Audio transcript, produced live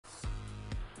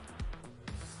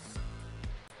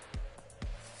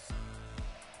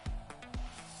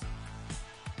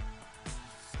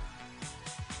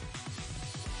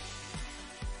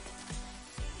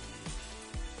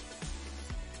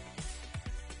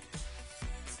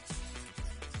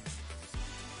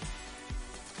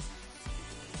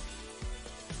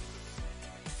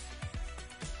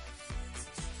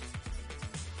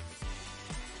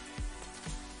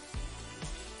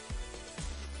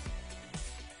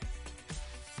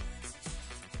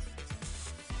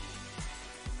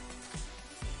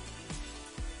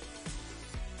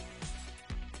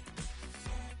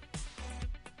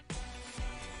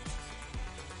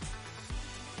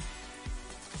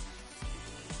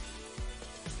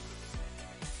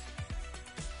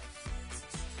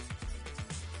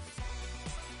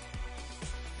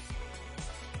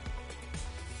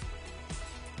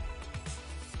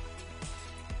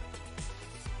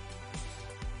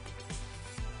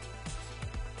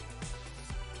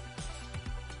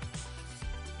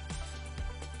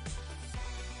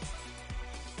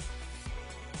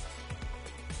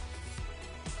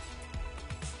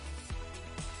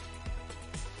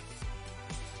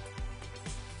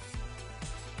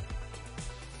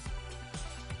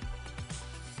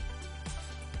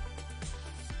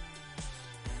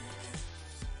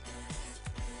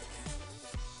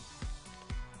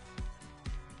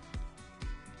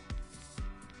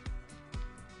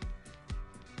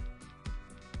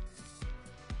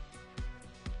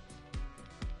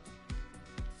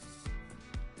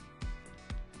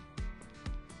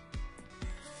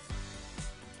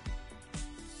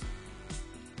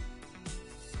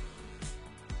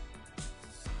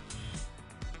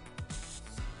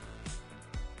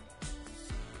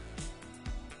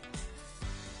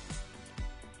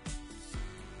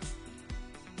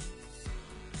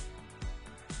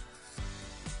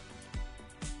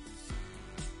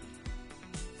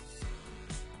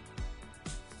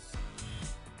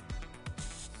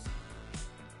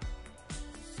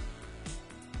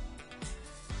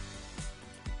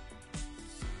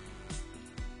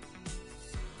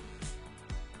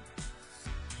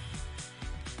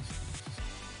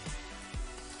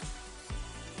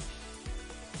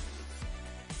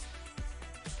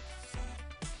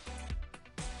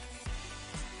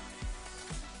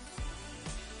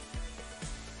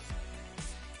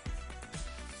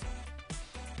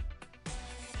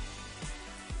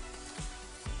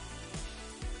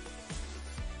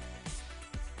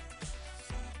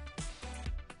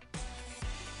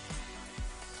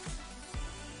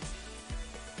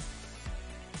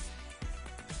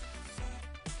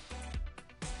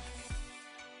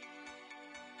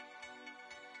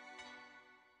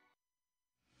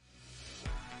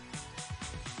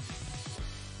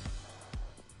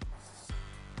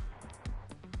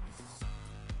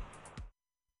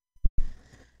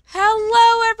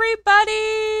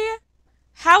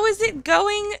is it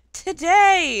going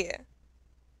today?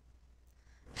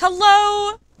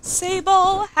 Hello,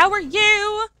 Sable. How are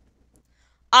you?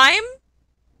 I'm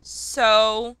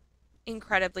so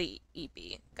incredibly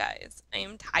EP, guys. I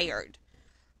am tired.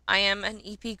 I am an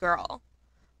EP girl.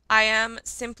 I am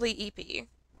simply EP.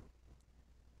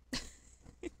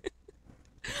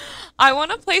 I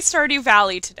want to play Stardew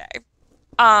Valley today.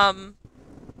 Um,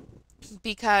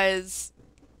 because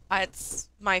it's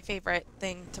my favorite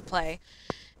thing to play.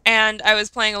 And I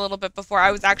was playing a little bit before.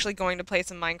 I was actually going to play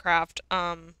some Minecraft.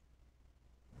 And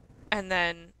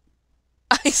then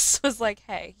I was like,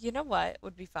 hey, you know what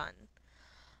would be fun?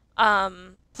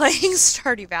 Playing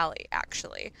Stardew Valley,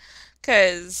 actually.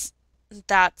 Because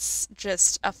that's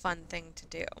just a fun thing to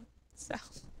do. So,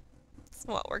 it's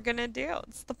what we're gonna do.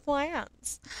 It's the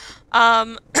plans.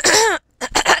 Um,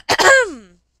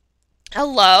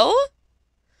 hello?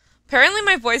 Apparently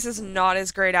my voice is not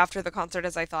as great after the concert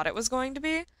as I thought it was going to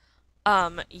be.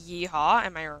 Yeehaw,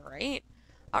 am I right?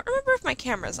 I don't remember if my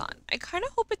camera's on. I kind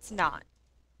of hope it's not.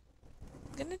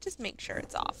 I'm gonna just make sure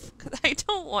it's off, because I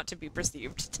don't want to be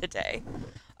perceived today.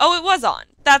 Oh, it was on.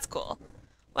 That's cool.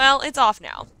 Well, it's off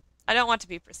now. I don't want to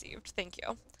be perceived. Thank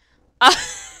you.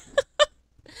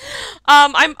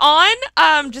 I'm on,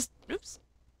 oops.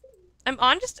 I'm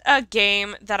on just a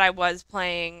game that I was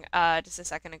playing, just a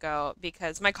second ago,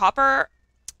 because my copper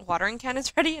watering can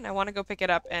is ready, and I want to go pick it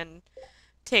up and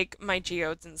take my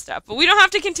geodes and stuff. But we don't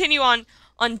have to continue on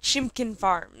Chimkin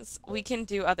Farms. We can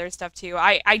do other stuff too.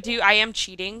 I am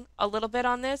cheating a little bit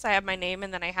on this. I have my name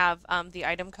and then I have the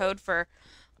item code for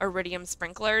iridium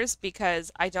sprinklers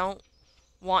because I don't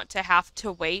want to have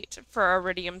to wait for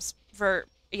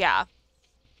yeah.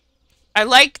 I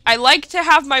like to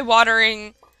have my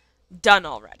watering done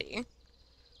already.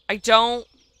 I don't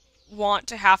want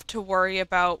to have to worry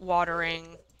about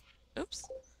watering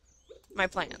my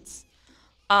plants.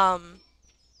 Yeah.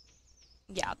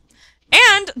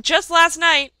 And just last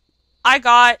night, I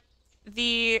got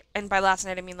and by last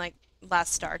night I mean like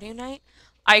last Stardew night,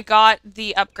 I got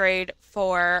the upgrade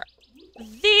for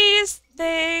these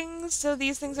things. So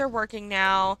these things are working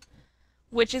now,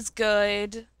 which is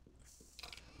good.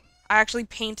 I actually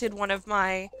painted one of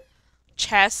my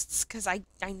chests, because I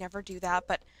never do that,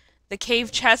 but the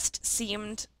cave chest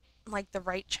seemed like the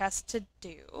right chest to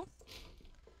do.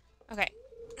 Okay.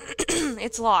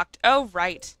 It's locked. Oh,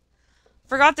 right.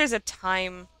 Forgot there's a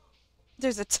time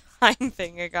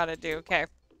thing I gotta do. Okay.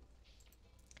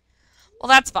 Well,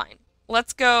 that's fine.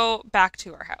 Let's go back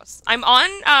to our house. I'm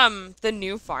on, the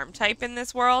new farm type in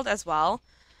this world as well,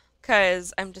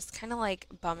 because I'm just kind of, like,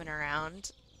 bumming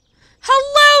around.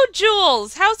 Hello,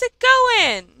 Jules! How's it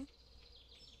going?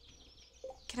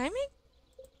 Can I make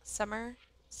summer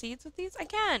seeds with these? I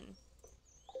can.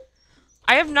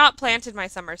 I have not planted my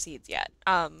summer seeds yet.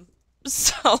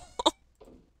 So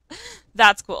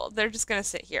that's cool. They're just gonna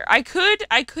sit here. I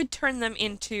could turn them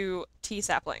into tea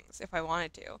saplings if I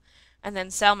wanted to, and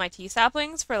then sell my tea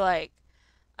saplings for like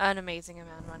an amazing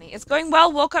amount of money. It's going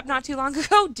well. Woke up not too long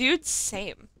ago, dude.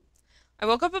 Same. I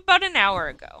woke up about an hour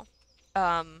ago,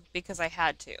 because I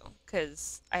had to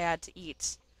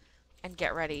eat and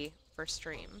get ready for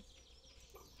stream.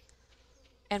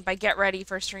 And by get ready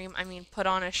for stream, I mean put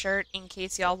on a shirt in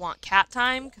case y'all want cat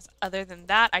time, because other than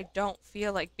that, I don't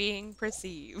feel like being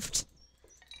perceived.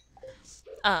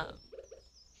 Yeehaw.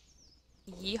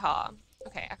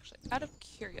 Okay, actually, out of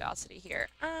curiosity here.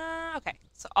 Okay,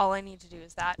 so all I need to do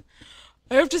is that.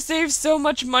 I have to save so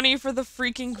much money for the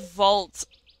freaking vault.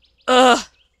 Ugh.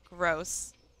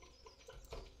 Gross.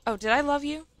 Oh, did I love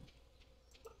you?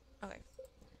 Okay.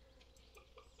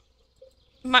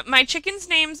 My chickens'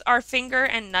 names are Finger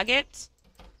and Nugget.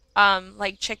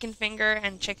 Like Chicken Finger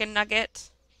and Chicken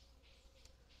Nugget.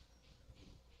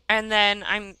 And then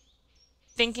I'm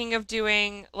thinking of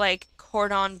doing, like,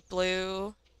 Cordon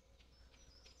Bleu.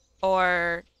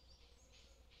 Or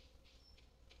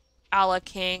a la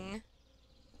King.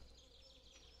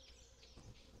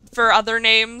 For other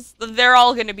names. They're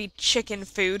all gonna be chicken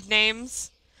food names.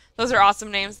 Those are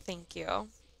awesome names. Thank you.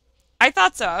 I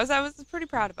thought so. I was pretty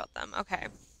proud about them. Okay.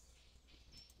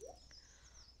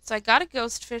 So I got a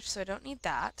ghost fish, so I don't need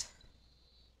that.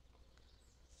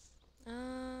 I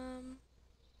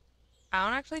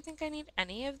don't actually think I need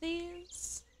any of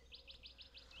these.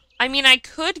 I mean, I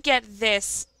could get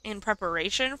this in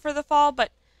preparation for the fall,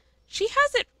 but she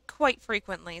has it quite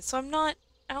frequently, so I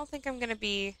don't think I'm gonna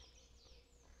be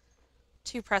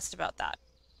too pressed about that.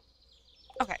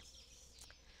 Okay.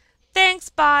 Thanks,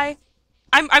 bye.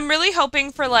 I'm really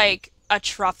hoping for, like, a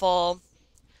truffle,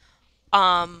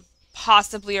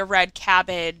 possibly a red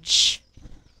cabbage,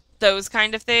 those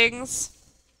kind of things.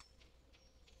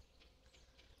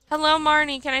 Hello,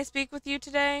 Marnie. Can I speak with you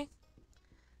today?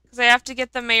 Because I have to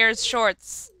get the mayor's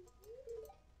shorts.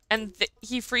 And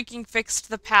he freaking fixed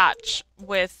the patch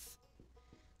with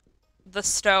the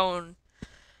stone.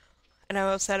 And I'm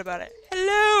upset about it.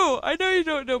 Hello! I know you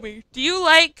don't know me. Do you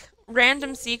like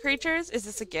random sea creatures? Is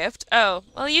this a gift? Oh,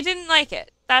 well, you didn't like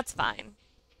it. That's fine.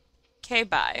 Okay,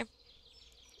 bye.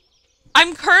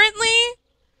 I'm currently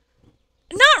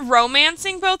not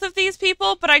romancing both of these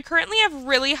people, but I currently have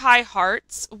really high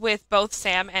hearts with both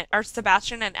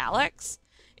Sebastian and Alex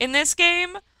in this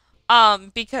game.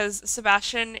 Because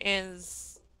Sebastian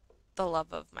is the love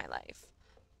of my life.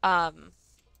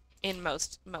 In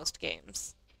most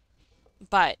games.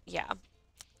 But yeah.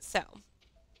 So.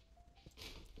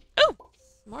 Ooh!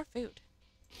 More food.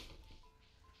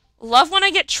 Love when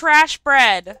I get trash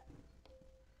bread.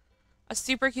 A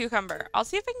super cucumber. I'll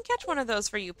see if I can catch one of those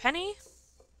for you, Penny.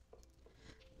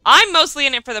 I'm mostly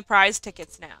in it for the prize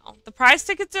tickets now. The prize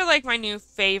tickets are like my new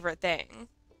favorite thing.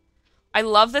 I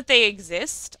love that they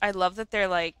exist. I love that they're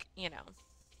like, you know,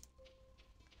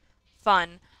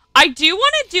 fun. I do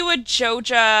want to do a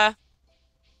Joja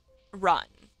run.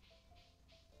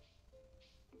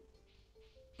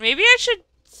 Maybe I should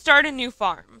start a new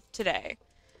farm today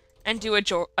and do a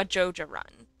Joja run.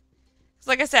 Because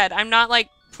like I said, I'm not like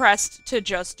pressed to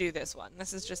just do this one.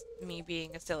 This is just me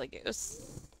being a silly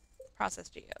goose.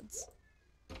 Processed geodes.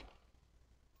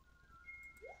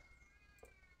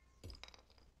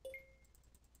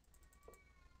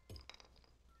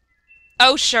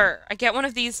 Oh, sure. I get one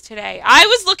of these today. I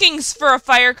was looking for a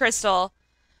fire crystal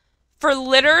for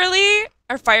literally,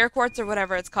 or fire quartz or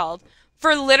whatever it's called,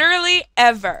 for literally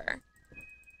ever.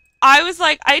 I was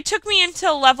like, it took me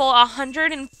until level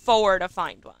 104 to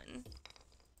find one.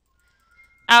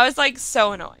 I was like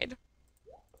so annoyed.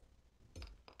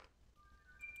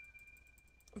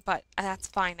 But that's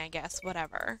fine, I guess.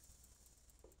 Whatever.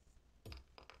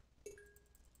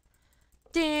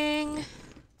 Ding.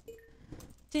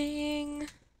 Ding.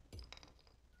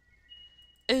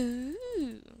 Ooh.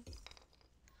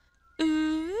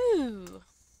 Ooh.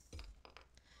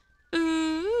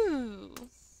 Ooh.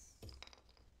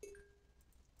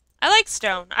 I like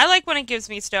stone. I like when it gives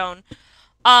me stone.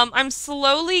 I'm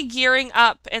slowly gearing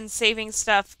up and saving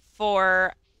stuff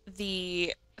for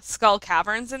the Skull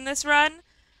Caverns in this run.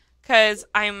 Because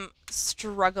I'm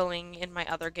struggling in my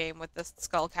other game with the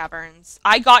Skull Caverns.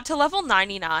 I got to level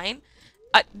 99.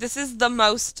 This is the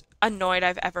most annoyed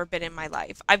I've ever been in my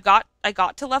life. I got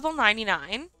to level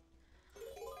 99.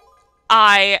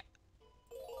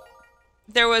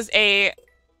 There was a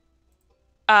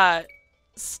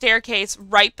staircase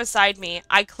right beside me.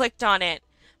 I clicked on it,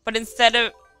 but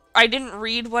I didn't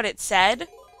read what it said.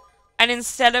 And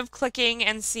instead of clicking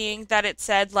and seeing that it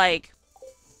said like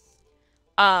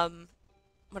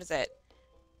what is it?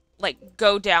 Like,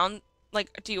 go down,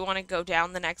 like, do you want to go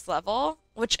down the next level?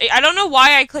 Which, I don't know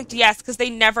why I clicked yes, because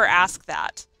they never ask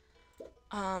that.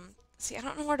 See, I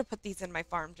don't know where to put these in my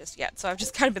farm just yet, so I've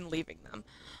just kind of been leaving them.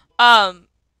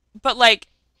 But, like,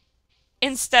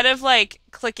 instead of, like,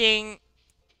 clicking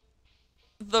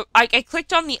I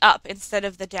clicked on the up instead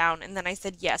of the down, and then I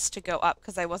said yes to go up,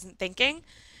 because I wasn't thinking.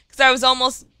 Because I was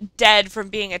almost dead from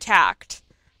being attacked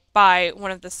by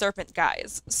one of the serpent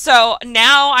guys. So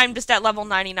now I'm just at level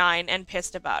 99 and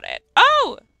pissed about it.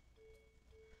 Oh!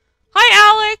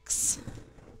 Hi, Alex!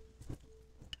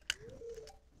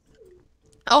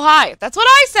 Oh, hi. That's what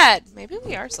I said! Maybe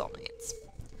we are soulmates.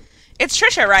 It's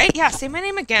Trisha, right? Yeah, say my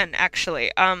name again,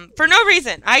 actually. For no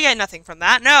reason. I get nothing from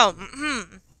that. No.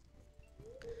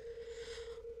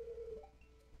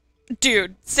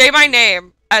 Dude, say my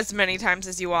name as many times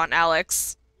as you want,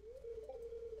 Alex.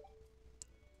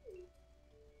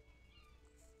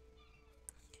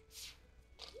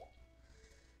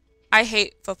 I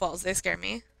hate footballs. They scare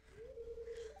me.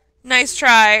 Nice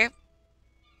try.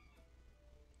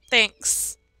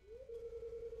 Thanks.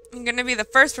 I'm gonna be the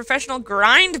first professional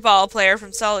grind ball player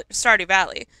from Stardew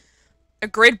Valley. A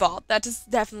grid ball. That just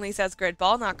definitely says grid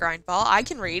ball, not grind ball. I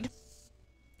can read.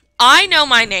 I know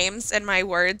my names and my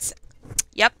words.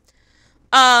 Yep.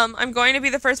 I'm going to be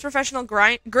the first professional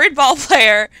grid ball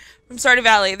player from Stardew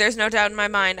Valley. There's no doubt in my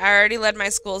mind. I already led my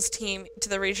school's team to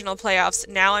the regional playoffs.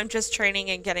 Now I'm just training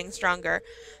and getting stronger.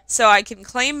 So I can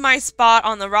claim my spot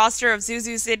on the roster of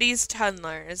Zuzu City's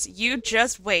Tunnelers. You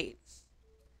just wait.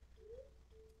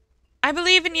 I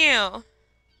believe in you.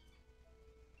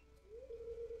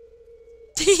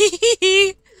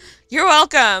 You're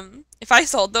welcome. If I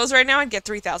sold those right now, I'd get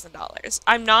 $3,000.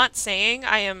 I'm not saying,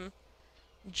 I am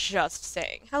just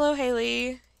saying. Hello,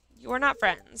 Haley. You are not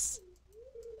friends.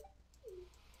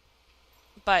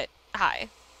 But, hi.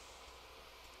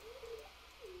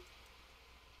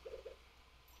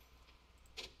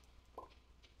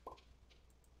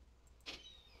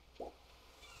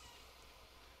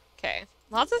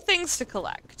 Lots of things to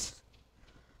collect.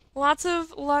 Lots of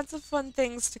fun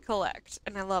things to collect,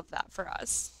 and I love that for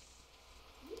us.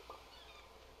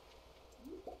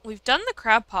 We've done the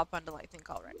crab pot bundle, I think,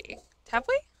 already. Have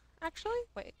we? Actually?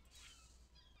 Wait.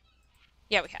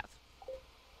 Yeah, we have.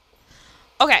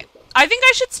 Okay. I think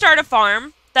I should start a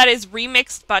farm that is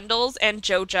remixed bundles and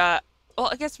Joja. Well,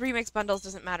 I guess remixed bundles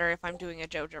doesn't matter if I'm doing a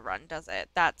Joja run, does it?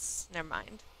 That's... never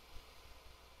mind.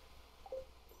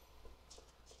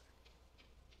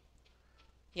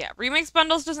 Yeah, remixed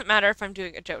bundles doesn't matter if I'm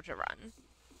doing a Joja run.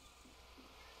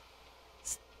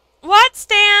 What,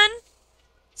 Stan?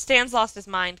 Stan's lost his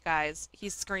mind, guys.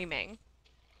 He's screaming.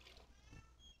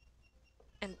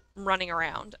 And running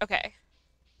around. Okay.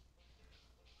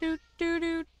 Do do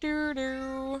do do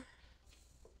do.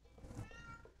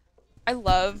 I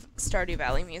love Stardew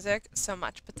Valley music so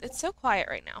much, but it's so quiet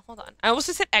right now. Hold on. I almost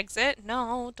just hit exit.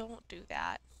 No, don't do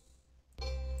that.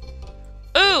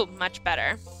 Ooh, much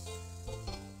better.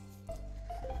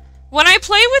 When I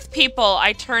play with people,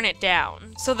 I turn it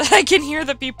down so that I can hear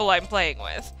the people I'm playing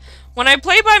with. When I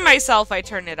play by myself, I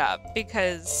turn it up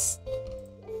because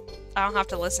I don't have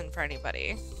to listen for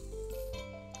anybody.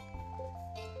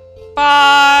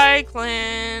 Bye,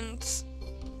 Clint.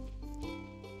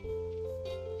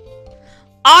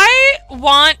 I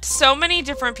want so many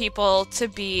different people to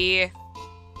be,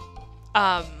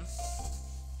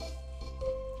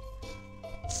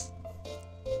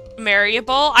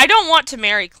 marryable. I don't want to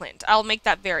marry Clint. I'll make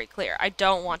that very clear. I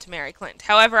don't want to marry Clint.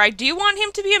 However, I do want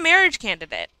him to be a marriage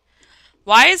candidate.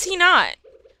 Why is he not?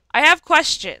 I have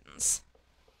questions.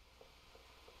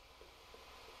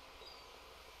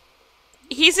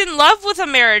 He's in love with a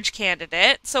marriage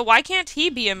candidate, so why can't he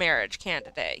be a marriage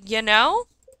candidate? You know?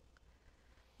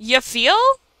 You feel?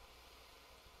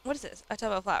 What is this? A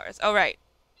tub of flowers. Oh, right.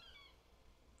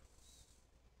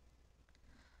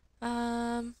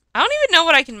 I don't even know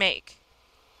what I can make.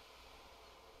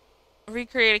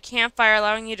 Recreate a campfire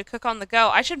allowing you to cook on the go.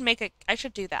 I should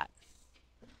do that.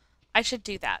 I should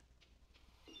do that.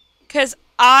 Because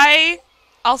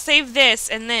I'll save this,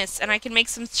 and I can make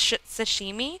some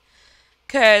sashimi.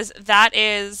 Because that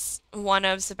is one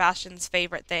of Sebastian's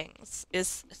favorite things,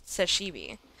 is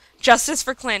sashimi. Justice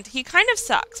for Clint. He kind of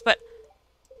sucks, but...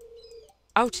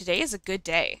 Oh, today is a good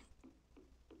day.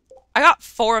 I got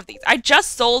 4 of these. I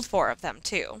just sold 4 of them,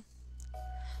 too.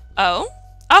 Oh?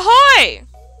 Ahoy!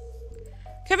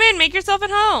 Come in, make yourself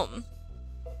at home.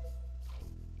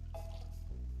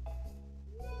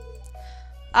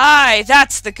 Aye,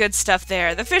 that's the good stuff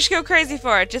there. The fish go crazy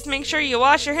for it. Just make sure you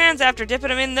wash your hands after dipping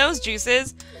them in those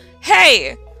juices.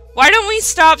 Hey! Why don't we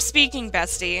stop speaking,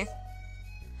 bestie?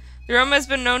 The aroma has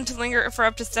been known to linger for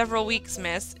up to several weeks,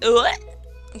 miss. Ugh.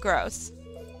 Gross.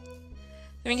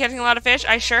 Have you been catching a lot of fish?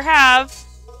 I sure have.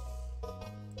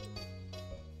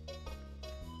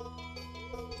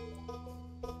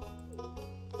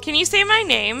 Can you say my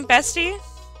name, bestie?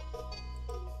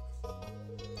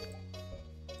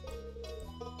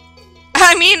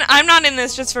 I mean, I'm not in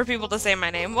this just for people to say my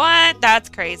name. What? That's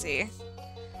crazy.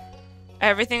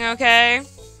 Everything okay?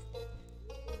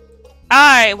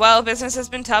 Aye, well, business has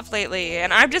been tough lately,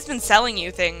 and I've just been selling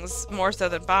you things more so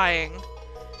than buying.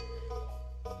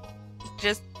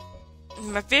 Just,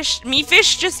 me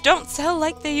fish just don't sell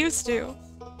like they used to.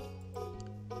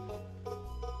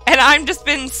 And I've just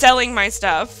been selling my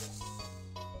stuff.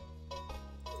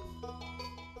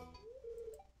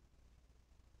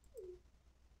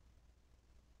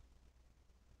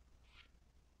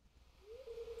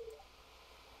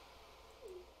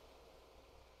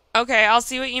 Okay, I'll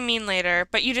see what you mean later,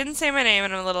 but you didn't say my name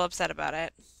and I'm a little upset about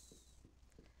it.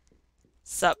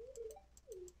 Sup.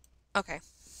 Okay.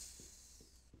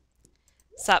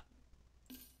 Sup.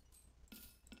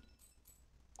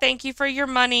 Thank you for your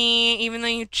money, even though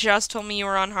you just told me you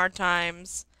were on hard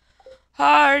times.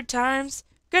 Hard times.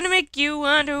 Gonna make you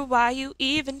wonder why you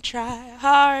even try.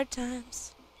 Hard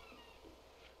times.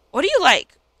 What do you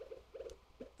like?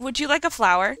 Would you like a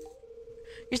flower?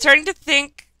 You're starting to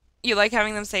think you like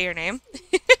having them say your name?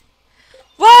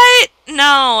 What?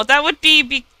 No, that would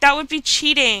be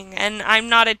cheating, and I'm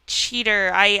not a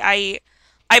cheater. I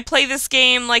play this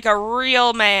game like a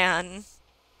real man.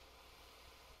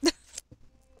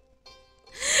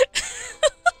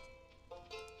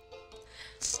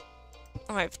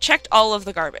 Oh, I've checked all of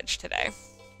the garbage today.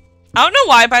 I don't know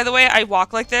why, by the way, I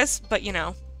walk like this, but you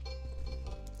know.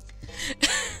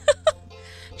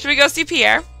 Should we go see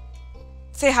Pierre?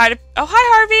 Say hi to... Oh, hi,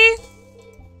 Harvey!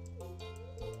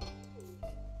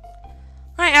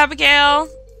 Hi, Abigail.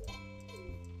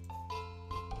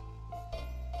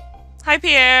 Hi,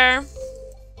 Pierre.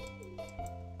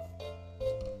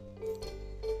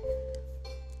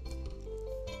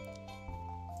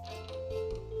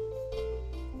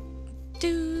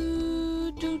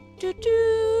 Do, do, do,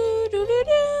 do, do, do,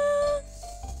 do.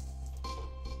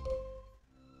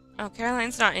 Oh,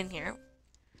 Caroline's not in here.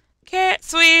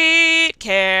 Sweet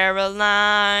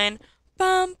Caroline,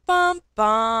 bum, bum,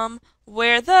 bum,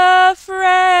 where the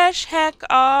fresh heck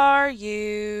are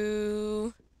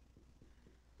you?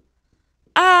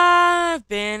 I've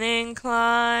been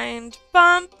inclined,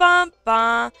 bum, bum,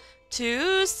 bum,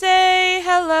 to say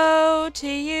hello to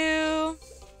you.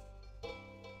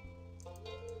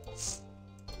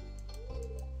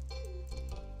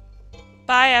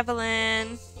 Bye,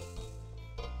 Evelyn.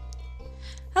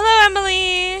 Hello,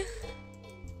 Emily.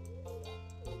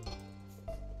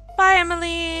 Bye,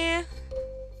 Emily.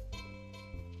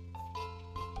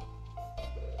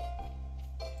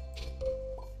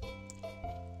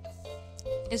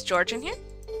 Is George in here?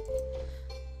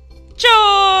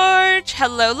 George!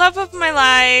 Hello, love of my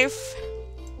life.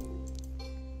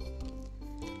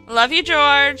 Love you,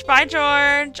 George. Bye,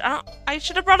 George. I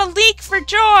should have brought a leek for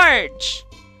George.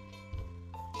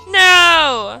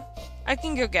 No! I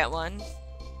can go get one.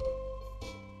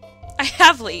 I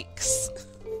have leeks.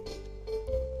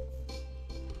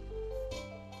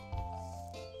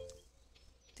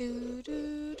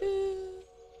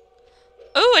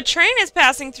 Oh, a train is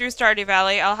passing through Stardew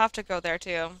Valley. I'll have to go there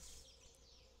too.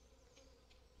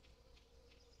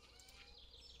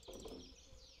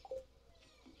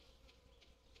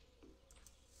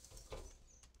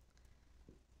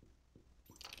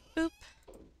 Boop.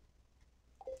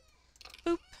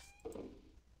 Boop.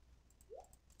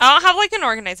 I don't have like an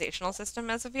organizational system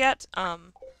as of yet. I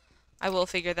will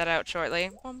figure that out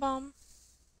shortly. Bum bum.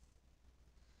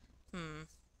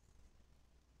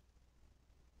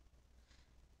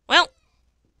 Well,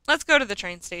 let's go to the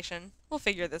train station. We'll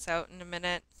figure this out in a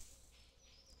minute.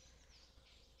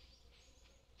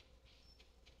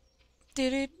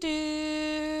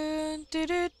 Do-do-do,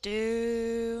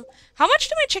 do-do-do. How much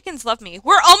do my chickens love me?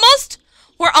 We're almost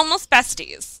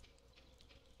besties.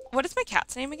 What is my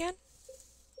cat's name again?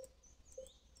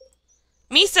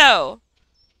 Miso.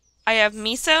 I have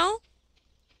Miso.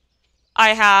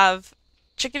 I have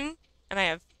chicken, and I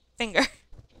have Finger.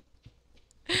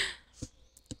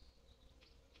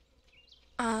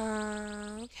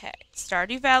 Okay.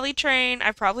 Stardew Valley train.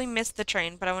 I probably missed the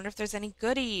train, but I wonder if there's any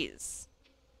goodies.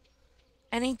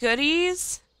 Any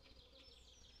goodies?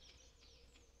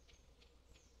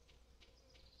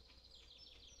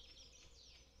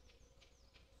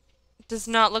 Does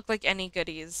not look like any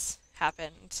goodies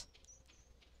happened.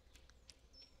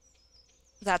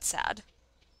 That's sad.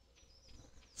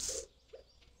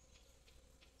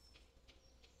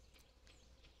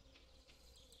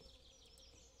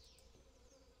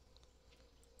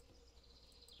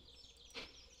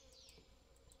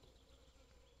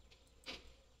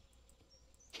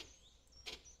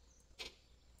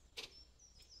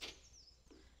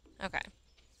 Okay.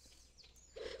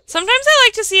 Sometimes I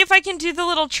like to see if I can do the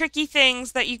little tricky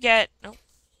things that you get. Nope.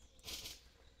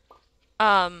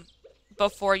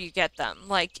 Before you get them.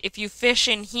 Like, if you fish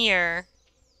in here,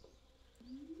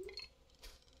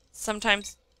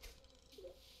 sometimes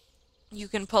you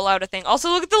can pull out a thing. Also,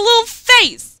 look at the little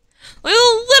face!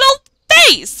 Little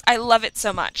face! I love it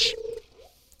so much.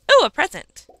 Ooh, a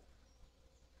present.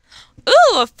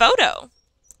 Ooh, a photo.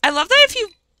 I love that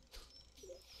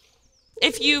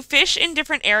if you fish in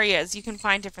different areas, you can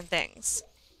find different things.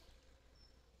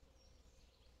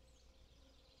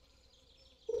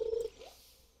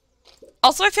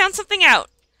 Also, I found something out.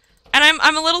 And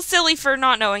I'm a little silly for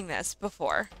not knowing this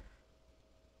before.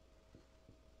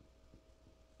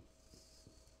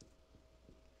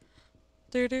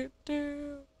 I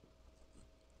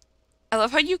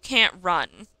love how you can't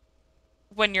run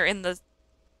when you're in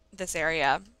this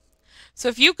area. So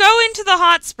if you go into the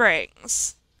hot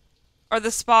springs, or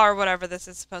the spa or whatever this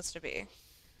is supposed to be,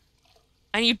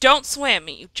 and you don't swim,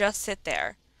 you just sit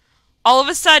there, all of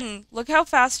a sudden, look how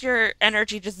fast your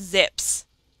energy just zips.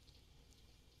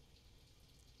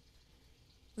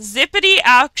 Zippity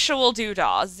actual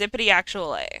doodah. Zippity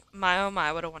actual A. My oh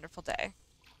my, what a wonderful day.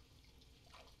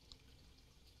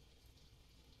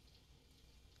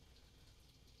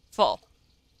 Full.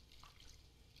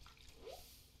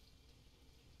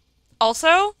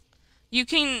 Also, you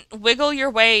can wiggle your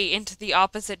way into the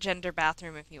opposite gender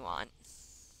bathroom if you want.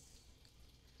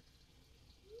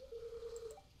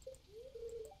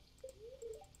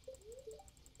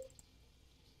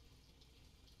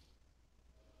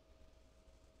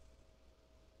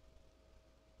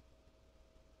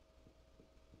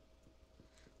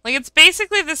 Like, it's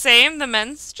basically the same. The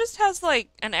men's just has, like,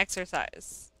 an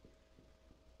exercise.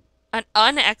 An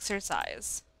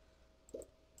unexercise.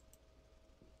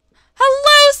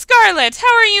 Hello, Scarlet!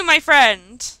 How are you, my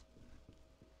friend?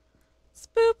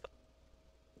 Spoop.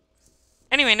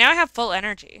 Anyway, now I have full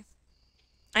energy.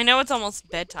 I know it's almost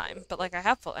bedtime, but, like, I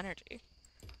have full energy.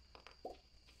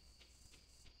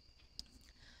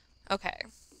 Okay.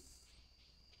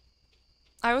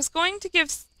 I was going to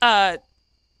give,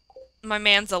 my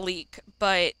man's a leak,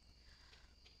 but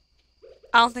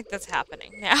I don't think that's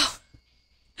happening now.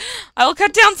 I will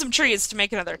cut down some trees to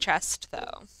make another chest,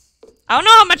 though. I don't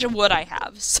know how much wood I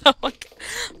have, so like,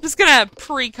 I'm just gonna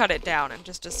pre-cut it down and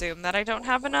just assume that I don't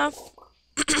have enough.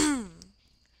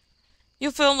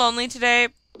 You feel lonely today,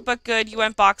 but good, you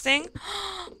went boxing?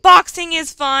 Boxing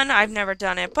is fun! I've never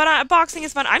done it, but boxing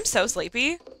is fun. I'm so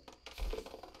sleepy.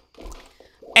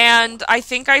 And I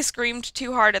think I screamed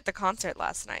too hard at the concert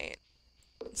last night.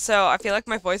 So I feel like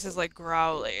my voice is like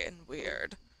growly and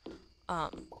weird. Oh,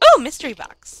 mystery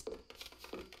box.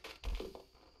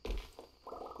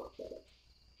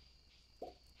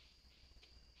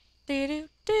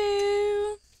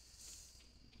 Do-do-do.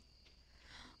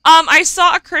 I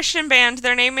saw a Christian band.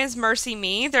 Their name is Mercy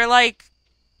Me. They're like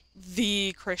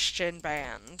the Christian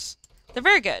band. They're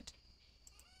very good.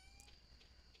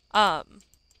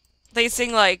 They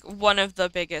sing like one of the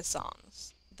biggest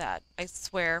songs that I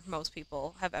swear most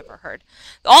people have ever heard.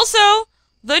 Also,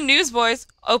 the Newsboys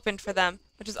opened for them,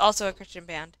 which is also a Christian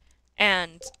band.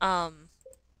 And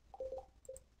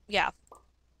yeah.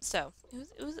 So,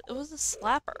 it was a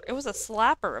slapper. It was a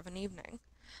slapper of an evening.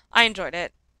 I enjoyed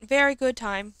it. Very good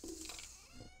time.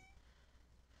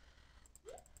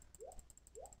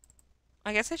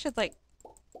 I guess I should, like...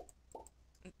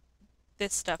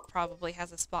 This stuff probably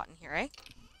has a spot in here, eh?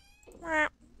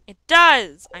 It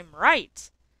does! I'm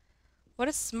right! What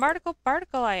a smarticle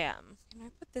particle I am. Can I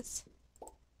put this...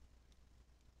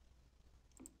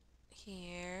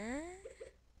 here?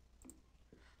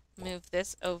 Move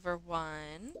this over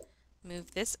one.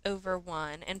 Move this over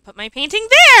one. And put my painting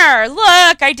there!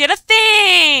 Look! I did a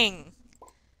thing!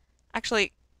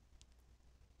 Actually...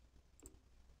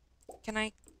 Can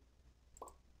I...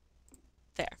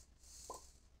 There.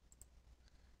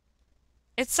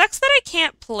 It sucks that I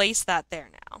can't place that there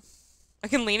now. I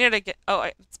can lean it again. Oh,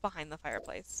 it's behind the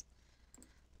fireplace.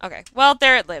 Okay. Well,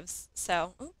 there it lives.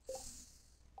 So...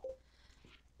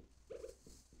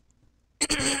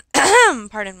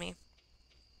 Pardon me.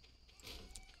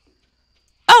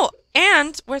 Oh,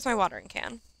 and where's my watering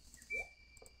can?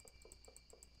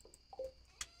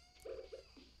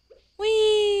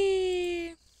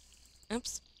 Whee!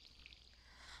 Oops.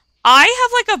 I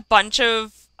have like a bunch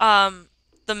of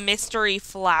the mystery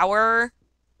flower.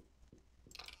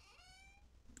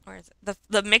 Where is it?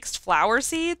 The mixed flower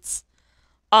seeds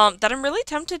that I'm really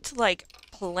tempted to like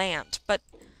plant, but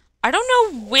I don't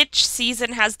know which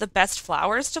season has the best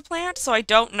flowers to plant, so I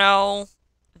don't know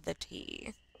the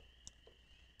tea.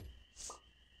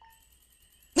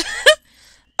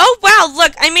 Oh, wow,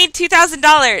 look, I made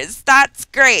 $2,000. That's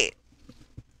great.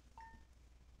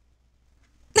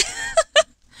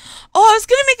 Oh, I was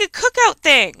gonna make a cookout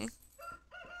thing.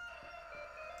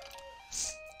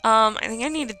 I think I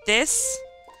needed this,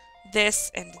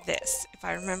 this, and this, if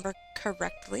I remember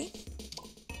correctly.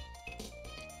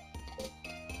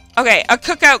 Okay, a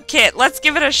cookout kit. Let's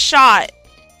give it a shot.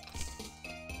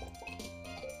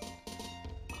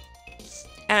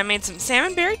 And I made some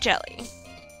salmon berry jelly.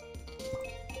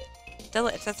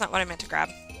 Delish. That's not what I meant to grab.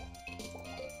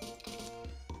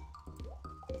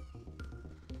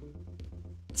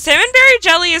 Salmon berry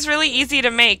jelly is really easy to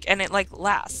make, and it, like,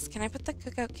 lasts. Can I put the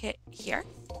cookout kit here?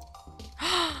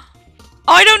 Oh,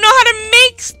 I don't know how to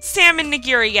make salmon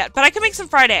nigiri yet, but I can make some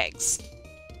fried eggs.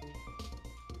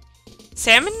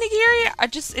 Salmon nigiri?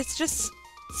 It's just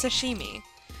sashimi.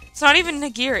 It's not even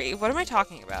nigiri. What am I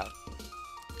talking about?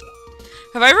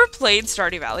 Have I ever played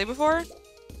Stardew Valley before?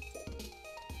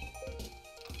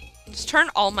 Just turn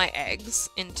all my eggs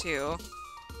into...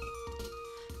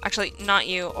 Actually, not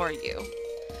you or you.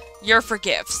 You're for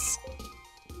gifts.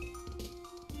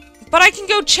 But I can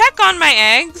go check on my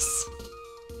eggs!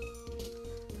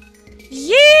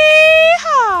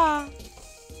 Yeehaw!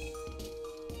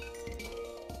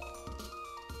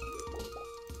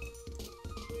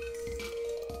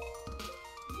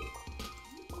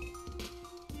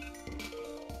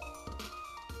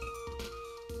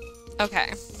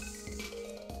 Okay.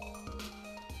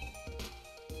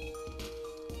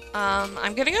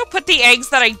 I'm gonna go put the eggs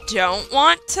that I don't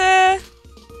want to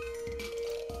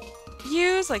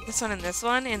use, like this one and this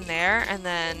one, in there, and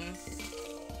then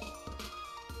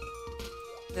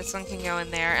this one can go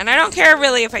in there. And I don't care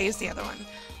really if I use the other one.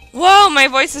 Whoa, my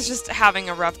voice is just having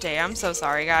a rough day. I'm so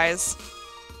sorry, guys.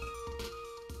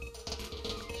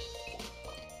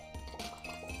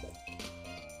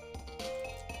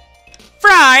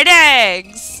 fried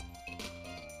eggs!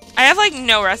 I have, like,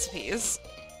 no recipes.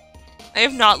 I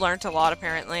have not learned a lot,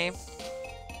 apparently.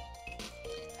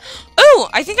 Ooh,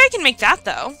 I think I can make that,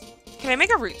 though. Can I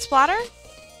make a root splatter?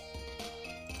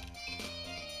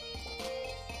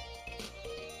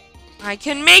 I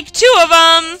can make 2 of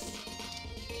them!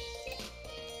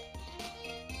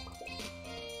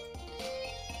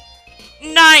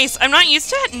 Nice! I'm not used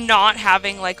to not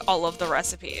having, like, all of the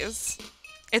recipes.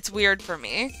 It's weird for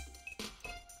me.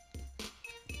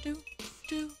 Do,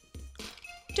 do,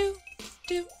 do,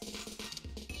 do.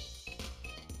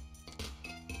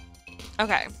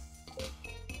 Okay.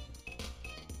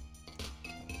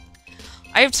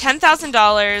 I have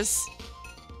 $10,000.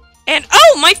 And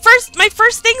oh, my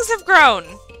first things have grown.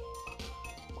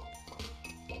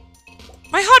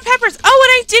 My hot peppers.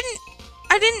 Oh, and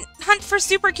I didn't hunt for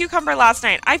super cucumber last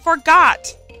night. I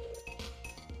forgot.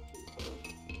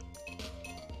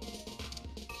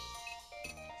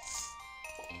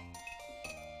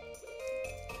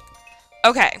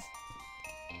 Okay.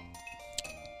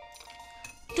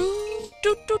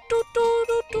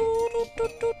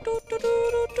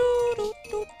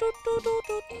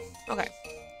 Okay.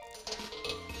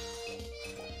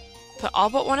 Put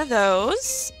all but one of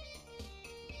those.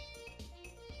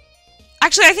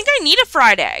 Actually, I think I need a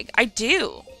fried egg. I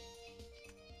do.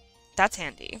 That's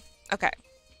handy. Okay.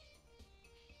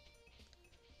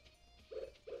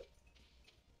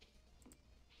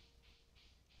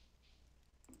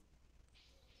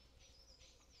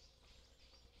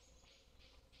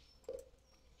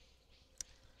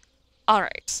 All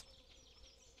right.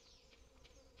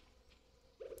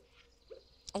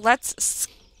 Let's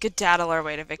skedaddle our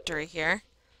way to victory here.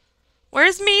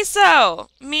 Where's miso?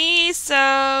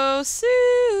 Miso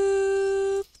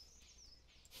soup.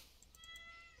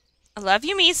 I love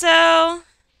you, miso.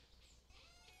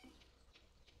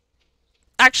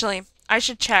 Actually, I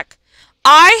should check.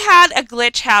 I had a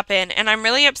glitch happen, and I'm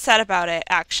really upset about it,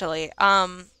 actually.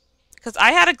 Because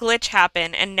I had a glitch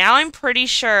happen, and now I'm pretty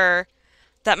sure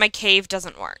that my cave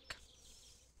doesn't work.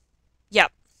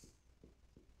 Yep.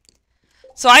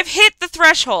 So I've hit the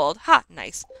threshold. Ha,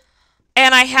 nice.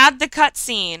 And I had the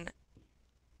cutscene.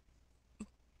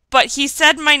 But he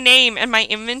said my name and my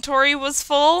inventory was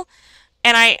full.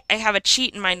 And I have a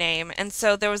cheat in my name. And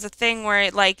so there was a thing where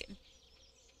it, like,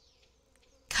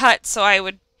 cut so I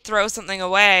would throw something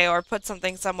away or put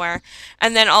something somewhere.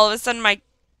 And then all of a sudden my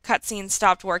cutscene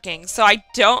stopped working. So I'm,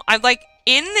 like,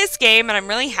 in this game and I'm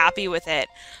really happy with it.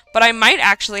 But I might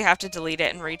actually have to delete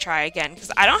it and retry again.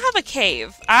 Because I don't have a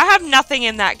cave. I have nothing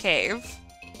in that cave.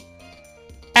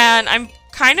 And I'm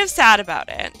kind of sad about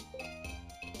it.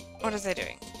 What is I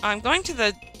doing? I'm going to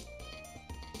the...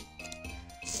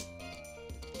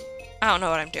 I don't know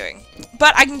what I'm doing.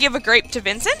 But I can give a grape to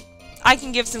Vincent. I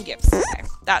can give some gifts. Okay.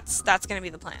 That's going to be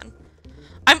the plan.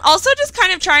 I'm also just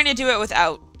kind of trying to do it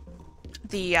without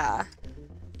the,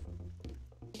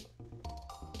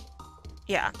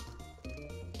 yeah.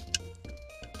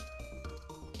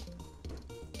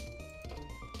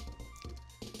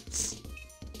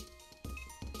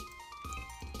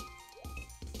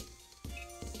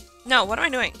 No, what am I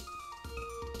doing?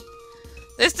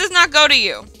 This does not go to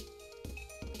you.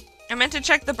 I meant to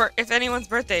check if anyone's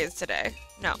birthday is today.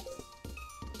 No.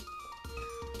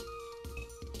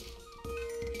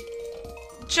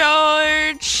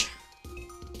 George!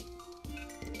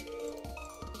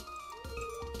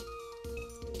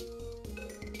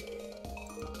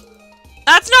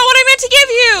 That's not what I meant to give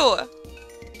you!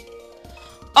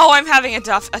 Oh, I'm having a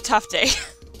tough day.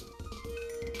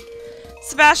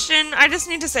 Sebastian, I just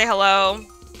need to say hello.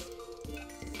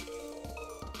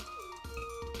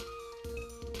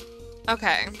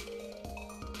 Okay.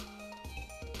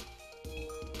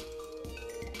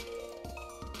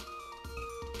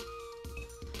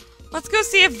 Let's go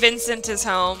see if Vincent is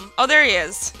home. Oh, there he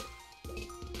is.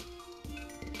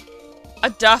 A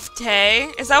duff tay?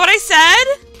 Is that what I said?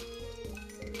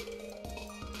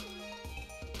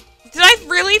 Did I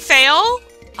really fail?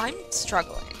 I'm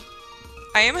struggling.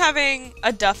 I am having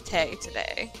a duff tay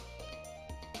today.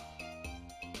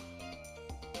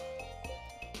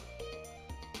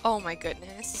 Oh my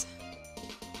goodness.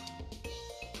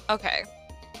 Okay.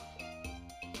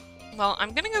 Well,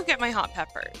 I'm gonna go get my hot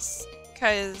peppers.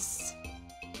 Because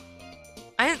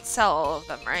I didn't sell all of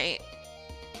them, right?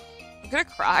 I'm gonna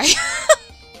cry.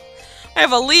 I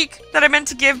have a leek that I meant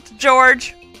to give to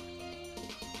George.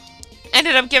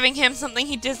 Ended up giving him something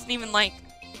he doesn't even like.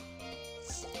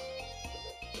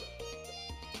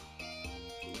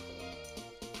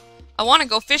 I want to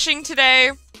go fishing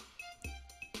today.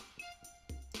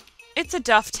 It's a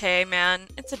duff tay, man.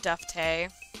 It's a duff tay.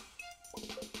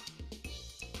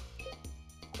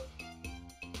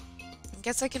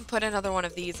 Guess I can put another one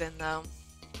of these in, though.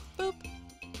 Boop.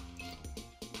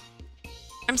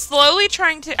 I'm slowly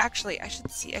trying to... Actually, I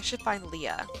should find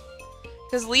Leah.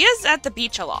 Because Leah's at the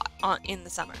beach a lot in the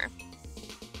summer.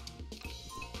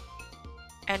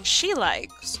 And she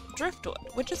likes driftwood,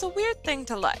 which is a weird thing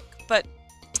to like, but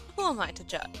who am I to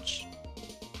judge?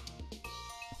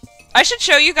 I should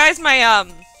show you guys my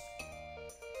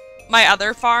my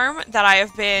other farm that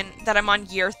I'm on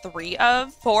year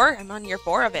 4. I'm on year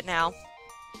 4 of it now.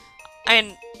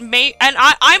 And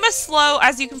I'm a slow,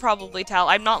 as you can probably tell,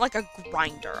 I'm not like a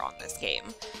grinder on this game.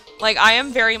 Like, I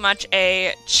am very much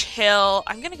a chill...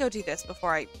 I'm gonna go do this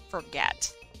before I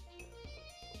forget.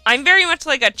 I'm very much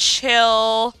like a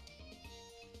chill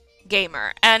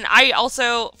gamer. And I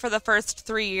also, for the first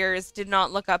 3 years, did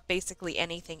not look up basically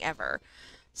anything ever.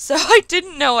 So I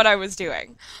didn't know what I was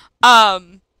doing.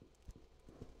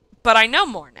 But I know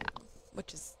more now,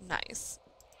 which is nice.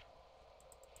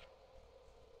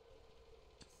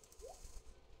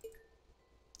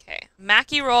 Okay,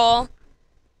 Mackie Roll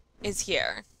is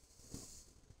here.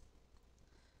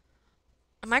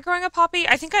 Am I growing a poppy?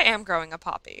 I think I am growing a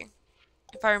poppy,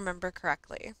 if I remember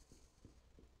correctly.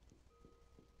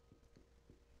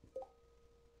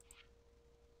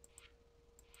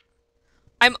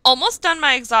 I'm almost done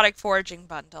my exotic foraging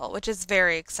bundle, which is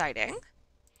very exciting.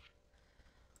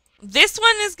 This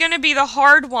one is going to be the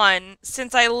hard one,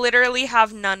 since I literally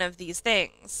have none of these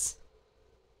things.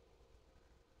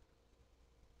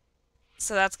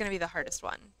 So that's going to be the hardest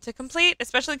one to complete,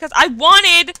 especially because I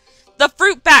wanted the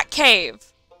fruit bat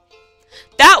cave.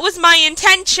 That was my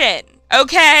intention,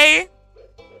 okay?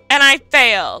 And I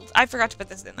failed. I forgot to put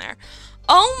this in there.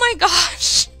 Oh my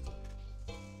gosh.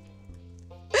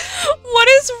 What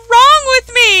is wrong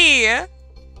with me?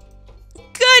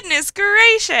 Goodness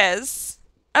gracious.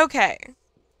 Okay.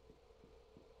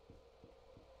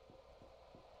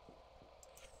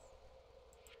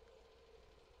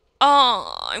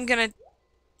 Oh, I'm gonna...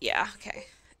 Yeah, okay.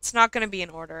 It's not gonna be in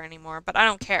order anymore, but I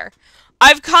don't care.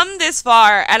 I've come this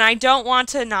far, and I don't want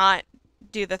to not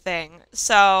do the thing,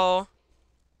 so...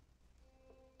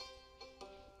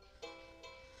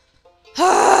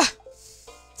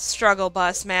 Struggle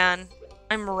bus, man.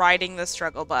 I'm riding the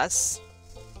struggle bus.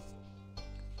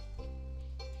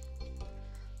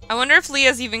 I wonder if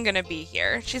Leah's even gonna be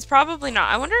here. She's probably not.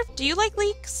 I wonder if... Do you like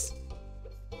leeks?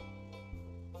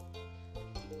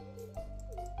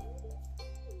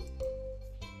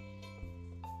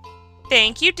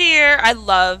 Thank you, dear. I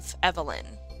love Evelyn.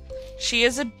 She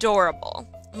is adorable.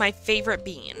 My favorite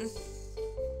bean.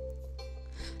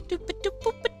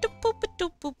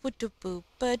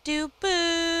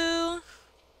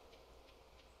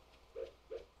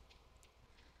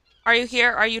 Are you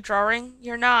here? Are you drawing?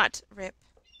 You're not. Rip.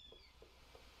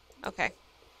 Okay.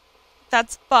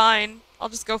 That's fine. I'll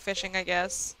just go fishing, I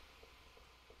guess.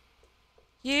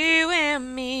 You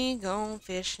and me going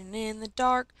fishing in the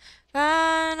dark,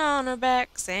 lying on our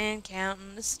backs and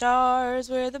counting the stars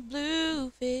where the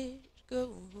bluefish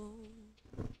go.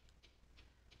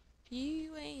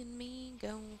 You and me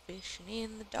going fishing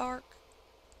in the dark.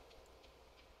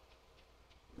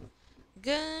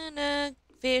 Gonna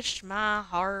fish my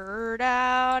heart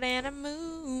out and I'm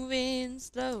moving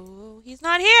slow. He's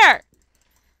not here!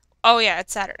 Oh yeah,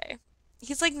 it's Saturday.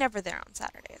 He's like never there on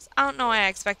Saturdays. I don't know why I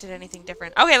expected anything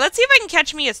different. Okay, let's see if I can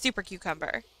catch me a super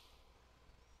cucumber.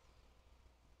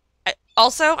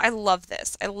 Also, I love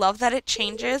this. I love that it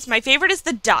changes. My favorite is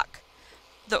the duck.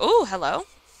 Oh, hello.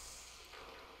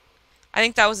 I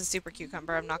think that was a super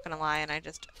cucumber, I'm not gonna lie, and I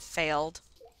just failed.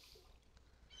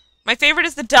 My favorite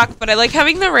is the duck, but I like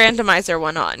having the randomizer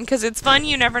one on, because it's fun,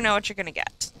 you never know what you're gonna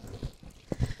get.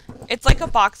 It's like a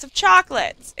box of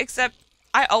chocolates, except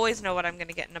I always know what I'm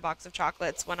gonna get in a box of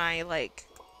chocolates when I, like,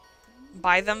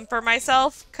 buy them for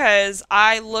myself, because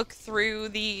I look through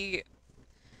the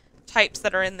types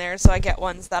that are in there, so I get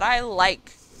ones that I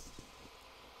like.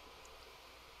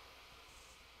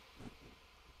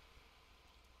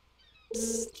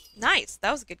 Bzz. Nice,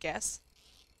 that was a good guess.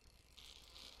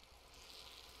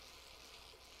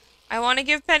 I want to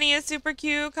give Penny a super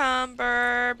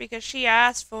cucumber because she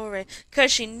asked for it,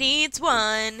 because she needs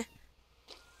one.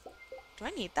 Do I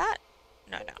need that?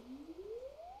 No, I don't.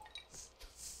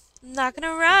 I'm not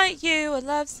gonna write you a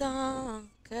love song,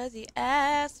 because you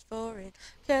asked for it,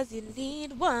 because you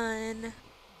need one.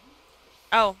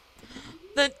 Oh.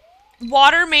 The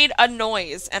water made a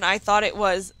noise, and I thought it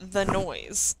was the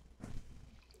noise.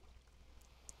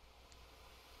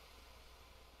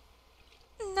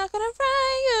 I'm not gonna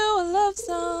write you a love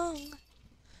song,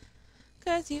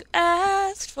 'cause you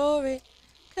asked for it,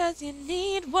 'cause you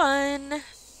need one.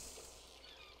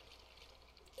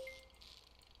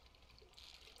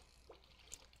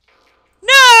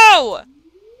 No!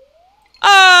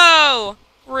 Oh!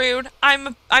 Rude.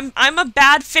 I'm a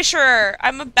bad fisher.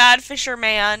 I'm a bad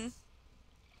fisherman.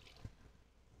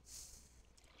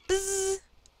 Bzz.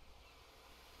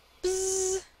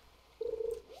 Bzz.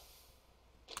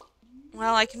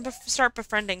 Well, I can start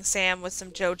befriending Sam with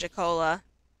some Joja Cola.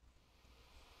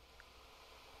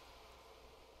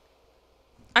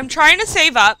 I'm trying to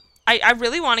save up. I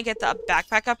really want to get the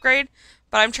backpack upgrade,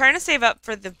 but I'm trying to save up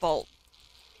for the vault.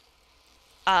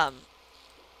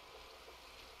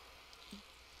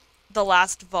 The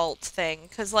last vault thing.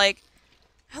 Because, like,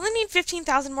 I only need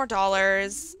 $15,000 more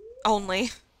dollars.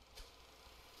 Only.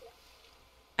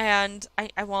 And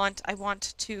I want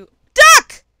to...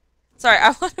 Duck! Sorry,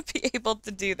 I want to be able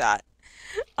to do that.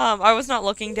 I was not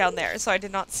looking down there, so I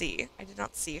did not see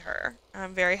her.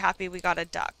 I'm very happy we got a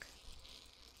duck.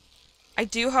 I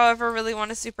do, however, really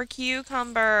want a super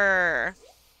cucumber.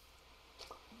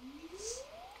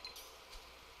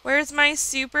 Where's my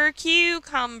super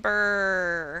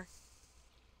cucumber?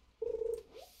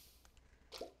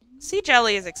 Sea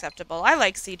jelly is acceptable. I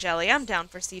like sea jelly. I'm down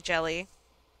for sea jelly.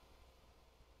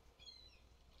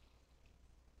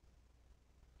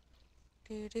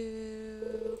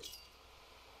 Doo-doo.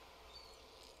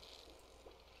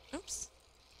 Oops.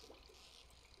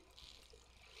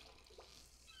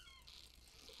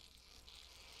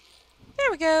 There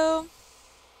we go.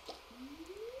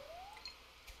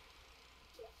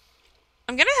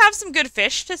 I'm gonna have some good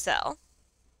fish to sell.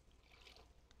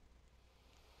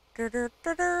 Doo-doo.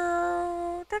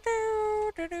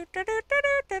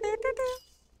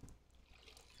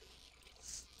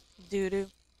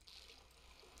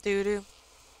 Doo-doo.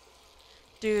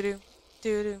 Doo-doo.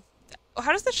 Doo-doo.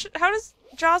 How does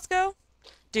Jaws go?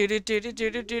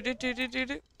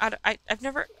 Do-do-do-do-do-do-do-do-do-do. I've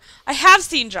never... I have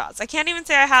seen Jaws. I can't even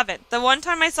say I haven't. The one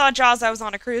time I saw Jaws, I was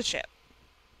on a cruise ship.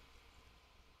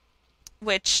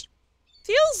 Which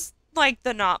feels like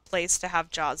the not place to have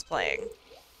Jaws playing.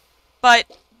 But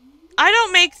I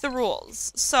don't make the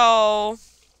rules, so...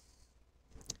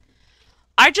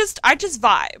 I just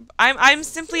vibe. I'm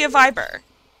simply a viber.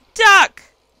 Duck!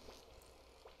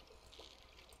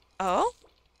 Oh?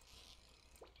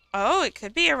 Oh, it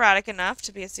could be erratic enough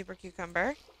to be a super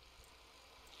cucumber.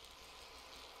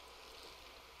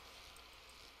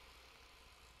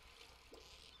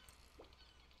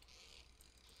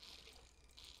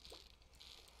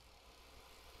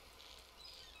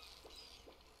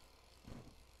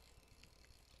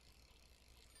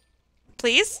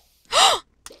 Please?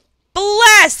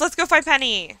 Bless! Let's go find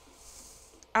Penny.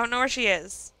 I don't know where she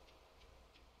is.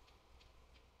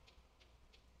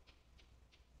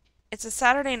 It's a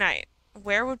Saturday night.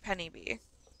 Where would Penny be?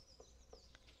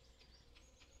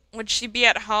 Would she be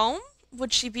at home?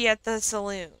 Would she be at the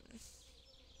saloon?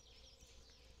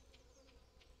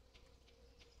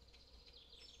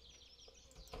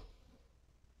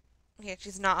 Okay,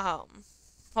 she's not home.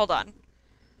 Hold on.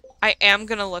 I am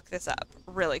gonna look this up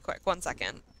really quick. 1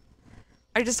 second.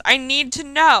 I need to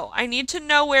know. I need to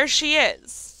know where she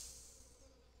is.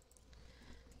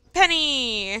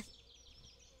 Penny!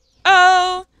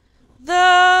 Oh,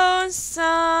 those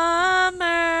summer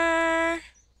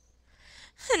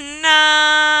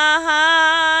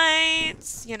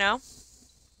nights. You know?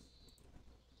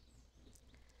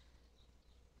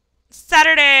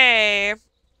 Saturday!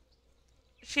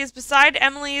 She is beside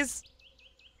Emily's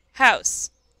house,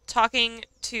 talking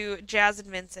to Jazz and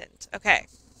Vincent. Okay.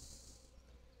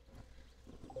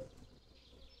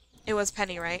 It was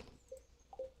Penny, right?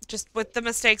 Just with the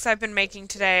mistakes I've been making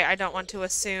today, I don't want to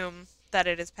assume that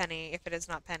it is Penny if it is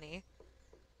not Penny.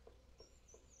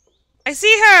 I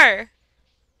see her!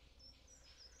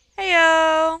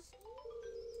 Heyo!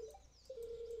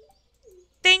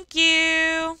 Thank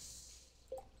you!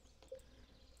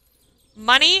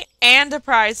 Money and a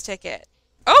prize ticket.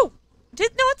 Oh! No,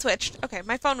 it switched. Okay,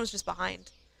 my phone was just behind.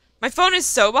 My phone is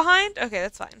so behind? Okay,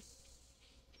 that's fine.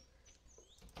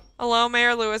 Hello,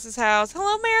 Mayor Lewis's house.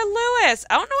 Hello, Mayor Lewis!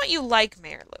 I don't know what you like,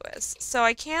 Mayor Lewis, so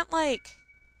I can't, like...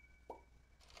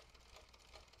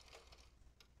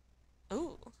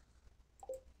 Ooh.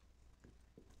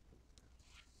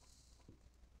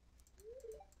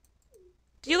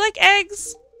 Do you like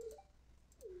eggs?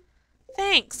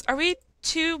 Thanks. Are we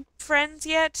 2 friends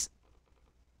yet?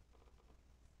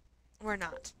 We're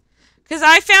not. Because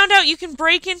I found out you can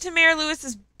break into Mayor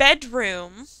Lewis's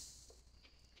bedroom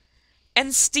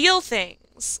and steal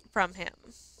things from him.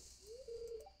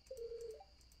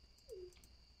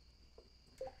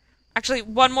 Actually,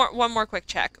 one more quick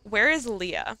check. Where is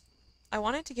Leah? I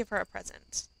wanted to give her a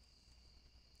present.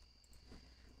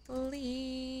 Leah,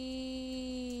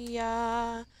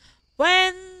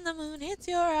 when the the moon hits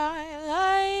your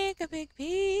eye like a big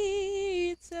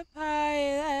pizza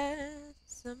pie.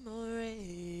 That's amore.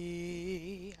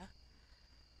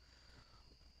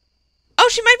 Oh,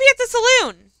 she might be at the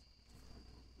saloon.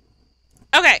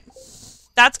 Okay.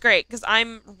 That's great, because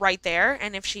I'm right there,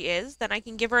 and if she is, then I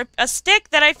can give her a stick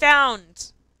that I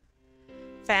found.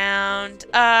 Found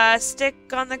a stick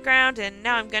on the ground, and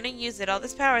now I'm gonna use it. All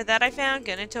this power that I found,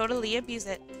 gonna totally abuse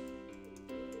it.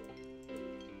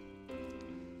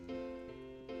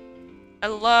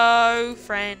 Hello,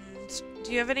 friend.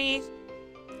 Do you have any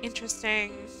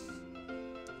interesting...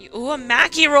 Ooh, a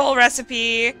Mackie roll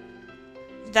recipe!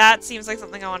 That seems like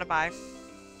something I want to buy.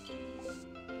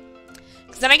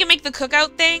 Because then I can make the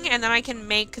cookout thing, and then I can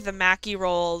make the Mackie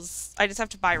rolls. I just have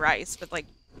to buy rice, but, like,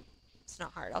 it's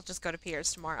not hard. I'll just go to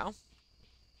Pierre's tomorrow.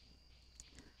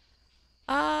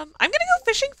 I'm gonna go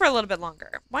fishing for a little bit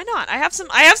longer. Why not? I have some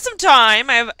time.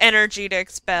 I have energy to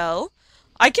expel.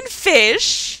 I can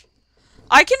fish.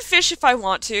 I can fish if I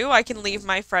want to. I can leave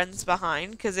my friends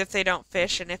behind, because if they don't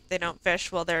fish,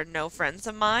 well, they're no friends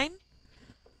of mine.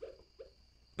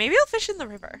 Maybe I'll fish in the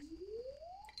river.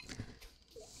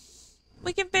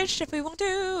 We can fish if we want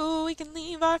to. We can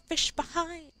leave our fish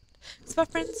behind. Because if our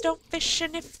friends don't fish,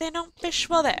 and if they don't fish,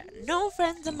 well, they're no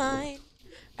friends of mine.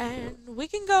 And we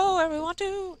can go where we want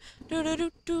to. Do do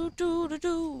do do do do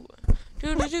do.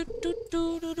 Do do do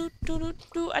do do do do do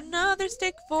do. Another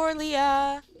stick for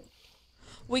Leah.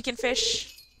 We can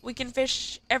fish. We can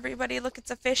fish. Everybody, look,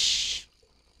 it's a fish.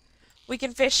 We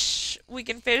can fish. We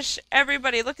can fish.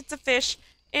 Everybody, look, it's a fish.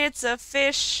 It's a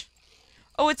fish.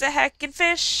 Oh, it's a heckin'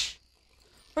 fish.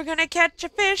 We're gonna catch a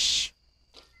fish.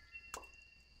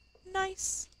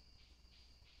 Nice.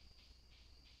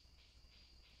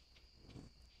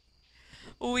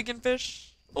 Oh, we can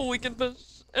fish. Oh, we can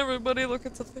fish. Everybody, look,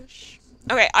 it's a fish.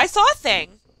 Okay, I saw a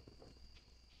thing.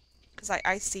 Because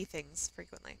I see things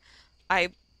frequently.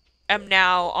 I am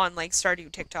now on, like,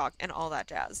 Stardew TikTok and all that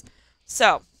jazz.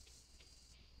 So,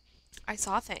 I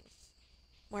saw a thing.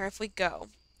 Where if we go...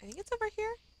 I think it's over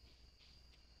here.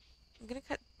 I'm gonna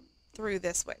cut through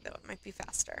this way, though. It might be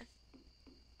faster.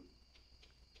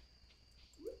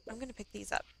 I'm gonna pick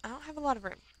these up. I don't have a lot of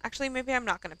room. Actually, maybe I'm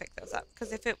not gonna pick those up.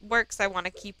 Because if it works, I want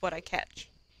to keep what I catch.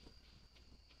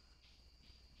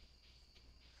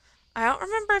 I don't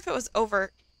remember if it was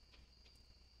over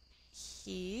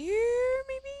here,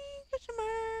 maybe? Question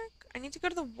mark. I need to go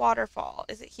to the waterfall.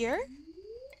 Is it here?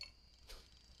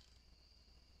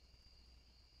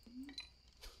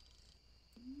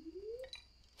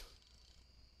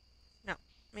 No.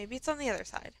 Maybe it's on the other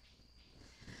side.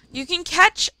 You can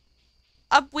catch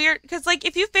a weird... Because, like,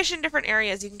 if you fish in different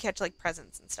areas, you can catch, like,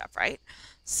 presents and stuff, right?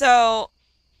 So,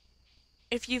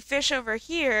 if you fish over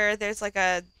here, there's, like,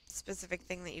 a specific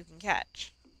thing that you can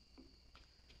catch.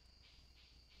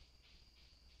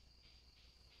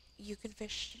 You can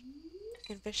fish. You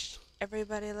can fish.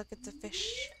 Everybody, look, it's a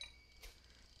fish.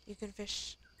 You can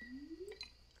fish.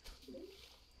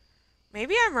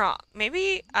 Maybe I'm wrong.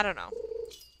 Maybe, I don't know.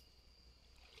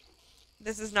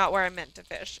 This is not where I meant to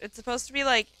fish. It's supposed to be,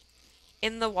 like,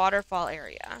 in the waterfall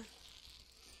area.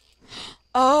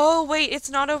 Oh, wait,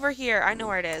 it's not over here. I know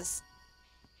where it is.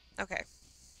 Okay.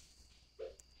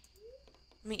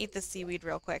 Let me eat this seaweed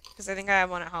real quick, because I think I have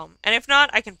one at home. And if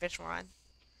not, I can fish more on.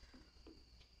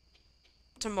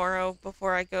 Tomorrow,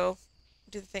 before I go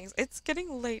do the things. It's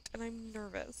getting late, and I'm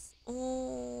nervous.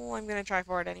 Oh, I'm gonna try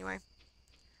for it anyway.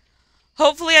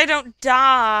 Hopefully I don't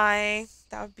die.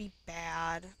 That would be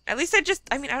bad. At least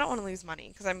I mean, I don't want to lose money,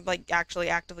 because I'm, like, actually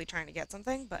actively trying to get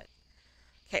something, but...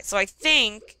 Okay, so I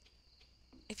think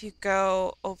if you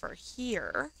go over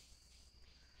here,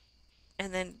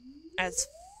 and then as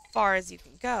far as you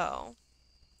can go,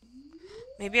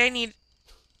 maybe I need...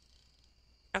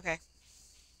 Okay.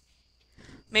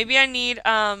 Maybe I need,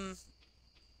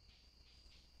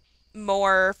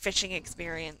 more fishing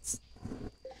experience.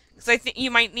 Because I think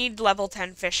you might need level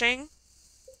 10 fishing.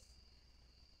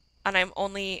 And I'm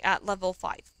only at level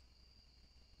 5.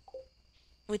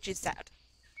 Which is sad.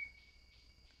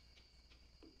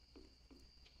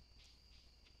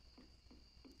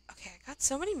 Okay, I got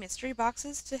so many mystery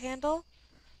boxes to handle.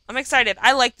 I'm excited.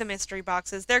 I like the mystery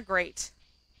boxes. They're great.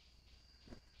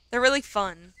 They're really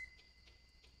fun.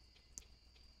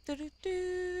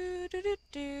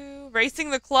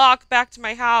 Racing the clock back to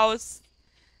my house.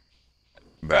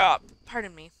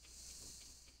 Pardon me.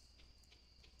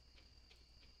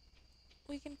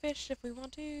 We can fish if we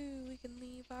want to. We can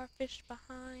leave our fish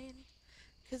behind.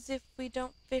 'Cause if we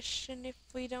don't fish, and if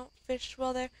we don't fish,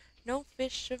 well, they're no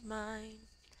fish of mine.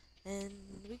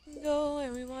 And we can go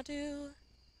where we want to.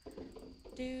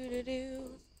 Do do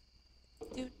do.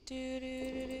 Do do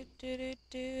do do do do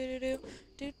do do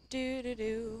do do do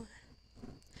do.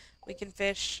 We can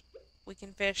fish. We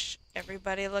can fish.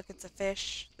 Everybody, look, it's a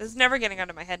fish. This is never getting out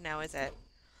of my head now, is it?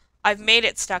 I've made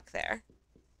it stuck there.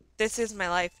 This is my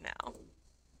life now.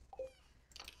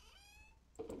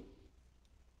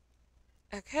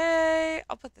 Okay,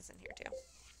 I'll put this in here too.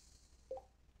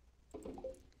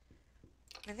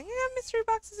 I think I got mystery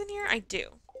boxes in here. I do.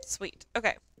 Sweet.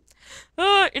 Okay.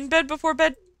 In bed before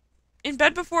bed. In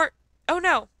bed before. Oh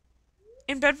no.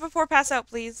 In bed before pass out,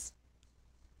 please.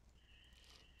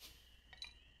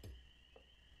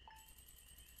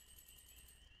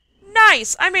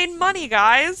 Nice! I made money,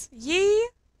 guys!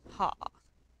 Yee-haw.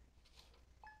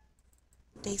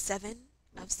 Day 7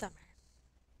 of summer.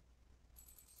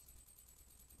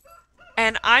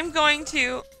 And I'm going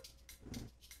to...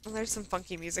 There's some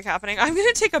funky music happening. I'm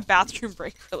going to take a bathroom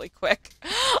break really quick.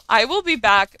 I will be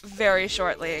back very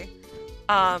shortly.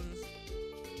 And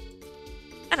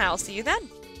I'll see you then.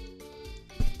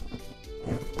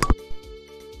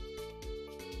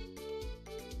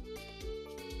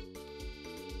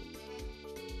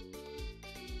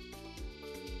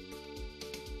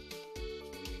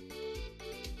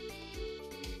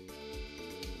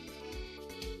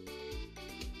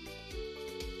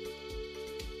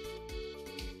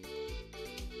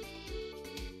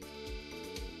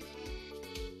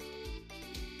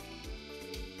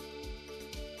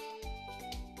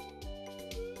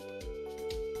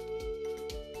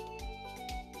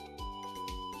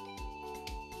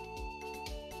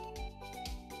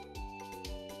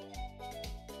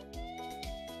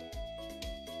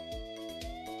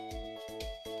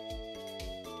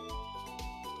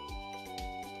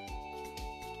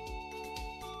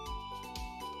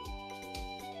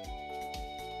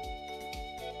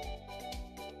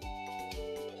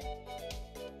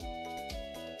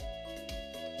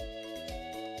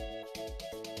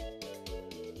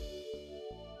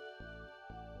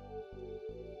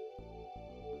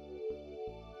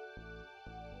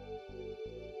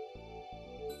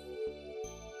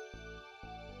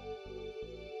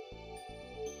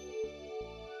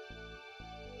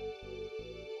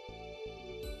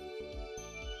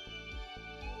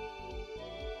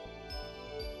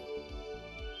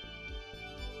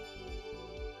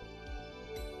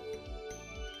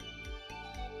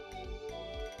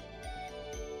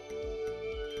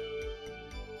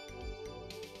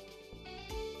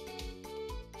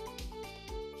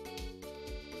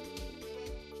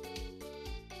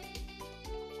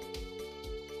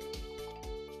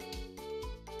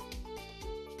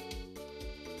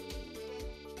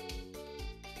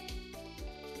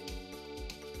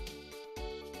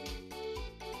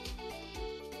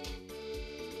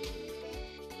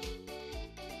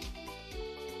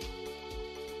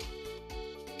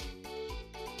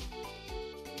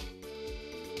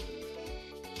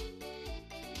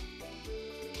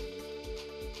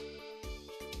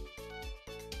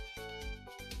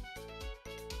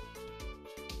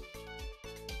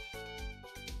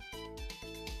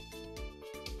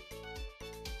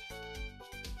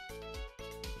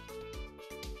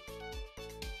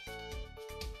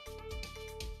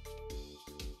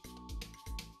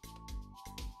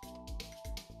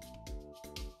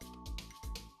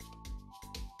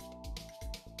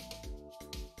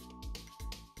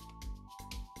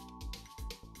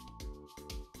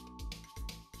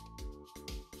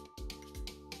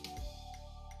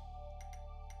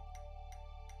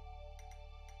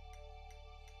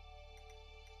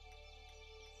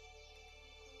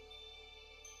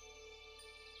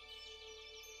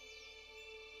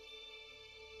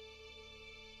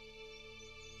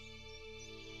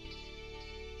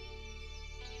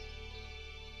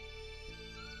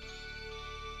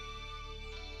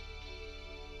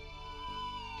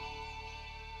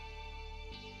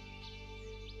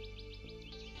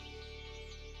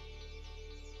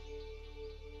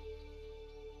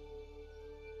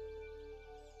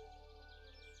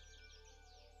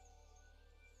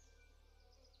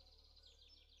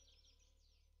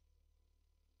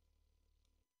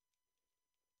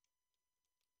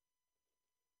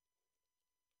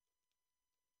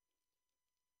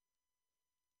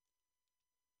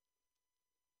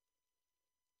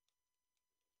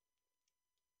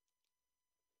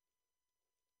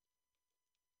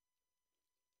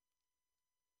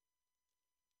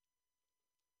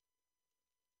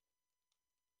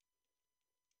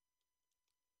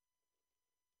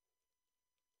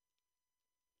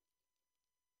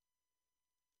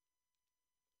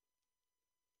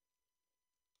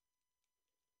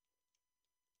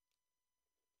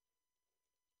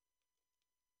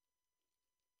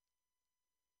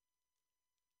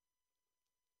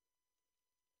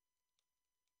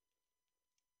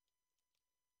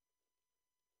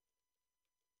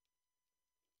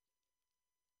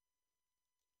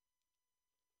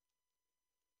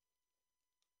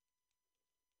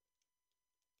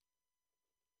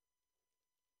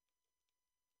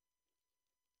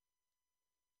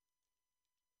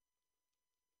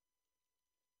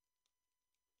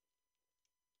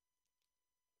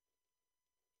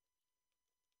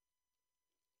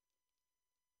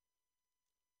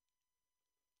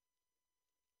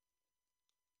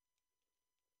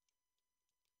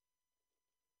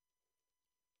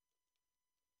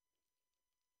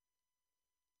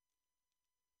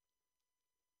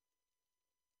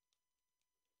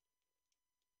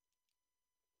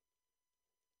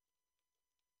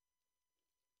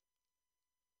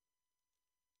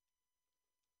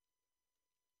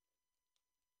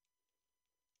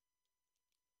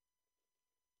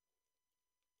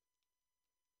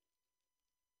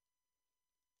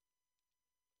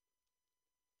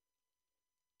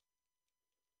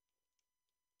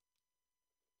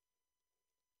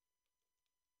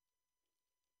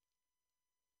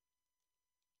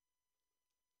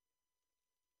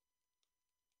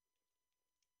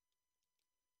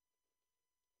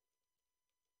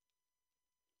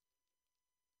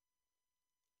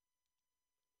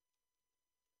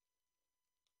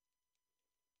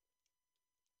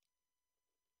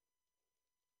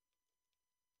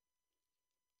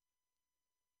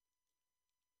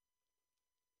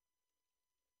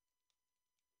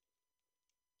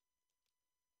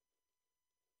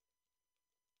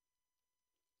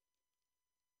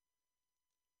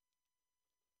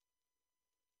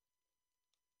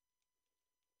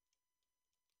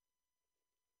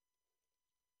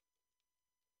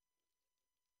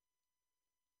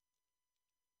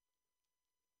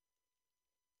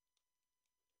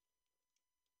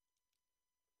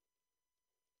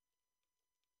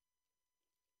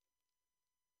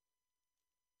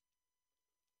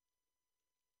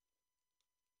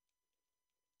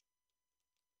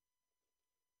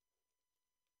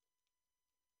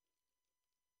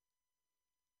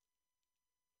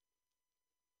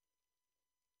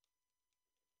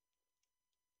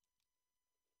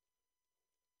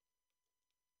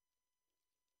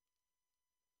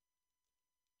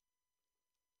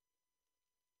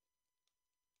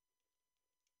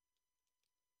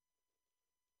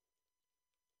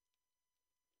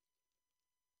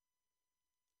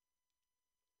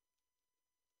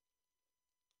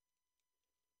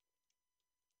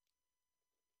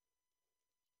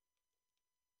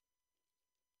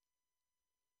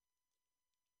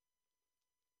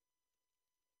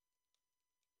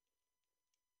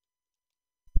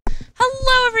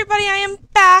 Hello, everybody. I am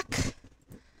back.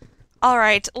 All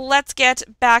right, let's get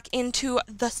back into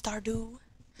the Stardew. Do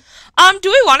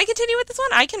we want to continue with this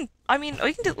one? We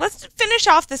can do, let's finish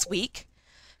off this week,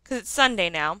 because it's Sunday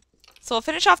now. So we'll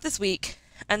finish off this week,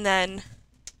 and then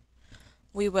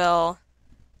we will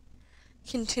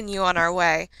continue on our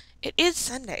way. It is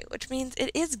Sunday, which means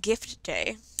it is gift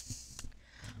day.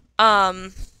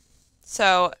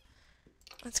 So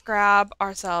let's grab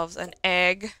ourselves an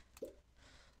egg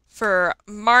for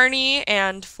Marnie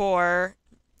and for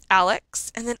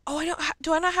Alex, and then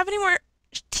do I not have any more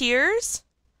tears?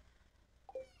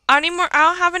 I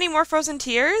don't have any more frozen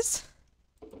tears.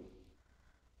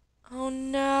 Oh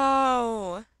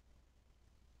no.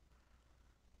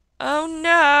 Oh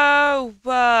no.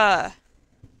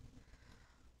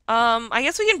 I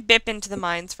guess we can bip into the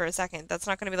mines for a second. That's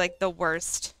not gonna be like the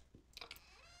worst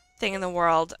thing in the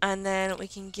world. And then we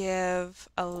can give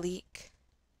a leek.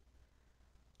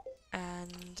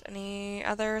 And any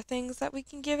other things that we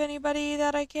can give anybody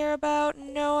that I care about?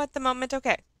 No, at the moment.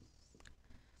 Okay.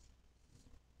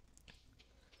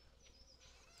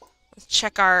 Let's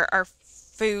check our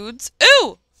foods.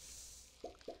 Ooh!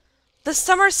 The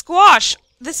summer squash.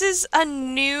 This is a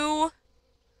new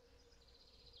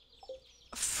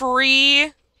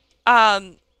free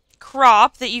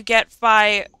crop that you get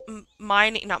by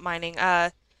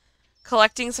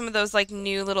collecting some of those like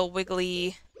new little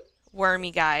wiggly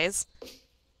wormy guys.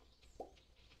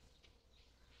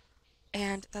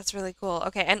 And that's really cool.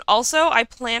 Okay, and also I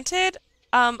planted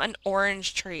an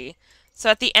orange tree. So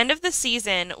at the end of the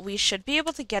season, we should be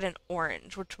able to get an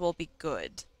orange, which will be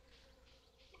good.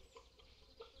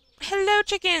 Hello,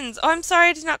 chickens! Oh, I'm sorry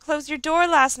I did not close your door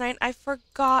last night. I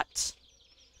forgot.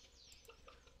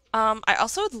 I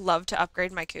also would love to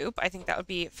upgrade my coop. I think that would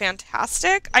be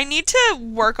fantastic. I need to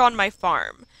work on my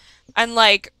farm and,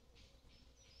 like,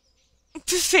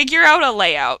 figure out a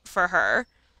layout for her.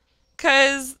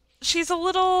 'Cause she's a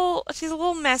little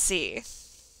messy.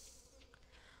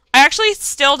 I actually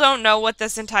still don't know what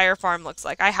this entire farm looks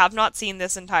like. I have not seen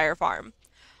this entire farm.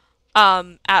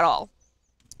 At all.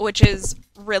 Which is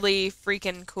really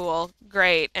freaking cool.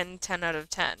 Great, and 10 out of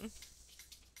 10.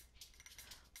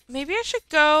 Maybe I should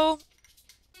go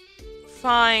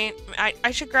find...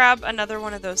 I should grab another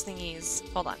one of those thingies.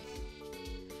 Hold on.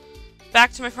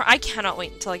 Back to my farm. I cannot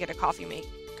wait until I get a coffee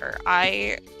maker.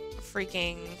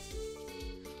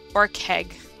 Or a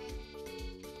keg.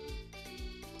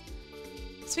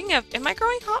 Speaking of, am I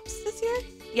growing hops this year?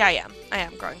 Yeah, I am. I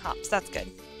am growing hops. That's good.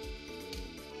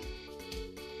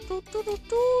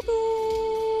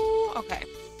 Okay.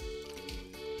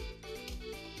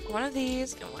 One of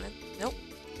these and one of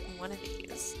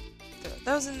these. Throw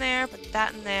those in there, put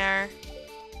that in there.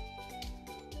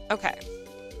 Okay.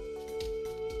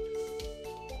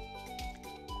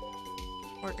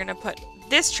 We're gonna put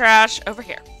this trash over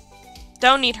here.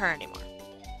 Don't need her anymore.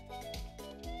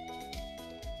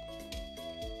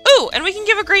 Ooh, and we can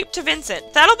give a grape to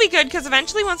Vincent. That'll be good, because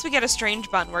eventually once we get a strange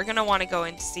bun, we're gonna want to go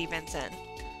in to see Vincent.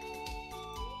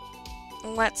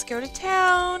 Let's go to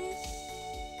town.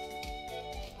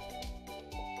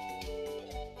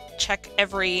 Check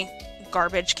every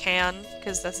garbage can,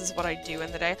 because this is what I do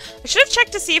in the day. I should have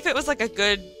checked to see if it was like a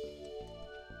good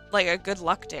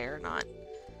luck day or not.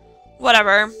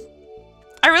 Whatever.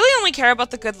 I really only care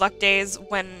about the good luck days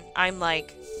when I'm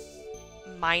like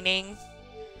mining.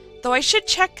 Though I should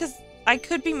check, because I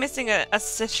could be missing a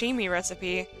sashimi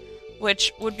recipe,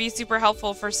 which would be super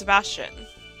helpful for Sebastian.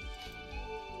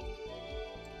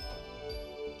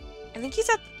 I think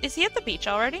is he at the beach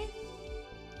already?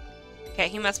 Okay,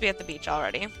 he must be at the beach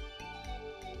already.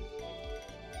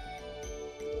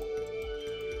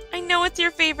 I know it's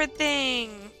your favorite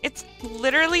thing. It's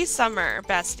literally summer,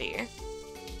 bestie.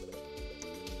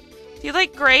 Do you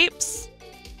like grapes?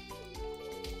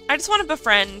 I just want to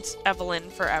befriend Evelyn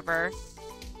forever.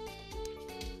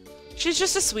 She's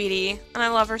just a sweetie, and I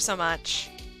love her so much.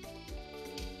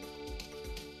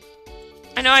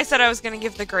 I know I said I was going to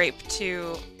give the grape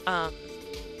to,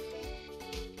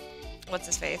 what's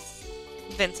his face?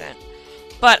 Vincent.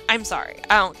 But I'm sorry,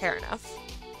 I don't care enough.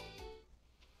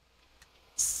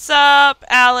 Sup,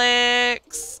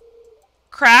 Alex?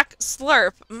 Crack?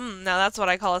 Slurp. Now that's what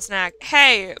I call a snack.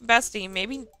 Hey, bestie,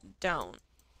 maybe don't.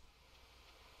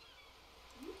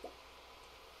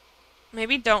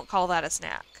 Maybe don't call that a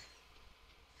snack.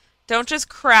 Don't just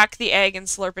crack the egg and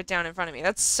slurp it down in front of me.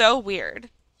 That's so weird.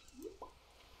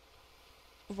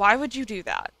 Why would you do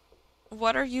that?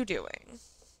 What are you doing?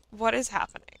 What is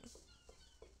happening?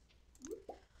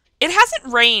 It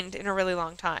hasn't rained in a really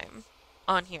long time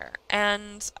on here,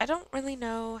 and I don't really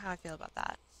know how I feel about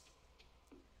that.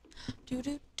 Do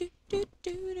do do do do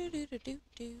do do do do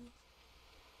do.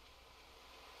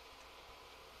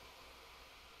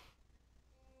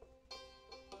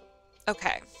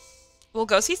 Okay. We'll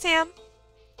go see Sam.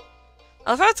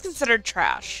 I love how it's considered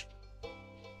trash.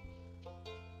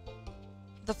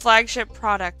 The flagship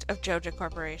product of Joja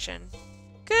Corporation.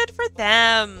 Good for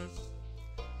them.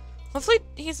 Hopefully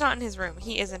he's not in his room.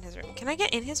 He is in his room. Can I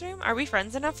get in his room? Are we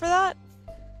friends enough for that?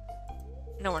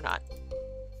 No, we're not.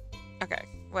 Okay,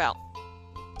 well.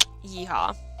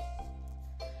 Yeehaw.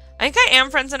 I think I am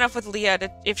friends enough with Leah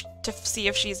to see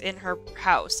if she's in her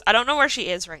house. I don't know where she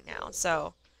is right now,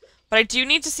 so... But I do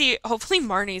need to see... Hopefully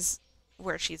Marnie's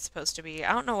where she's supposed to be.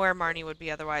 I don't know where Marnie would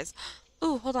be otherwise.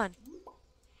 Ooh, hold on.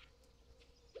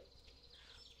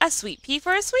 A sweet pea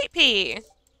for a sweet pea.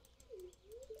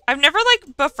 I've never,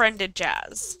 like, befriended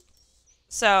Jazz.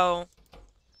 So...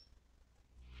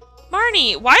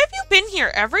 Marnie, why have you been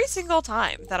here every single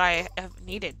time that I have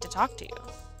needed to talk to you?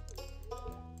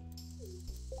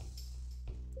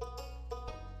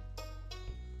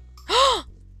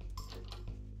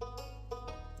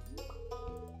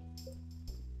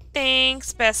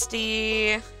 Thanks,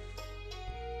 bestie.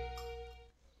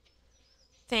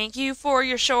 Thank you for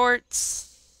your shorts.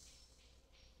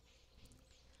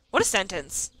 What a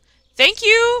sentence. Thank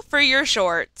you for your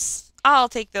shorts. I'll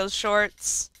take those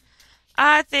shorts.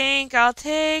 I think I'll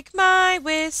take my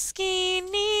whiskey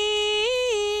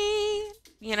neat.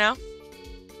 You know?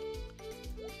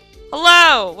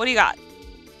 Hello! What do you got?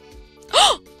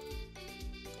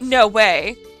 No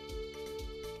way.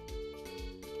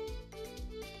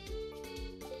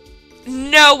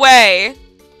 No way.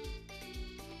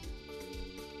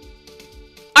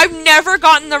 I've never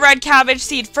gotten the red cabbage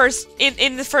seed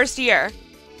in the first year.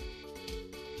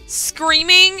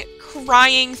 Screaming,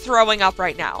 crying, throwing up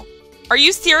right now. Are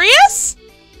you serious?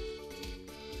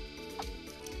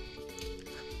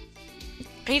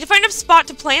 I need to find a spot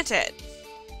to plant it.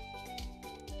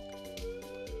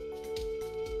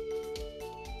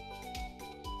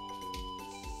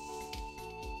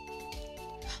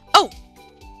 Oh!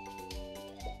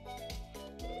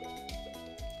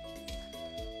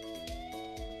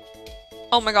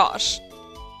 Oh my gosh.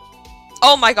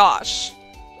 Oh my gosh.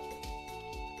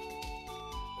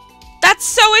 That's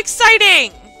so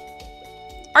exciting!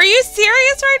 Are you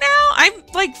serious right now? I'm,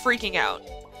 like, freaking out.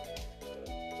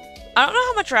 I don't know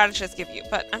how much radishes give you,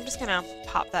 but I'm just gonna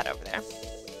pop that over there.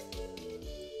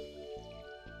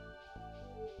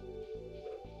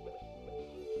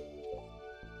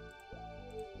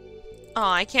 Oh,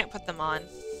 I can't put them on.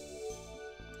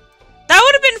 That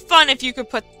would have been fun if you could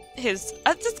put his...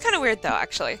 That's kind of weird, though,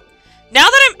 actually. Now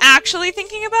that I'm actually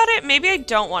thinking about it, maybe I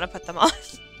don't want to put them on.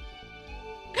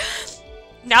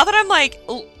 Now that I'm, like,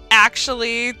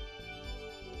 actually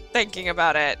thinking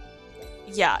about it.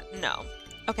 Yeah, no.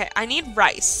 Okay, I need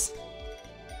rice.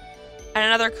 And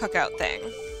another cookout thing.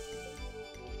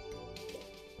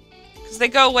 Because they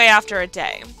go away after a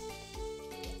day.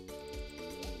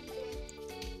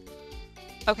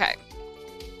 Okay.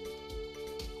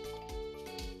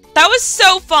 That was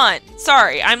so fun.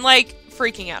 Sorry, I'm, like,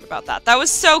 freaking out about that. That was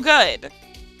so good.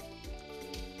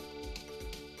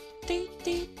 I'm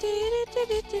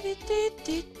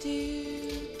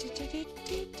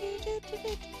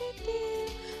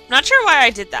not sure why I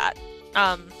did that.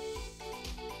 That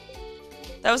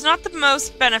was not the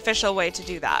most beneficial way to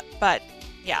do that, but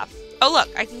yeah. Oh look,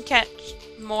 I can catch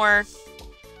more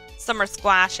summer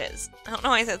squashes. I don't know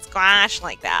why I said squash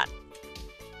like that.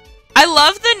 I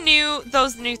love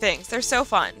those new things. They're so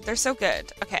fun. They're so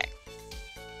good. Okay.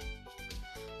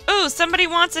 Ooh, somebody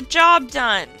wants a job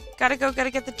done. Gotta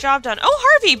get the job done.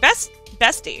 Oh, Harvey,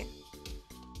 bestie.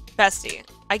 Bestie,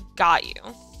 I got you.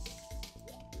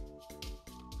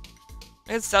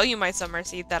 I could sell you my summer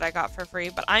seed that I got for free,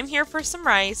 but I'm here for some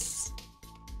rice.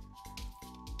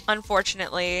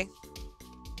 Unfortunately.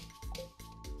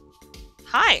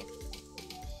 Hi.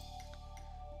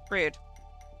 Rude.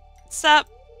 What's up?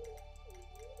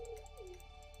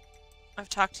 I've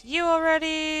talked to you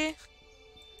already.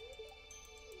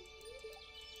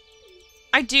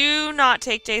 I do not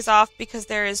take days off because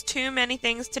there is too many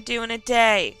things to do in a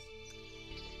day.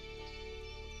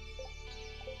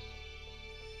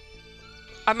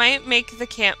 I might make the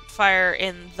campfire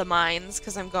in the mines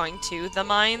because I'm going to the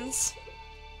mines.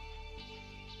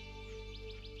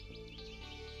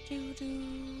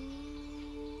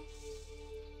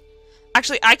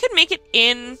 Actually, I could make it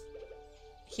in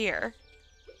here.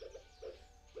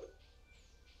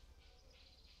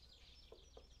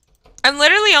 I'm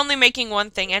literally only making one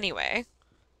thing anyway.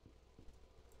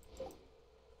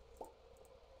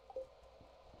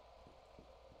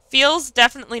 Feels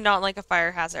definitely not like a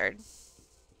fire hazard.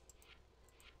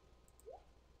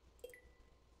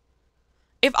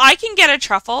 If I can get a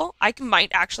truffle, I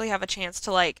might actually have a chance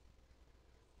to, like,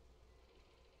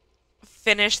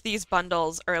 finish these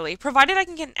bundles early. Provided I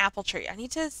can get an apple tree. I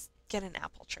need to get an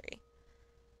apple tree.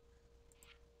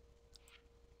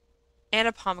 And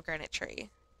a pomegranate tree.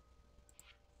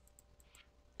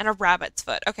 And a rabbit's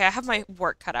foot. Okay, I have my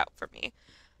work cut out for me.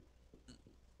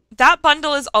 That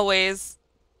bundle is always,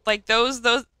 like, those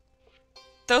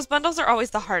bundles are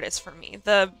always the hardest for me.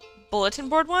 The bulletin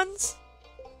board ones.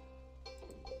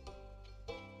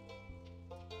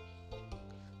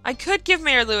 I could give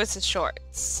Mayor Lewis his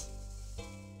shorts.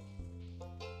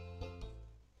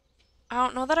 I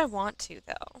don't know that I want to,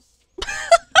 though.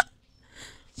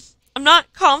 I'm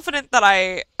not confident that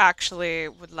I actually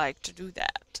would like to do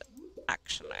that,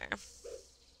 actually.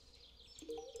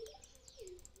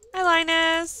 Hi,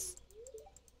 Linus.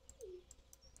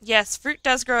 Yes, fruit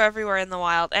does grow everywhere in the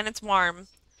wild, and it's warm.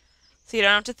 So you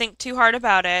don't have to think too hard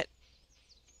about it.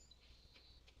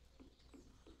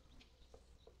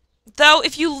 Though,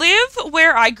 if you live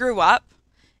where I grew up,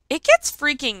 it gets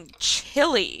freaking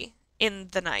chilly in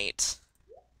the night.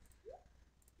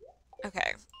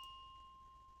 Okay.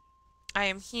 I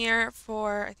am here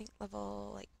for, I think,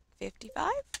 level, like, 55?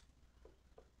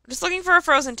 I'm just looking for a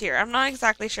frozen tier. I'm not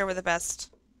exactly sure where the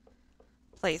best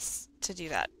place to do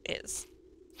that is.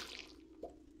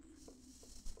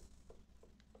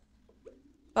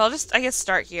 Well, I'll just, I guess,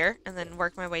 start here and then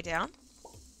work my way down.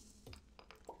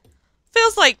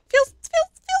 Feels like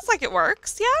it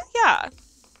works. Yeah.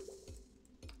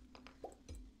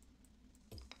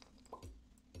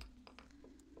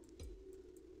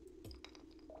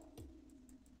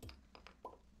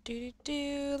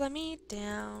 Let me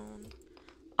down.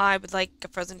 I would like a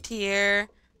frozen tier.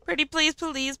 Pretty please,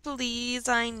 please, please,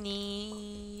 I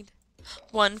need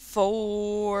one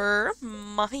for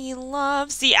my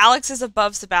love. See, Alex is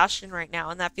above Sebastian right now,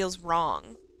 and that feels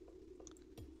wrong.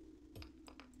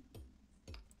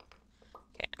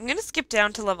 Okay, I'm gonna skip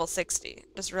down to level 60.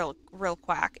 Just real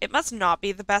quack. It must not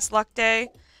be the best luck day,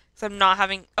 because I'm not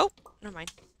having... Oh, never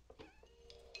mind.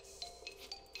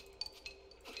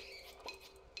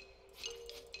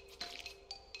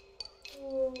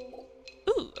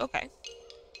 Ooh, okay.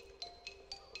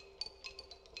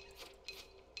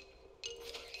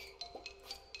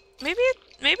 Maybe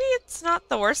it's not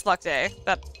the worst luck day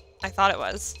that I thought it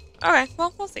was. Okay,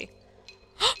 well, we'll see.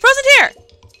 Frozen tier!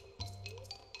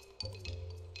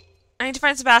 I need to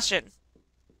find Sebastian.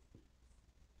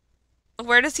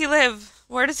 Where does he live?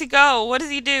 Where does he go? What does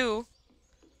he do?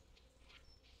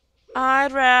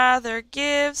 I'd rather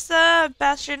give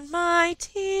Sebastian my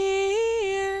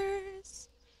tears.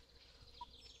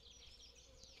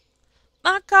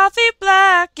 My coffee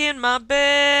black in my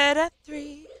bed at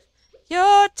 3.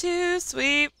 You're too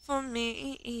sweet for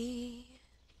me.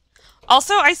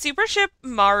 Also, I super ship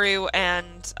Maru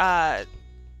and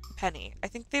Penny. I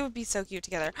think they would be so cute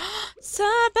together.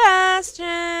 Sebastian!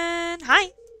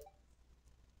 Hi!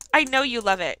 I know you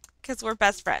love it, because we're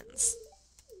best friends.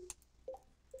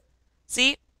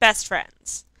 See? Best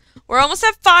friends. We're almost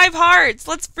at 5 hearts!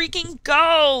 Let's freaking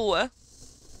go!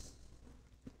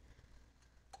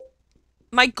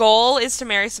 My goal is to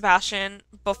marry Sebastian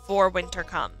before winter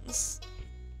comes.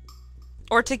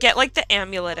 Or to get, like, the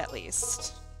amulet at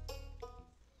least.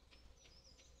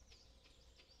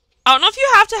 I don't know if you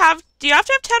have to have... Do you have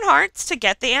to have 10 hearts to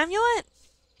get the amulet?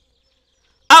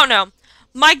 I don't know.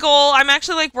 My goal... I'm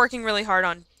actually, like, working really hard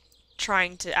on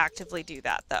trying to actively do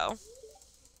that, though.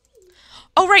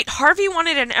 Oh, right. Harvey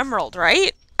wanted an emerald,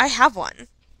 right? I have one.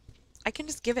 I can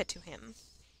just give it to him.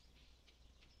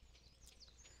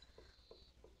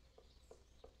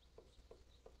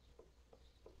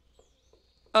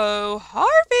 Oh,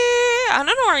 Harvey! I don't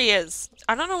know where he is.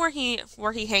 I don't know where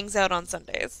he hangs out on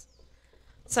Sundays.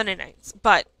 Sunday nights.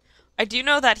 But I do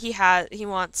know that he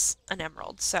wants an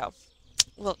emerald, so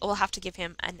we'll have to give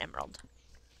him an emerald.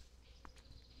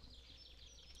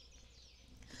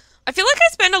 I feel like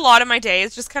I spend a lot of my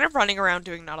days just kind of running around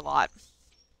doing not a lot.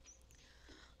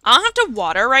 I don't have to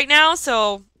water right now,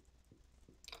 so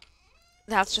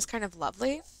that's just kind of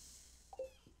lovely.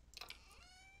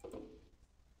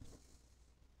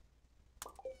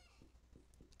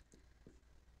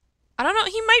 I don't know,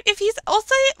 he might, if he's, we'll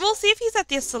see if he's at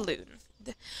the saloon.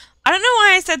 I don't know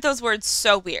why I said those words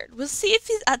so weird. We'll see if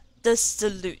he's at the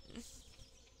saloon.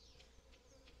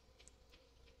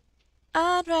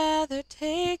 I'd rather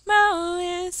take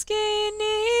my whiskey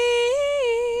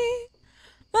neat,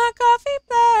 my coffee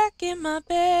black in my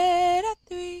bed at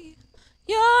 3.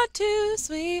 You're too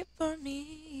sweet for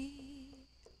me.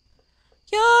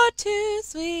 You're too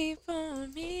sweet for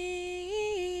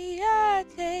me. I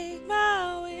take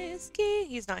my whiskey.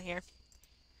 He's not here.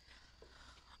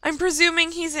 I'm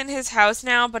presuming he's in his house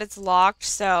now, but it's locked,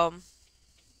 so...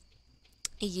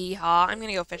 Yeehaw. I'm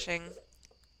gonna go fishing.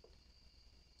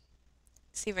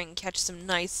 See if I can catch some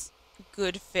nice,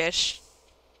 good fish.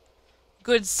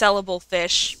 Good sellable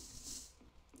fish.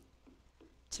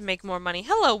 To make more money.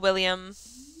 Hello, William.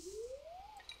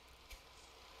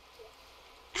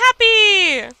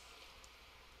 Happy!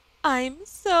 I'm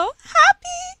so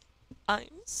happy!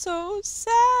 I'm so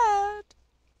sad.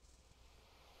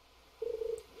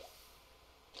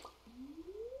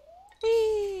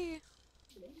 Whee!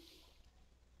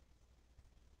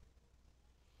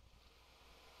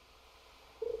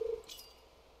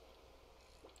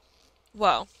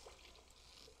 Whoa.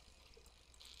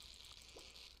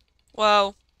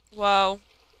 Whoa. Whoa.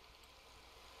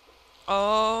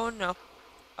 Oh, no.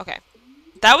 Okay.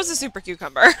 That was a super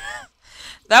cucumber.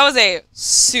 That was a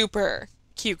super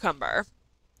cucumber.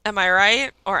 Am I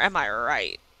right? Or am I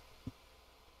right?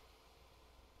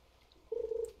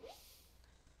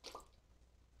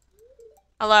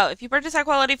 Hello. If you purchase high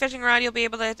quality fishing rod, you'll be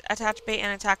able to attach bait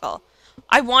and a tackle.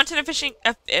 I wanted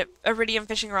a iridium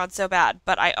fishing rod so bad,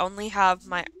 but I only have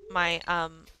my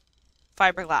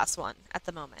fiberglass one at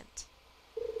the moment.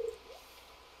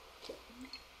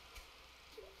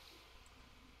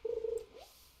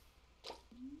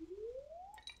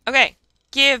 Okay,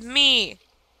 give me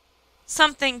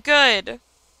something good.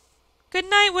 Good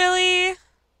night, Willie.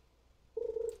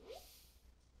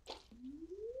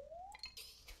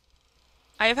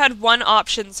 I have had one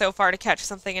option so far to catch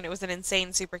something, and it was an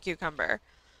insane super cucumber.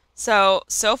 So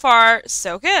far,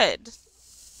 so good.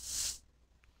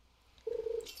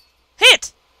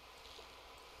 Hit!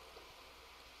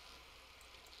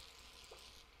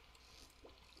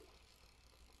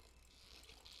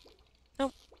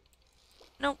 Nope.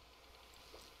 Nope.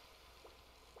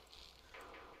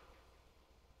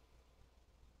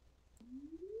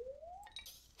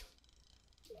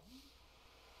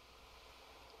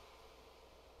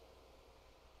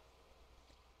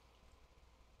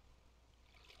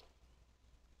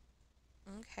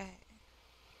 Okay.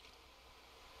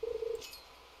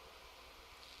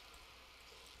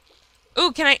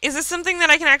 Ooh, is this something that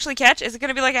I can actually catch? Is it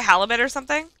gonna be like a halibut or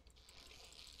something?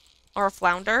 Or a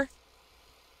flounder?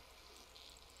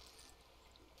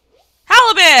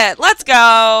 Halibut! Let's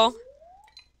go!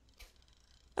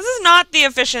 This is not the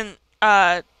efficient,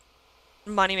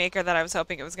 moneymaker that I was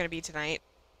hoping it was gonna be tonight.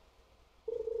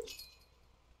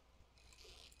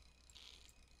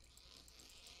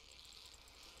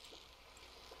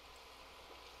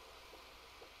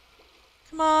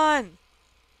 Come on!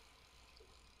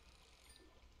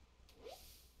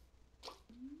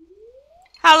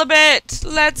 Halibut!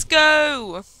 Let's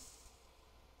go!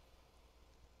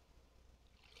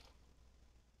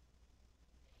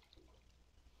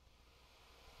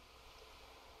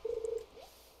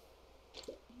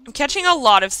 I'm catching a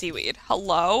lot of seaweed.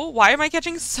 Hello? Why am I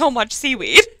catching so much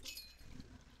seaweed?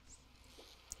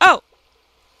 Oh!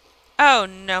 Oh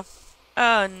no.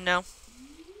 Oh no.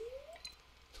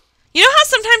 You know how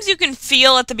sometimes you can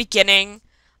feel at the beginning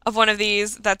of one of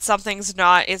these that something's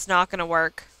is not gonna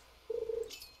work?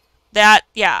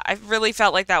 Yeah, I really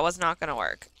felt like that was not gonna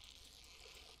work.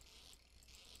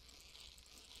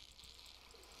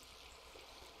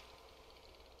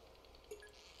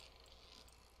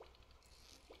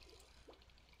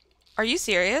 Are you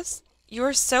serious? You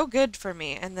were so good for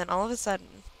me, and then all of a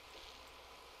sudden...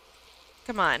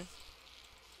 Come on.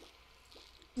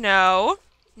 No.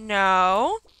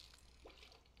 No.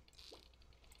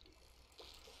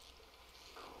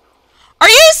 Are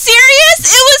you serious?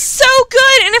 It was so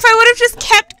good, and if I would have just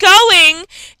kept going,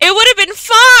 it would have been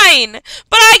fine.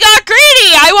 But I got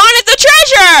greedy. I wanted the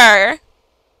treasure.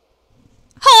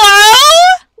 Hello?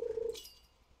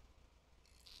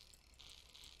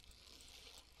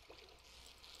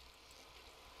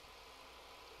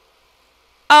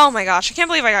 Oh my gosh, I can't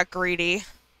believe I got greedy.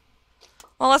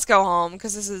 Well, let's go home,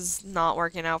 because this is not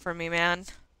working out for me, man.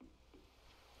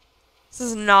 This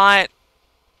is not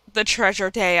the treasure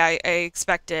day I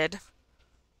expected.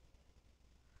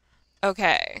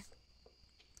 Okay.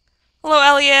 Hello,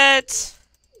 Elliot.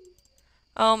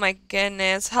 Oh my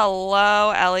goodness.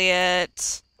 Hello,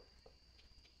 Elliot.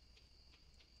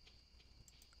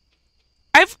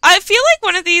 I feel like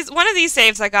one of these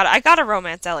saves I gotta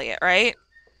romance Elliot, right?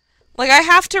 Like, I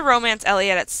have to romance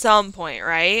Elliot at some point,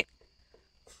 right?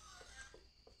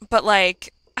 But,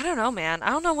 like, I don't know, man. I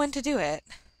don't know when to do it.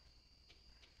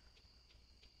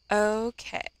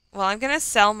 Okay. Well, I'm gonna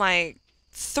sell my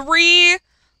 3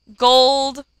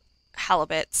 gold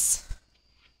halibuts.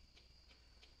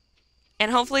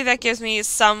 And hopefully that gives me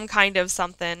some kind of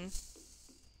something.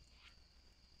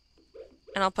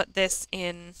 And I'll put this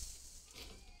in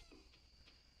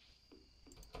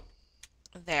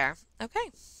there.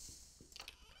 Okay.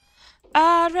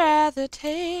 I'd rather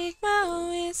take my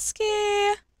whiskey.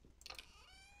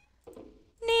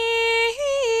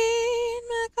 Need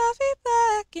my coffee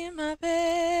black in my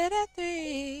bed at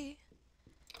 3.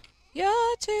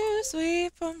 You're too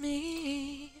sweet for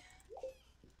me.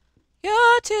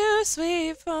 You're too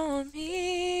sweet for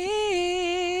me.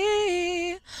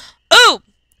 Ooh!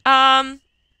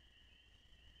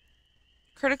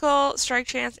 Critical strike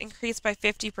chance increased by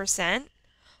 50%.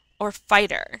 Or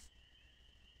fighter.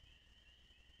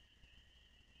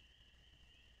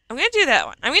 I'm gonna do that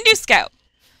one. I'm gonna do scout.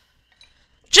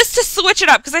 Just to switch it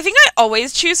up, because I think I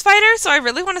always choose fighter, so I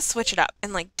really want to switch it up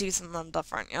and, like, do something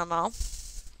different, you know?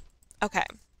 Okay.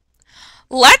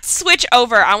 Let's switch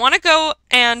over. I want to go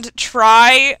and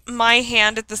try my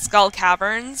hand at the Skull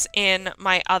Caverns in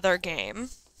my other game.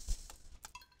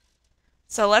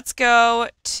 So let's go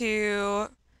to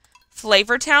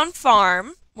Flavortown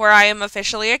Farm, where I am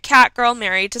officially a cat girl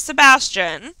married to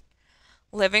Sebastian,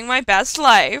 living my best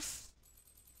life.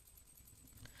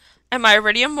 And my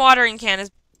iridium watering can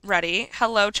is ready.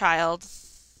 Hello, child.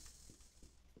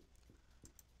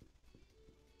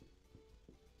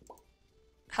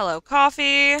 Hello,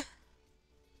 coffee.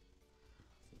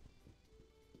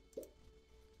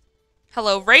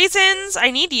 Hello, raisins.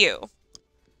 I need you.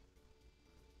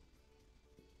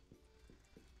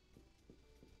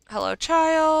 Hello,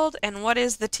 child. And what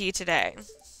is the tea today?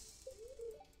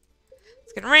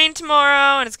 It's gonna rain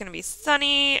tomorrow, and it's gonna be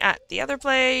sunny at the other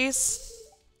place.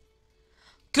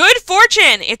 Good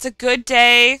fortune! It's a good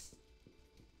day.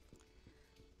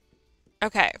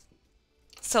 Okay.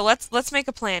 So let's make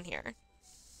a plan here.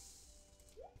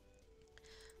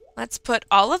 Let's put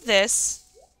all of this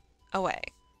away.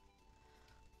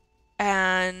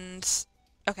 And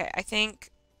okay, I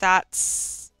think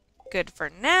that's good for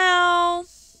now.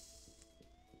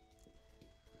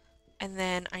 And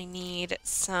then I need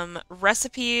some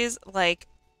recipes, like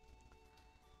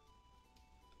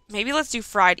maybe let's do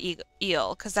fried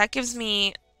eel, because that gives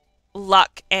me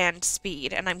luck and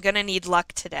speed, and I'm gonna need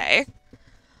luck today.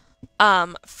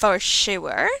 For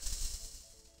sure.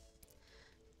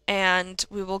 And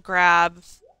we will grab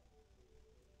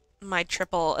my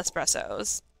triple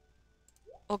espressos.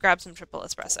 We'll grab some triple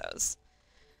espressos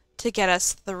to get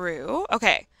us through.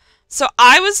 Okay. So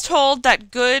I was told that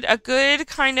a good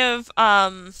kind of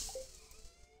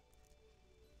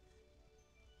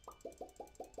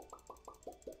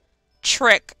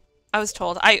trick, I was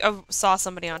told, I saw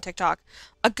somebody on TikTok,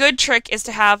 a good trick is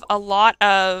to have a lot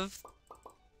of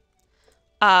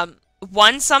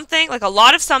something, like a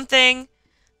lot of something,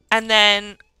 and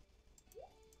then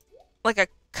like a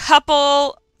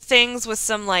couple things with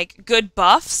some like good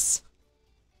buffs,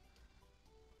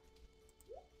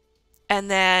 and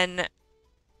then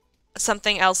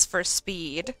something else for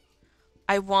speed.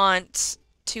 I want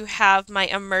to have my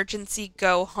emergency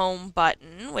go home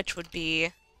button, which would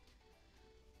be,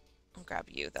 I'll grab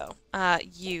you though,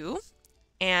 you,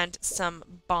 and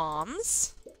some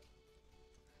bombs.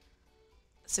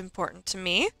 It's important to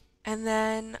me. And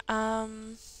then, I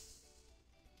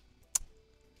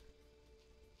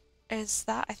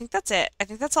think that's it. I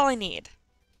think that's all I need.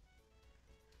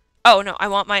 Oh no, I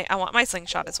want my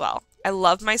slingshot as well. I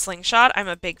love my slingshot. I'm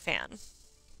a big fan.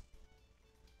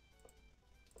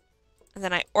 And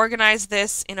then I organize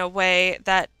this in a way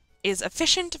that is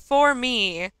efficient for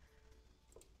me.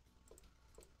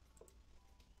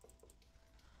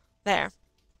 There.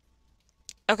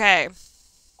 Okay.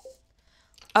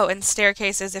 Oh, and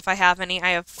staircases, if I have any.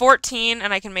 I have 14,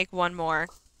 and I can make one more.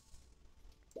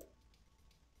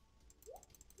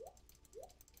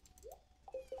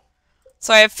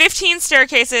 So I have 15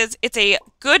 staircases. It's a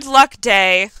good luck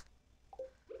day.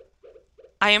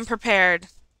 I am prepared.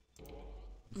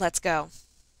 Let's go.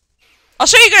 I'll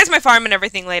show you guys my farm and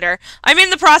everything later. I'm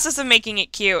in the process of making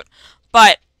it cute,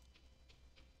 but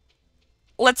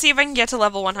let's see if I can get to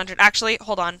level 100. Actually,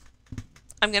 hold on.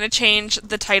 I'm going to change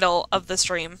the title of the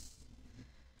stream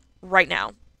right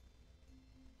now.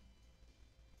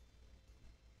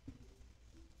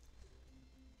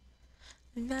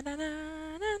 Na, na, na,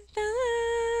 na, na.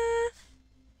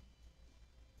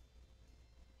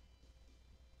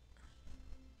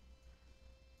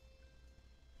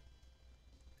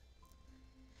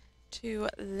 To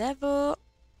level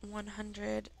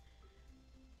 100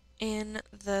 in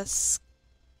the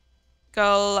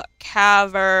Skull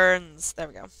Caverns. There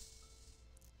we go.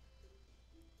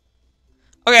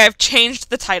 Okay, I've changed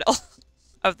the title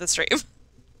of the stream.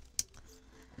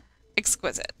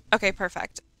 Exquisite. Okay,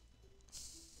 perfect.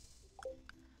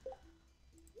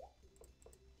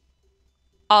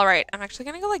 Alright, I'm actually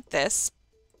gonna go like this.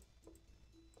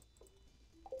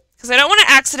 Because I don't want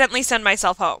to accidentally send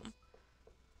myself home.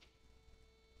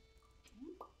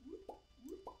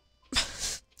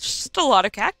 Just a lot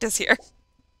of cactus here.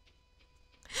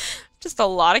 Just a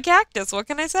lot of cactus, what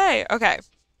can I say? Okay.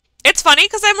 It's funny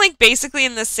because I'm like basically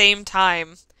in the same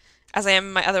time as I am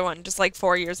in my other one, just like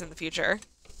 4 years in the future.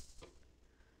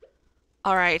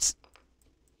 Alright.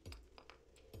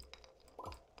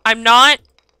 I'm not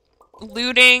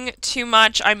looting too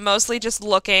much. I'm mostly just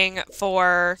looking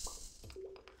for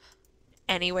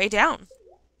any way down.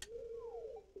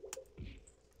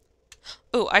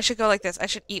 Ooh, I should go like this. I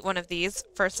should eat one of these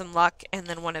for some luck and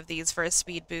then one of these for a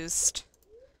speed boost.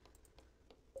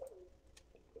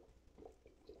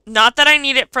 Not that I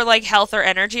need it for like health or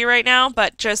energy right now,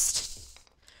 but just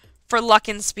for luck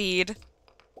and speed.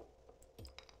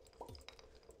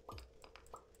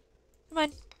 Come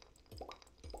on.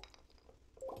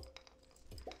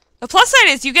 The plus side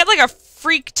is you get like a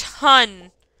freak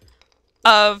ton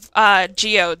of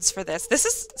geodes for this. This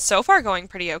is so far going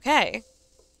pretty okay.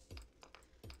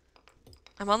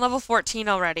 I'm on level 14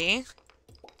 already.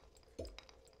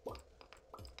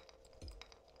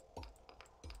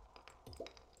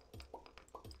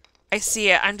 I see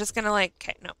it. I'm just gonna like...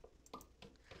 Okay, no.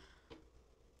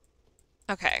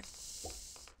 Okay.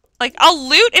 Like, I'll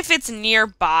loot if it's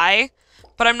nearby,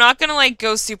 but I'm not gonna like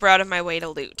go super out of my way to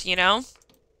loot, you know?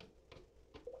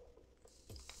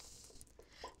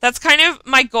 That's kind of...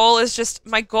 My goal is just...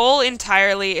 My goal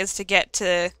entirely is to get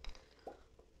to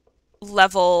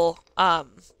level...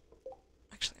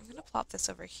 Actually, I'm gonna plop this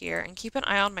over here and keep an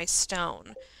eye on my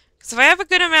stone. Because if I have a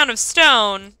good amount of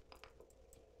stone,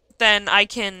 then I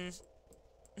can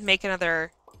make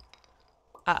another...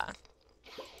 Okay,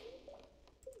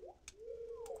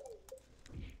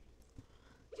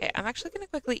 I'm actually gonna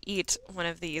quickly eat one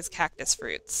of these cactus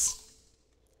fruits.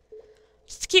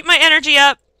 Just to keep my energy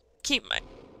up. Keep my...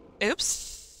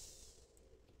 Oops.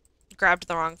 Grabbed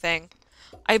the wrong thing.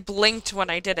 I blinked when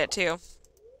I did it, too.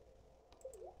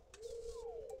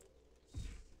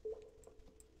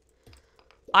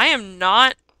 I am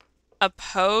not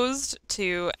opposed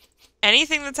to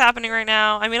anything that's happening right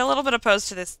now. I mean, a little bit opposed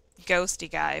to this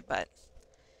ghosty guy, but...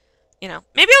 You know,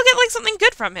 maybe I'll get, like, something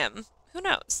good from him. Who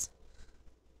knows?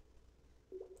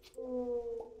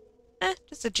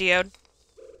 Just a geode.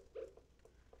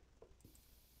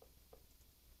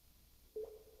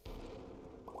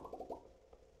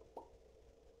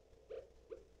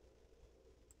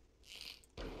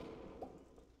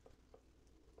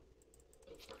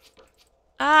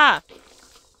 Ah!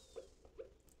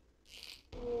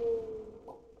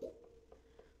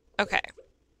 Okay.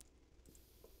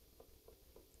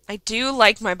 I do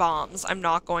like my bombs, I'm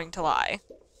not going to lie.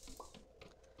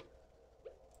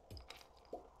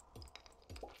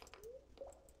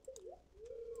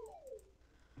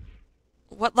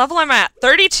 What level am I at?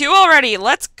 32 already!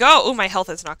 Let's go! Ooh, my health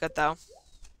is not good, though.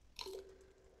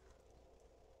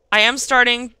 I am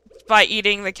starting by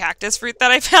eating the cactus fruit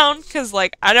that I found, because,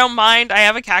 like, I don't mind. I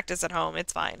have a cactus at home.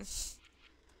 It's fine.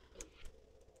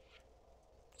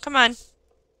 Come on.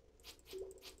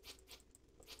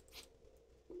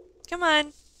 Come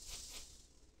on.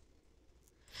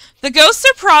 The ghosts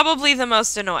are probably the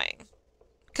most annoying,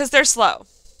 because they're slow.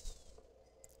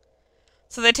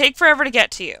 So they take forever to get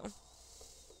to you.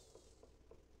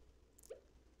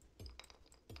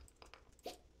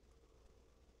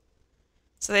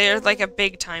 So they're like a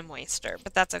big time waster,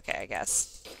 but that's okay, I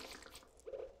guess.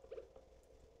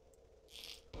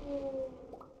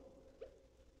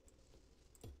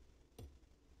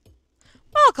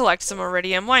 I'll collect some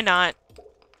iridium, why not?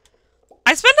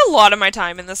 I spend a lot of my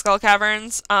time in the Skull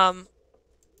Caverns,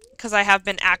 because I have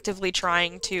been actively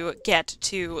trying to get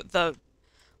to the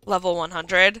level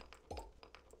 100.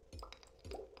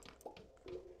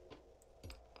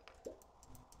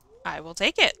 I will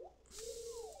take it.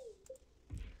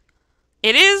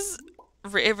 It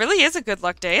really is a good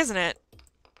luck day, isn't it?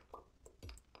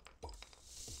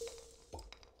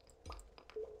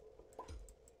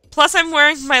 Plus, I'm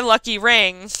wearing my lucky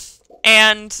ring,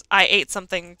 and I ate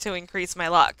something to increase my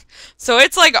luck. So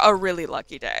it's like a really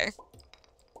lucky day.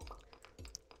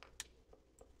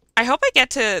 I hope I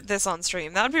get to this on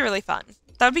stream. That would be really fun.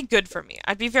 That would be good for me.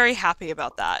 I'd be very happy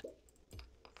about that.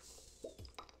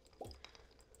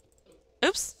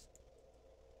 Oops.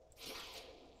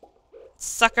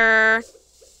 Sucker.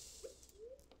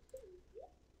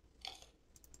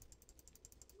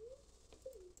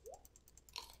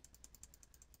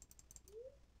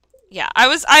 Yeah,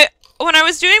 when I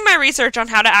was doing my research on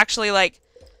how to actually, like,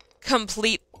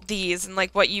 complete these and,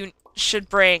 like, what you should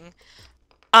bring,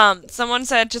 Someone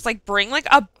said just like bring like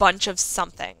a bunch of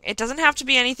something. It doesn't have to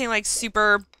be anything like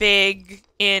super big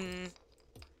in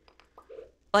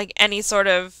like any sort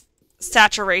of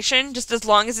saturation, just as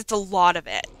long as it's a lot of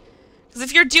it. Because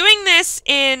if you're doing this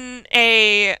in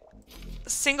a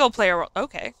single player world,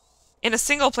 okay, in a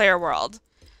single player world,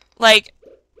 like,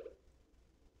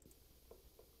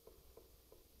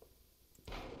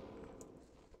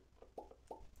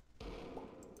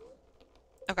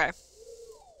 okay.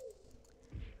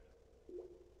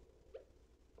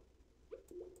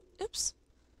 Oops.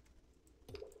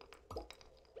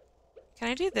 Can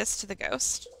I do this to the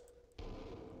ghost?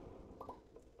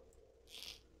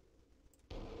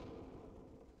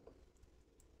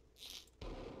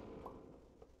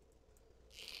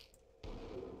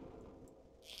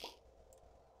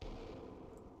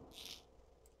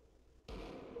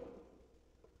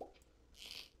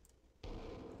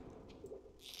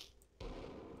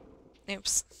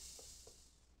 Oops.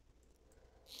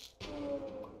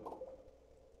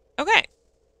 Okay.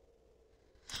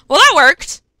 Well, that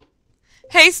worked.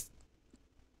 Hey,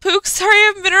 Pook, sorry I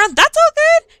haven't been around. That's all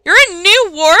good. You're in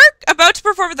New York, about to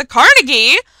perform at the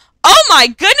Carnegie. Oh my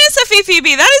goodness,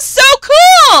 Phoebe, that is so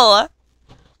cool!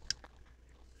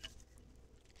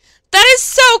 That is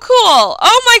so cool!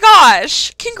 Oh my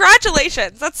gosh!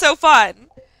 Congratulations, that's so fun.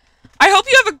 I hope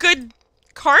you have a good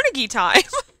Carnegie time.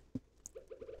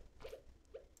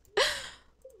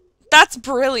 That's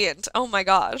brilliant. Oh my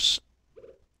gosh.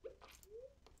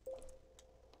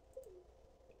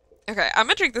 Okay, I'm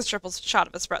gonna drink this triple shot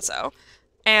of espresso.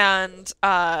 And,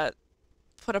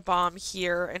 put a bomb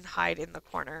here and hide in the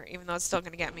corner, even though it's still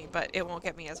gonna get me, but it won't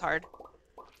get me as hard.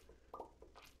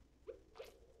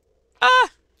 Ah!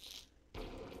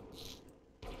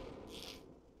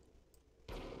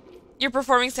 You're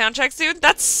performing sound checks, dude?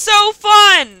 That's so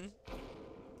fun!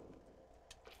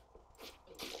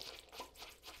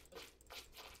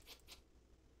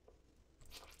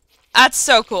 That's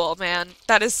so cool, man.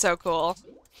 That is so cool.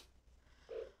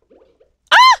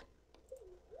 Ah!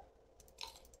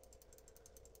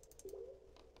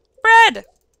 Bread!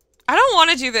 I don't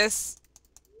want to do this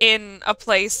in a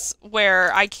place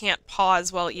where I can't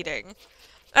pause while eating.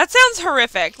 That sounds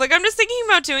horrific. Like, I'm just thinking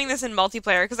about doing this in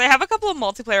multiplayer, because I have a couple of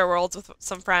multiplayer worlds with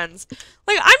some friends.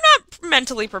 Like, I'm not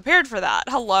mentally prepared for that.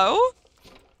 Hello?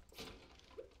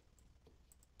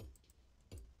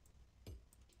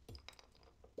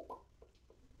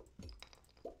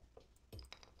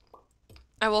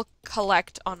 I will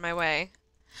collect on my way.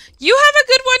 You have a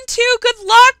good one, too! Good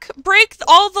luck! Break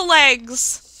all the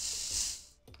legs!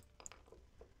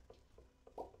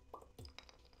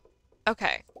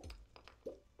 Okay.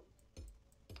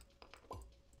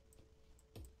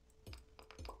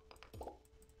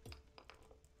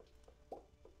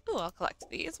 Ooh, I'll collect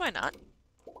these. Why not?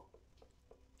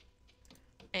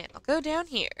 And I'll go down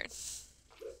here.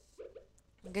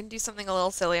 I'm gonna do something a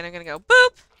little silly and I'm gonna go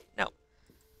boop! No.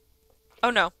 Oh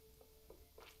no.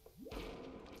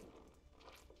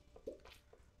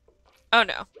 Oh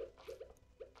no.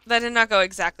 That did not go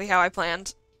exactly how I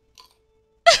planned.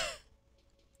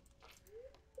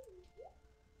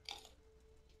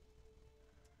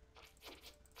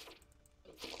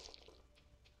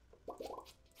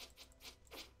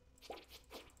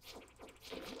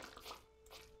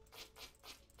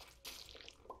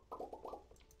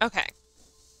 Okay.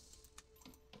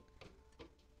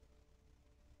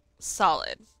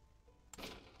 Solid.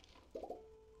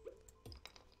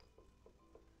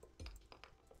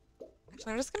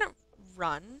 Actually, I'm just gonna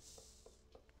run.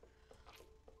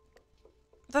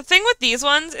 The thing with these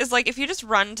ones is, like, if you just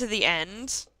run to the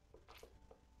end,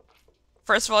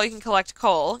 first of all, you can collect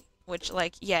coal, which,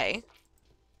 like, yay.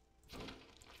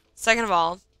 Second of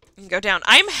all, you can go down.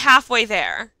 I'm halfway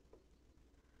there.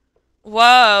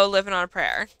 Whoa, living on a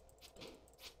prayer.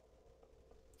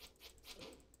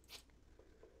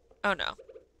 Oh no.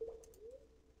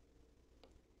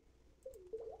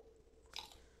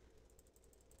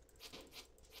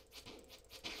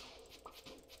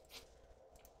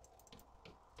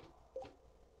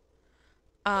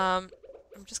 I'm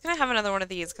just gonna have another one of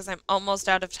these because I'm almost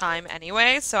out of time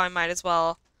anyway, so I might as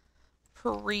well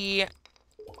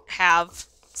have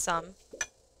some.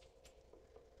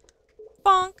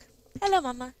 Bonk. Hello,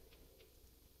 Mama.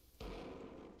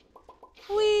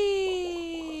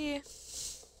 Whee!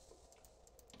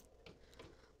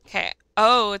 Okay.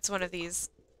 Oh, it's one of these.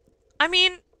 I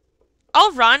mean,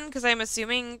 I'll run because I'm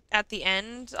assuming at the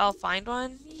end I'll find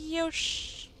one.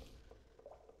 Yosh.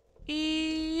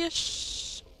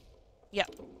 Yeesh.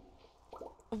 Yep.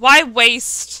 Why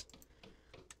waste?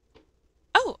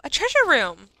 Oh, a treasure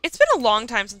room. It's been a long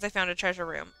time since I found a treasure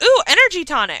room. Ooh, energy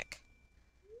tonic.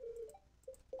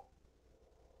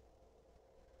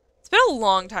 been a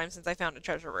long time since I found a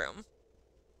treasure room.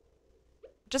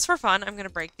 Just for fun, I'm gonna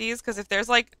break these, because if there's,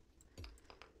 like,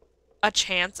 a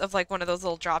chance of, like, one of those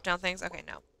little drop-down things... Okay,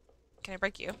 no. Can I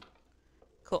break you?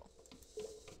 Cool.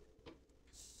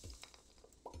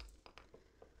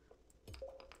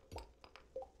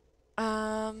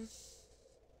 Okay.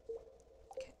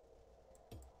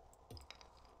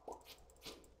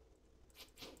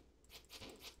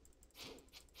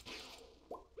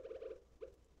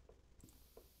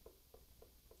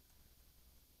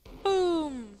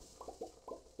 Boom!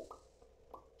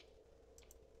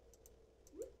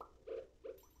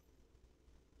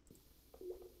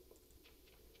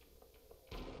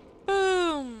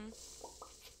 Boom!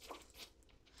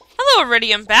 Hello,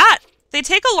 Iridium Bat! They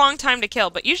take a long time to kill,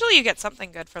 but usually you get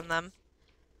something good from them.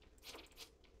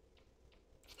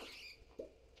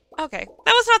 Okay,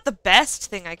 that was not the best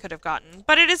thing I could have gotten,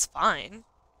 but it is fine.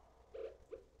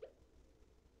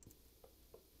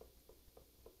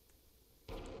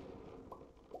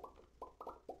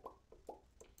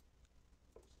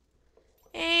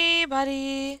 Hey,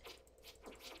 buddy.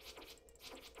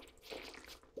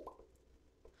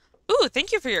 Ooh,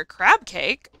 thank you for your crab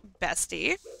cake,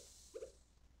 bestie.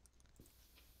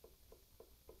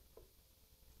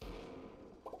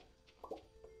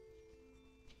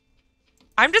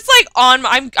 I'm just like I'm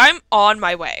on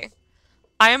my way.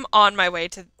 I am on my way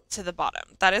to the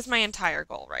bottom. That is my entire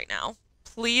goal right now.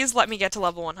 Please let me get to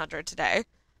level 100 today.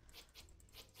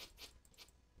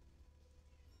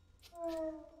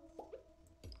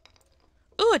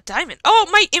 Ooh, a diamond. Oh,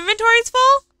 my inventory's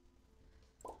full?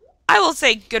 I will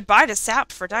say goodbye to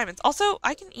sap for diamonds. Also,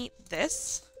 I can eat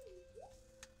this.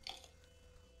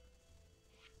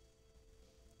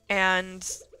 And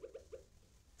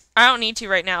I don't need to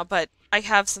right now, but I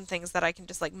have some things that I can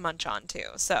just, like, munch on too,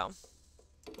 so.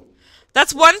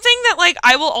 That's one thing that, like,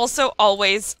 I will also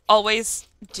always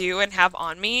do and have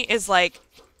on me is, like,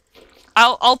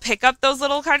 I'll pick up those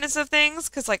little kinds of things,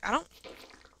 because, like, I don't...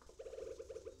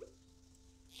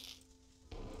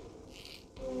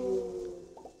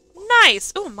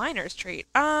 Nice! Ooh, miner's treat.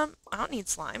 I don't need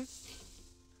slime.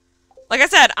 Like I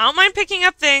said, I don't mind picking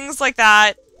up things like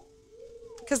that,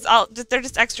 because they're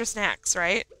just extra snacks,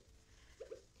 right?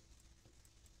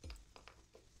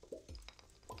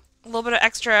 A little bit of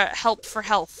extra help for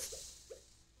health.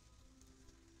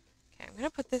 Okay, I'm gonna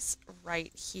put this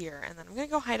right here, and then I'm gonna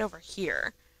go hide over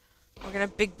here. We're gonna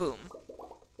big boom.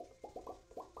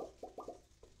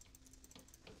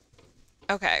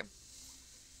 Okay.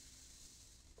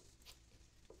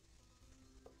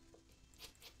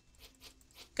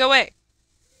 Go away.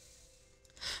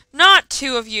 Not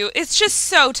two of you. It's just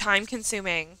so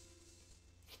time-consuming.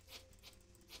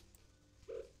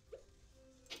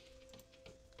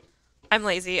 I'm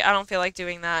lazy. I don't feel like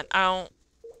doing that. I don't...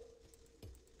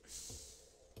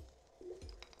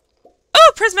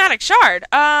 Oh, prismatic shard!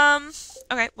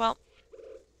 Okay, well,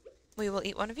 we will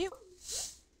eat one of you.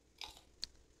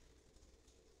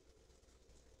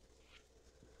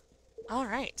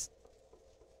 Alright.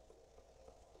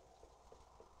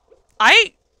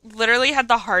 I literally had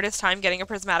the hardest time getting a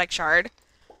prismatic shard,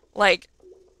 like,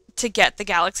 to get the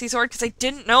galaxy sword, because I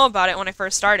didn't know about it when I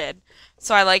first started.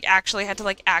 So I, like, actually had to,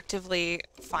 like, actively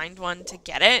find one to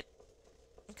get it.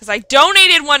 Because I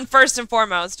donated one first and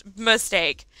foremost.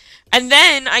 Mistake. And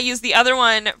then I used the other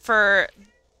one for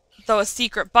the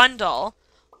secret bundle.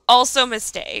 Also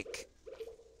mistake.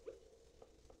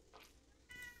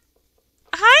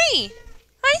 Hi!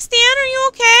 Hi, Stan, are you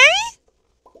okay?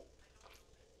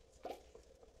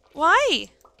 Why?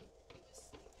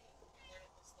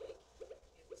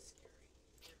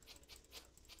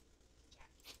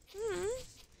 Hmm.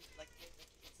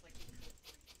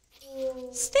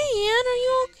 Stan, are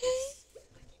you okay?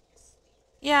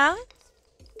 Yeah?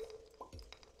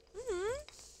 Hmm.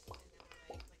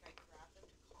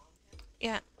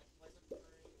 Yeah.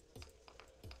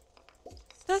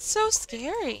 That's so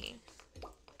scary.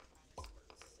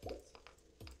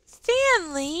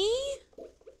 Stanley?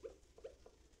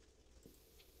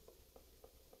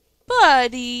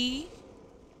 Buddy?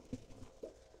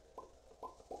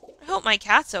 I hope my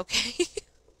cat's okay.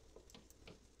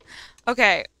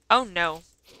 Okay. Oh no.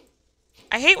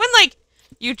 I hate when, like,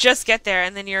 you just get there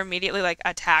and then you're immediately, like,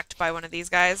 attacked by one of these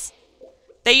guys.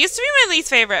 They used to be my least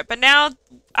favorite, but now,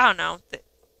 I don't know.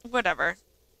 Whatever.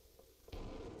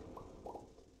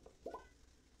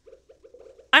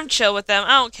 I'm chill with them.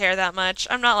 I don't care that much.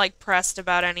 I'm not, like, pressed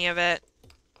about any of it.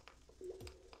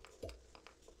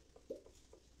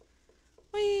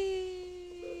 Whee!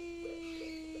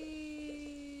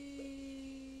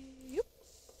 Yoop.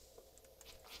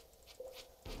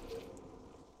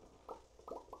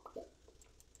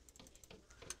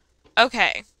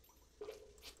 Okay.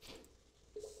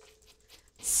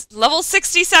 Level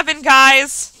 67,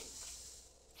 guys.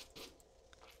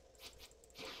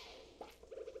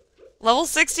 Level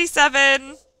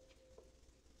 67.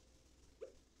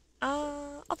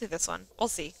 I'll do this one. We'll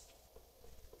see.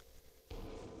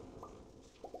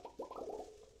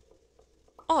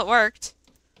 Oh, it worked.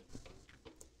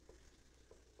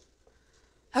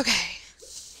 Okay.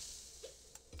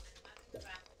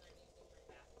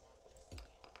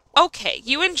 Okay,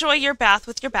 you enjoy your bath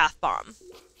with your bath bomb.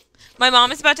 My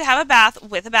mom is about to have a bath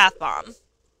with a bath bomb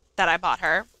that I bought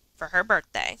her for her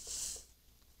birthday.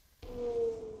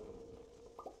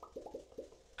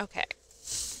 Okay.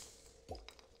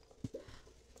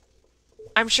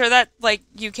 I'm sure that, like,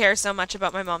 you care so much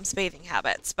about my mom's bathing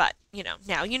habits, but, you know,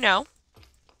 now you know.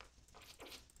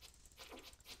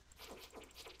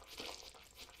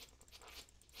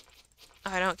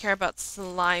 I don't care about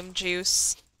slime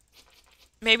juice.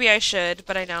 Maybe I should,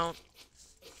 but I don't.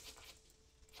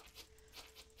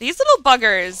 These little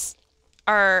buggers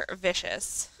are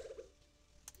vicious.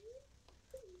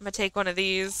 I'm gonna take one of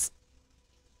these.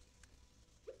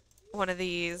 One of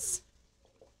these.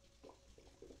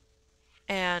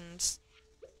 And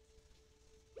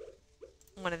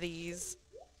one of these.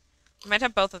 I might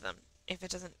have both of them. If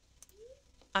it doesn't,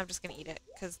 I'm just gonna eat it.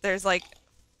 Because there's like...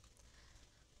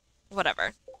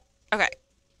 Whatever. Okay.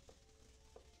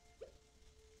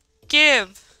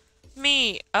 Give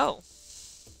me... Oh.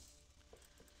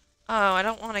 Oh, I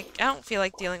don't feel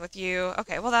like dealing with you.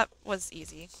 Okay, well that was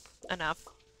easy enough.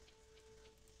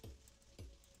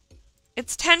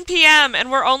 It's 10 p.m.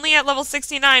 and we're only at level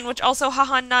 69, which also,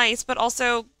 haha, nice, but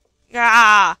also...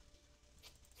 Ah!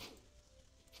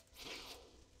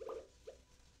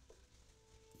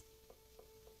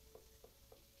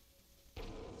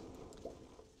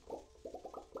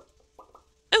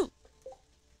 Ooh!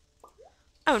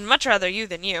 I would much rather you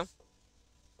than you.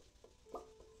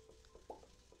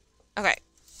 Okay.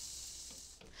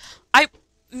 I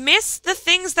miss the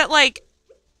things that, like...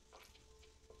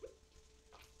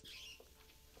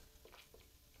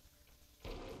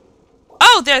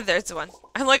 Oh, there's the one.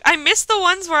 I'm like, I miss the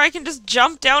ones where I can just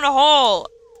jump down a hole.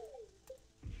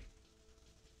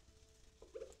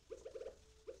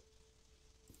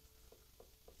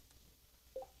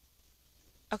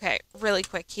 Okay, really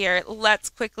quick here. Let's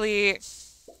quickly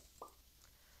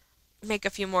make a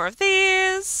few more of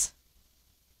these.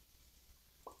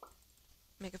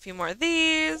 Make a few more of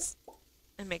these.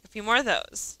 And make a few more of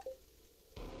those.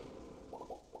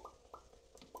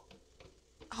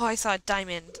 Oh, I saw a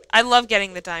diamond. I love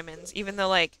getting the diamonds, even though,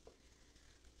 like,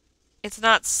 it's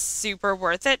not super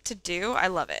worth it to do. I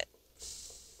love it.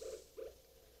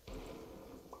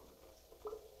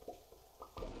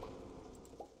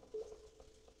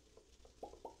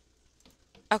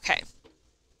 Okay.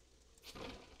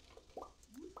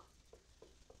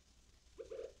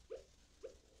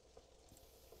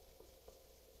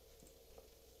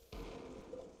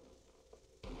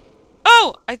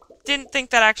 Oh! I didn't think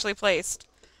that actually placed.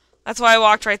 That's why I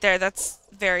walked right there. That's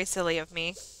very silly of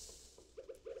me.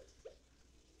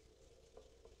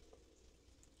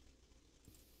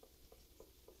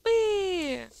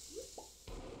 Whee!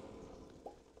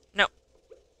 No.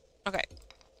 Okay.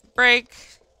 Break.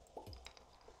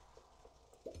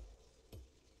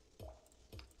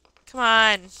 Come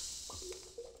on.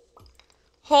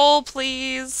 Hole,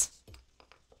 please.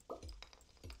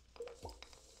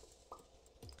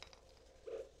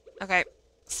 Okay.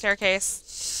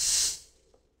 Staircase.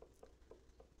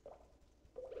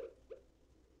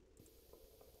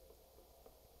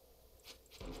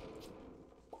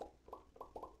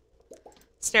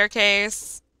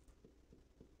 Staircase.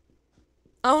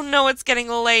 Oh no, it's getting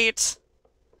late.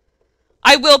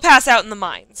 I will pass out in the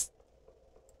mines.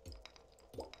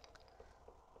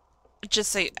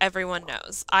 Just so everyone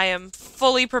knows. I am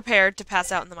fully prepared to pass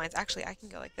out in the mines. Actually, I can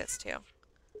go like this too.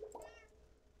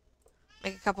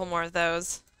 Make a couple more of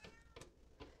those.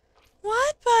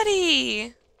 What,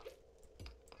 buddy?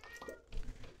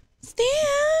 Stan?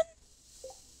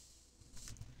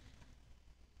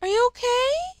 Are you okay?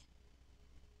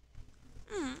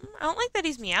 I don't like that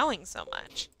he's meowing so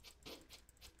much.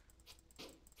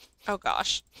 Oh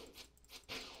gosh.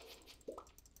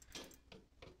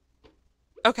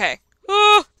 Okay.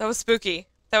 Ooh, that was spooky.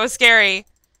 That was scary.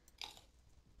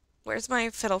 Where's my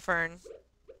fiddle fern?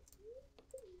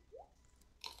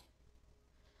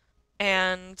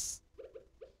 And...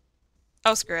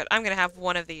 oh, screw it. I'm gonna have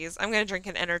one of these. I'm gonna drink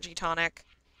an energy tonic.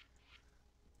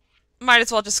 Might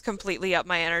as well just completely up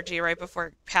my energy right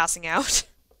before passing out.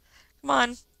 Come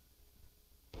on.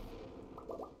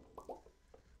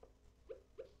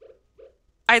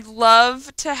 I'd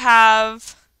love to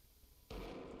have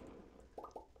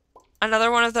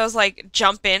another one of those, like,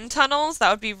 jump-in tunnels.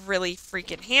 That would be really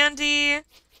freaking handy.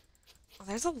 Oh,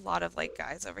 there's a lot of, like,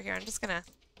 guys over here. I'm just gonna...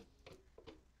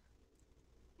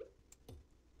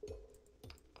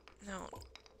 No.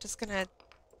 Just gonna...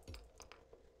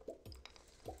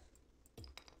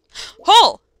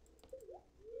 Hole!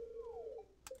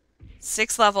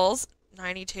 6 levels.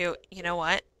 92. You know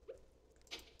what?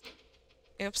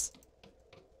 Oops.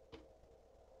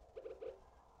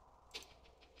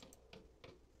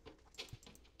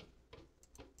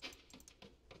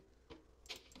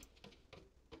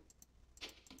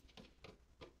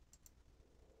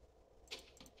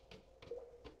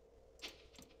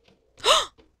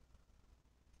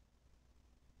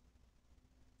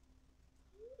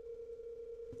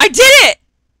 I did it!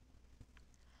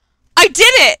 I did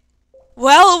it!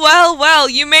 Well, well, well,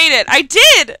 you made it. I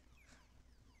did!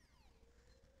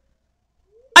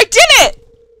 I did it!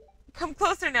 Come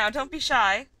closer now, don't be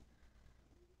shy.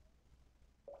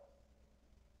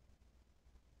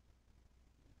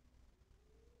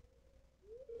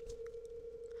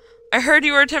 I heard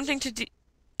you were attempting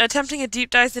a deep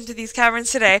dive into these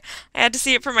caverns today. I had to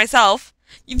see it for myself.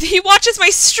 He watches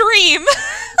my stream!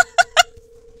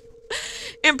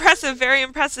 Impressive, very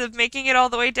impressive. Making it all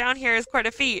the way down here is quite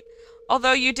a feat.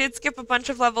 Although you did skip a bunch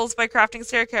of levels by crafting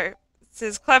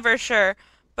staircases. Clever, sure,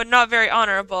 but not very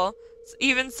honorable.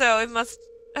 Even so, it must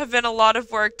have been a lot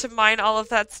of work to mine all of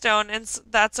that stone, and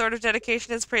that sort of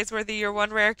dedication is praiseworthy. You're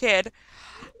one rare kid.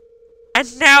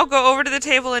 And now go over to the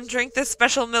table and drink this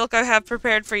special milk I have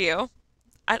prepared for you.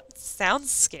 Sounds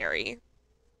scary.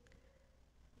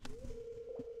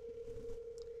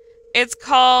 It's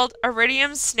called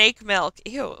Iridium Snake Milk.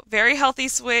 Ew. Very healthy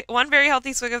swig. One very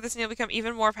healthy swig of this and you'll become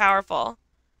even more powerful.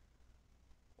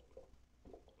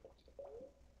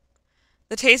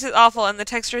 The taste is awful and the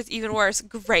texture is even worse.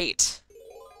 Great.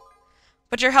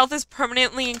 But your health is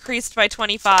permanently increased by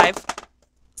 25.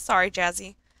 Sorry,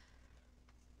 Jazzy.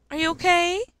 Are you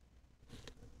okay?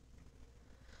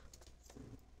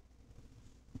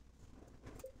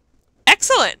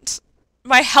 Excellent.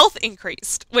 My health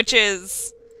increased, which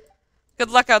is... Good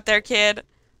luck out there, kid.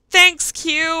 Thanks,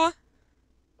 Q!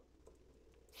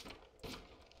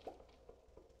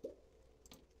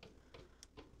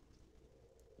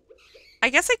 I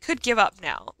guess I could give up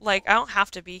now. Like, I don't have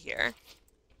to be here.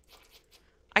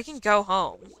 I can go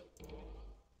home.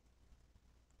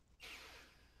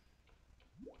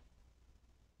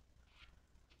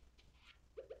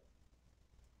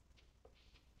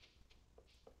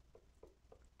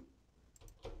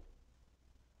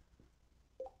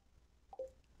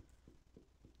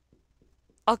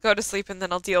 I'll go to sleep and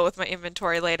then I'll deal with my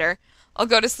inventory later. I'll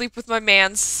go to sleep with my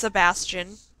man,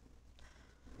 Sebastian.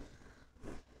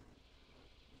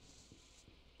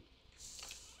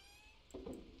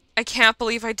 I can't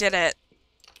believe I did it.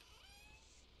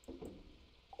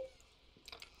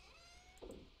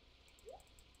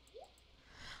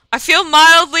 I feel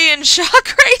mildly in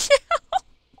shock right now.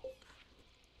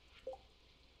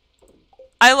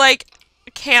 I, like,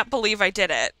 can't believe I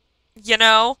did it. You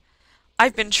know?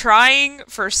 I've been trying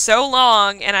for so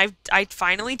long, and I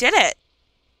finally did it.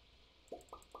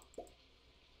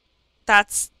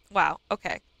 That's... wow,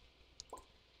 okay.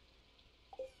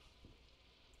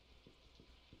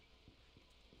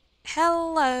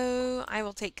 Hello. I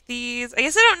will take these. I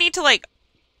guess I don't need to, like,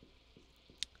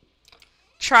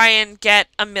 try and get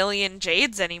a million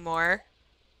jades anymore.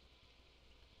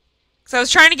 So I was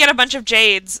trying to get a bunch of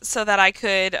jades so that I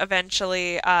could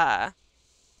eventually,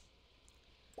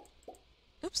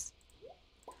 oops.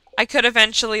 I could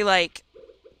eventually, like,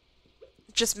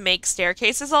 just make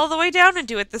staircases all the way down and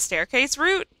do it the staircase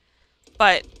route.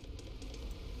 But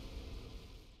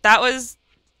that was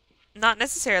not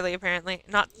necessarily, apparently.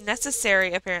 Not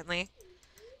necessary, apparently.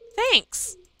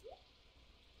 Thanks.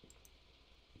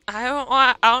 I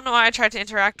don't know why I tried to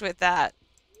interact with that.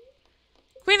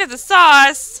 Queen of the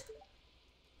Sauce!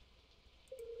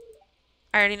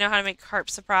 I already know how to make carp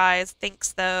surprise.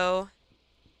 Thanks, though.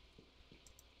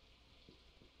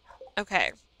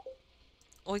 Okay.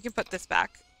 Well, we can put this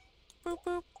back. Boop,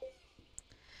 boop.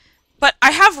 But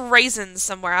I have raisins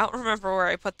somewhere. I don't remember where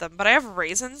I put them, but I have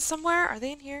raisins somewhere. Are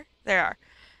they in here? They are.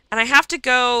 And I have to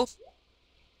go...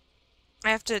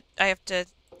 I have to,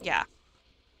 yeah.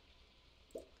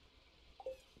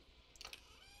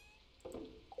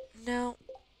 No.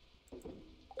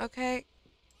 Okay.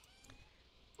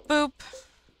 Boop.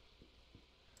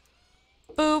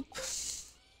 Boop.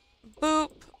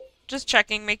 Boop. Just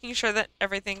checking, making sure that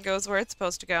everything goes where it's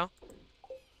supposed to go.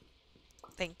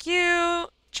 Thank you.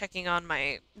 Checking on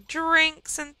my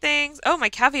drinks and things. Oh, my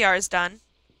caviar is done.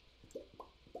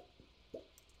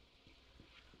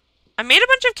 I made a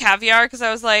bunch of caviar because I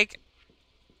was like,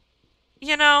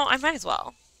 you know, I might as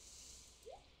well.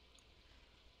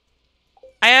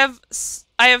 I have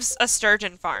a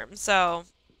sturgeon farm, so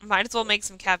might as well make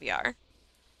some caviar.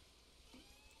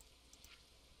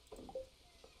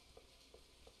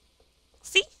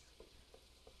 See?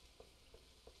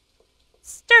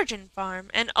 Sturgeon farm,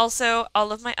 and also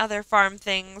all of my other farm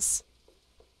things.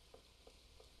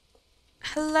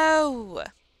 Hello.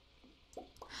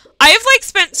 I have like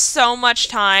spent so much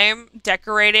time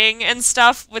decorating and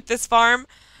stuff with this farm.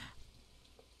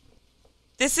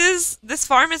 This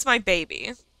farm is my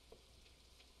baby.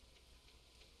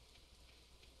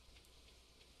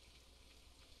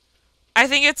 I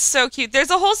think it's so cute.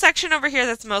 There's a whole section over here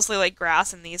that's mostly like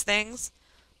grass and these things.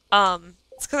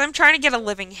 It's because I'm trying to get a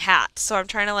living hat, so I'm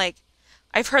trying to like,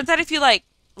 I've heard that if you like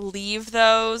leave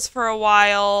those for a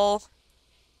while,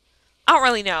 I don't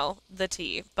really know the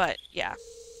tea, but yeah.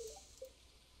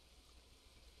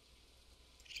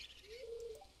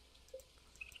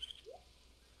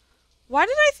 Why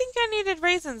did I think I needed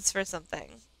raisins for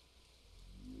something?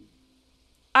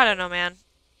 I don't know, man.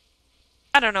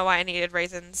 I don't know why I needed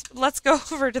raisins. Let's go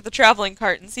over to the traveling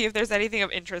cart and see if there's anything of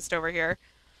interest over here.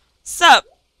 Sup?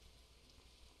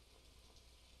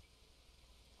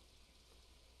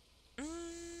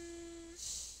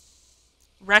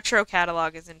 Retro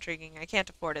catalog is intriguing. I can't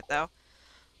afford it, though.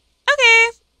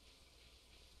 Okay.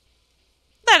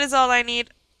 That is all I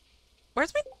need.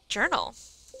 Where's my journal?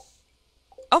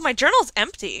 Oh, my journal's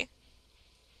empty.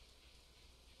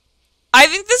 I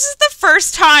think this is the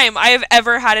first time I have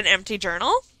ever had an empty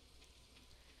journal.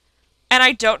 And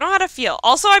I don't know how to feel.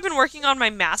 Also, I've been working on my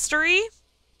mastery,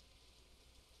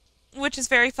 which is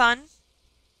very fun.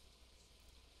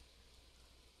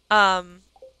 I'm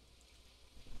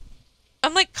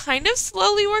like kind of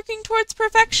slowly working towards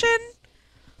perfection,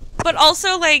 but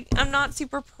also like I'm not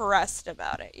super pressed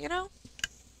about it, you know?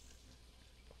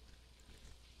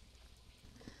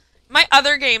 My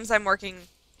other games I'm working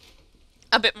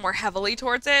a bit more heavily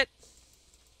towards it.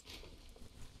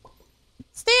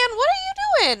 Stan, what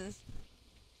are you doing?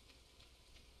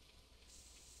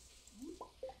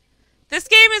 This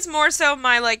game is more so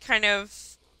my like kind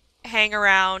of hang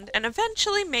around and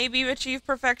eventually maybe achieve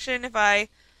perfection if I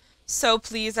so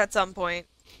please at some point.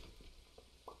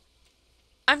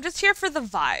 I'm just here for the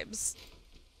vibes.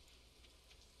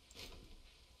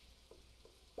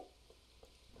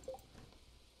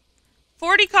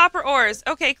 $40 copper ores.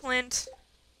 Okay, Clint.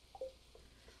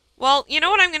 Well, you know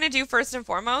what I'm going to do first and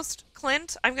foremost?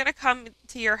 Clint, I'm going to come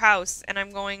to your house and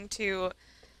I'm going to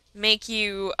make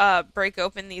you break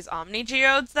open these Omni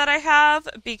Geodes that I have,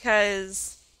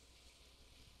 because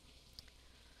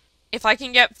if I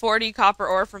can get 40 copper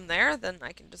ore from there, then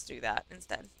I can just do that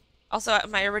instead. Also,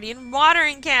 my Iridian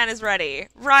watering can is ready.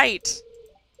 Right.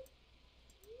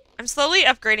 I'm slowly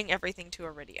upgrading everything to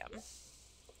Iridium.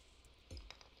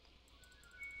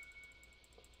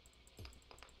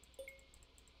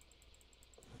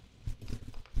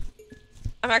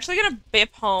 I'm actually gonna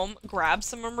bip home, grab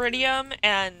some Iridium,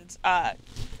 and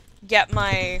get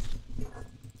my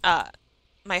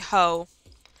my hoe.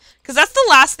 Because that's the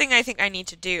last thing I think I need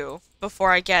to do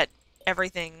before I get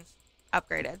everything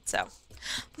upgraded, so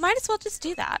might as well just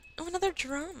do that. Oh, another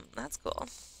drum. That's cool.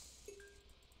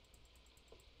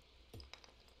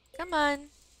 Come on.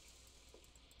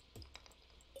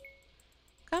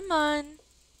 Come on.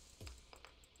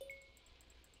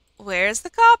 Where's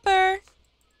the copper?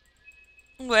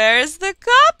 Where's the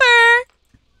copper?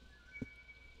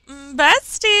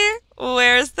 Bestie,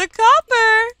 where's the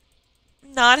copper?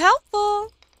 Not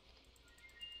helpful.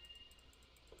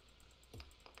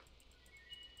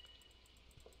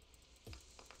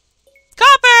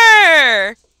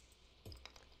 Copper!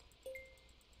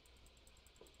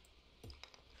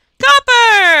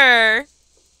 Copper!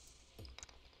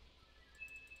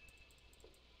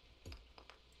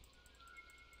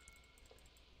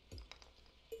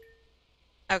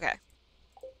 Okay.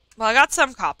 Well, I got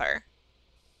some copper.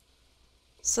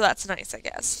 So that's nice, I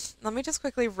guess. Let me just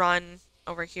quickly run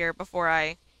over here before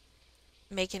I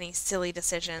make any silly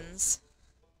decisions.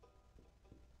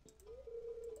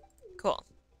 Cool.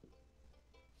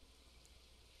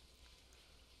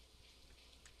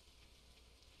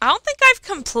 I don't think I've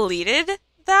completed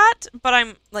that, but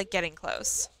I'm, like, getting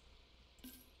close.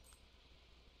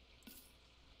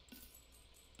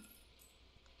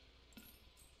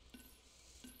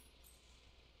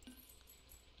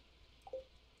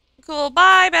 Cool,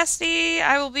 bye, bestie.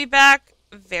 I will be back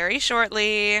very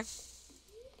shortly.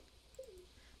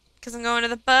 Because I'm going to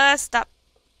the bus stop.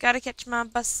 Gotta catch my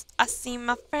bus. I see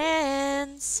my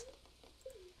friends.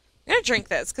 I'm gonna drink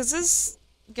this, because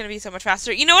gonna be so much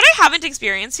faster. You know what I haven't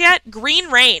experienced yet? Green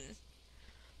rain.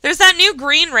 There's that new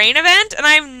green rain event, and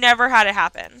I've never had it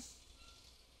happen.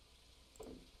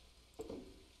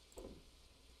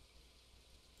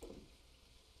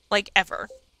 Like, ever.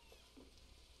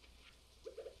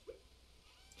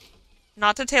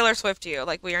 Not to Taylor Swift you,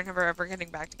 like, we are never ever getting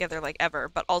back together, like, ever,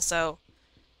 but also,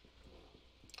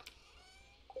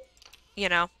 you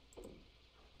know,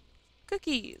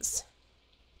 cookies.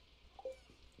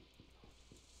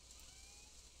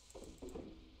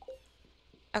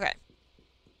 Okay.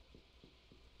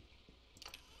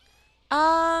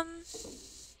 I'll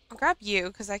grab you,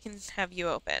 because I can have you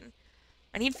open.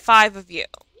 I need 5 of you.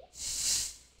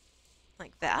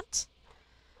 Like that.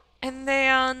 And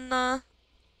then, I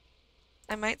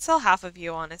might sell half of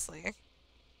you, honestly.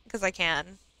 Because I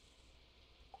can.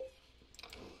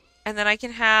 And then I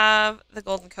can have the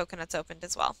golden coconuts opened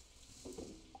as well.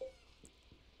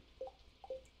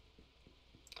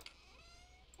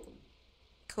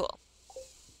 Cool.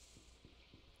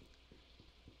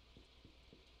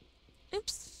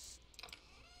 Oops.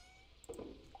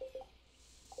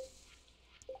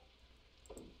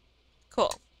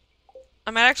 Cool.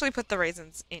 I might actually put the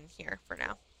raisins in here for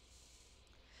now.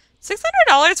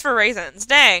 $600 for raisins.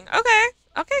 Dang. Okay.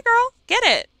 Okay, girl. Get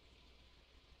it.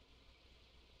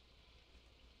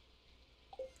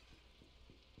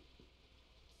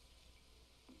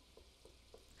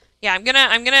 Yeah, I'm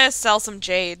gonna sell some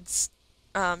jades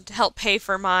to help pay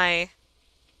for my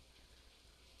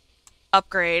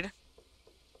upgrade.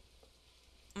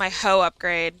 My hoe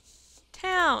upgrade.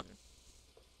 Town.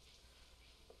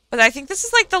 But I think this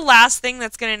is like the last thing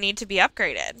that's gonna need to be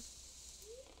upgraded.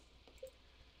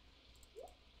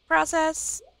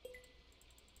 Process.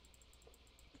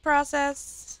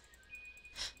 Process.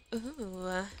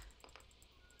 Ooh.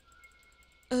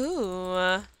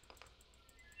 Ooh.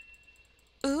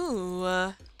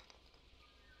 Ooh.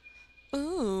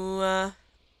 Ooh.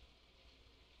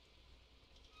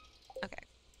 Okay.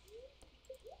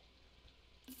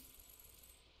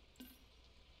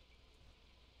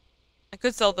 I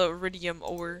could sell the iridium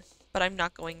ore, but I'm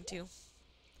not going to.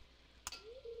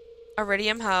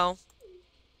 Iridium hoe.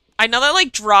 I know that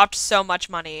like dropped so much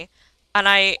money, and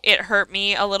it hurt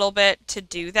me a little bit to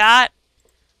do that.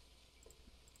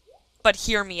 But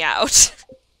hear me out.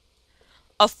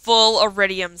 A full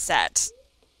iridium set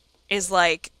is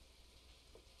like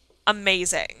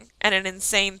amazing and an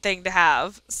insane thing to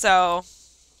have. So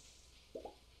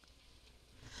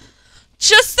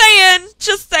just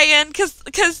saying,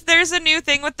 cause there's a new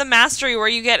thing with the mastery where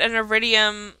you get an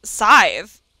iridium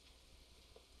scythe.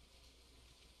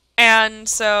 And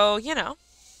so, you know,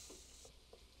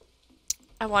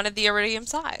 I wanted the iridium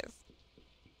scythe.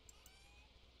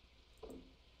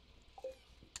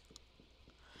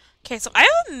 Okay, so I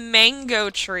have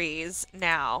mango trees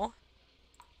now.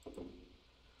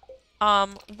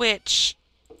 Which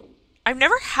I've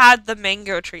never had the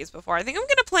mango trees before. I think I'm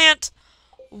gonna plant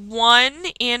one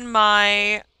in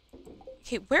my...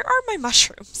 Okay, where are my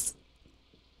mushrooms?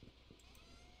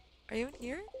 Are you in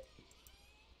here?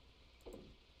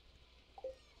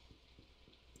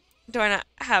 Do I not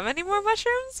have any more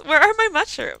mushrooms? Where are my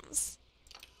mushrooms?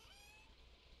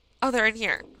 Oh, they're in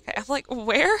here. Okay, I'm like,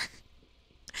 where?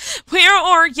 Where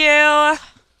are you?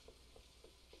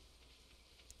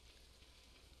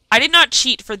 I did not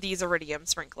cheat for these iridium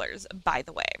sprinklers, by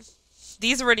the way.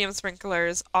 These iridium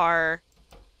sprinklers are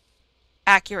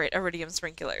accurate iridium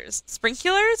sprinklers.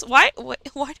 Sprinklers? Why do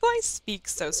I speak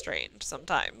so strange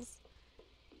sometimes?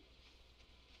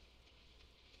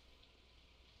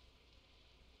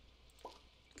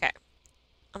 Okay.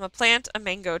 I'm gonna plant a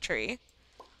mango tree,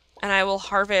 and I will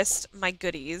harvest my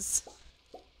goodies.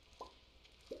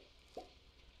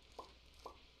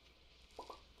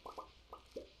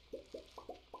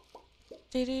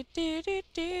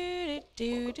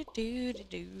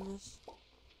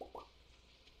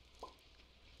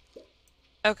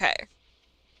 Okay.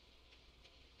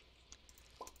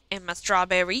 And my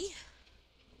strawberry.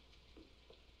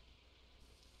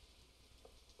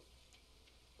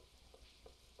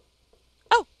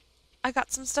 Oh! I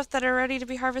got some stuff that are ready to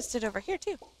be harvested over here,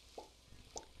 too.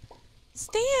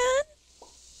 Stan!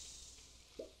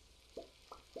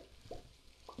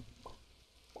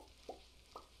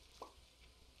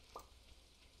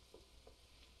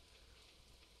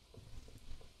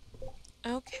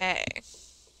 Okay.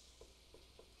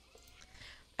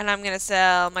 And I'm gonna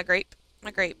sell my grape,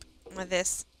 my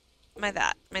this, my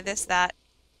that, my this, that,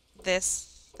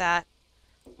 this, that,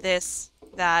 this,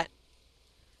 that,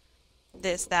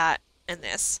 this, that, and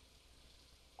this.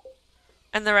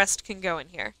 And the rest can go in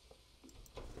here.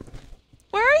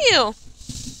 Where are you?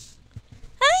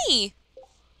 Hey!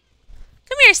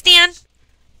 here, Stan.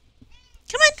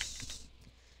 Come on.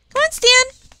 Come on, Stan.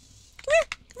 Come here.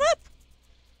 Come up.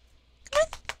 Come on.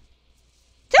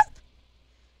 Jump.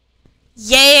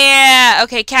 Yeah.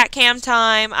 Okay, cat cam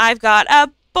time. I've got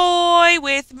a boy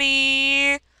with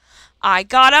me. I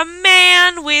got a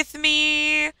man with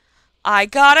me. I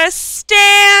got a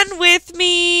Stan with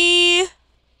me.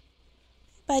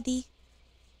 Buddy.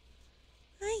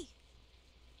 Hi.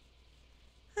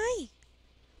 Hi.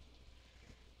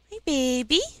 Hi,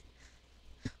 baby.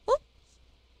 Oh.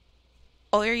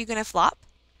 Oh, are you gonna flop?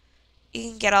 You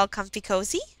can get all comfy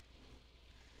cozy?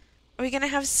 Are we gonna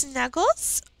have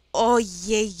snuggles? Oh,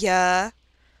 yeah.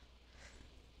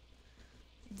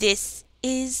 This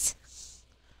is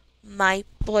my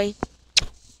boy.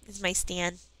 This is my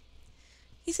Stan.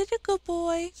 He's such a good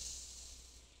boy.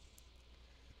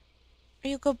 Are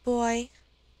you a good boy?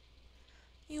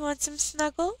 You want some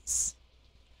snuggles?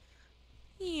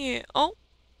 Yeah. Oh.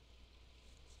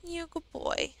 You're a good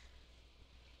boy.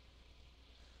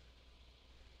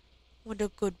 What a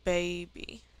good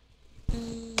baby.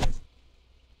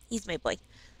 He's my boy.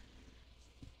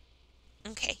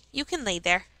 Okay, you can lay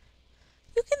there.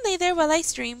 You can lay there while I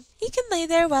stream. He can lay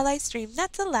there while I stream.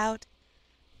 That's allowed.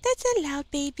 That's allowed,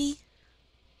 baby.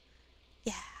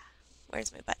 Yeah.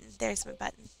 Where's my button? There's my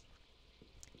button.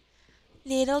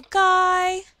 Little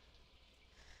guy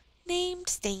named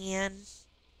Stan.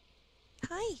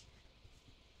 Hi.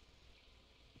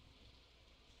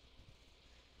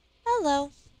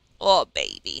 Hello. Oh,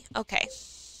 baby. Okay.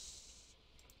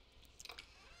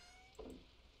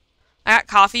 I got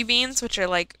coffee beans, which are,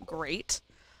 like, great.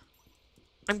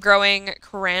 I'm growing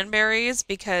cranberries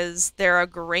because they're a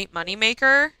great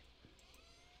moneymaker.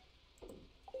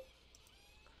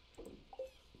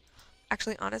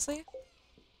 Actually, honestly,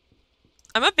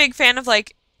 I'm a big fan of,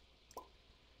 like,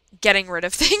 getting rid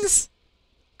of things.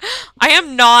 I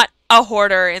am not a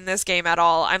hoarder in this game at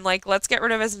all. I'm like, let's get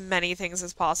rid of as many things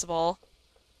as possible.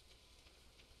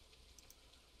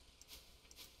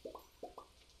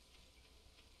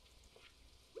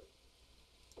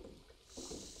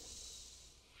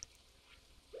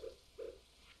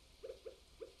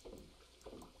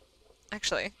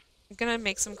 Actually, I'm gonna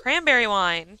make some cranberry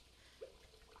wine.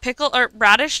 Pickle or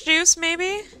radish juice,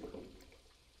 maybe?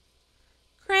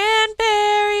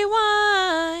 Cranberry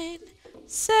wine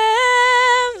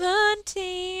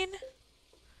 17.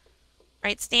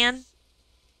 Right, Stan?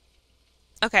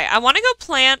 Okay, I want to go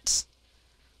plant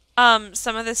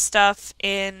some of this stuff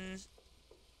in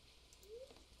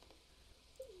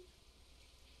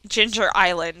Ginger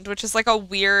Island, which is like a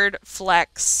weird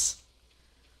flex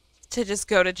to just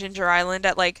go to Ginger Island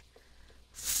at like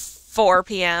 4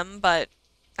 p.m., but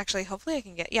actually, hopefully I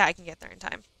can get, yeah, I can get there in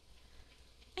time.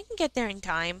 I can get there in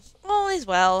time. All is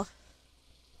well.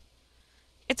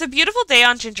 It's a beautiful day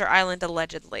on Ginger Island,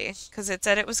 allegedly, because it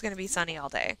said it was going to be sunny all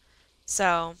day.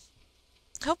 So,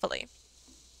 hopefully.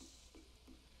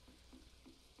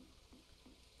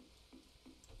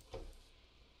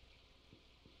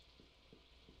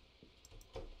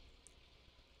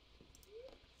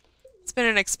 It's been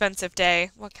an expensive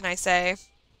day. What can I say?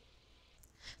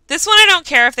 This one I don't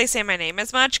care if they say my name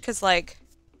as much, because, like,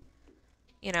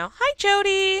 you know, hi,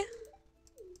 Jody!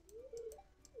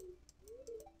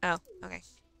 Oh, okay.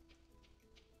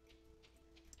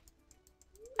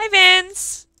 Hi,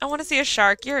 Vince! I want to see a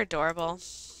shark. You're adorable.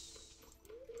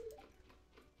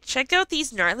 Check out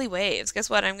these gnarly waves.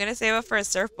 Guess what? I'm going to save up for a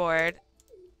surfboard.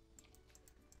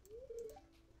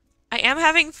 I am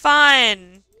having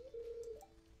fun!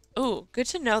 Ooh, good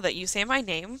to know that you say my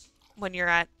name when you're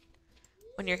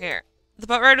here. The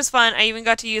boat ride was fun. I even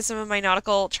got to use some of my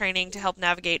nautical training to help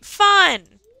navigate. Fun!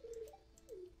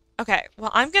 Okay,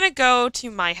 well, I'm gonna go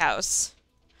to my house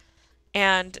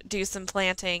and do some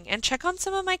planting and check on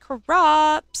some of my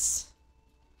crops.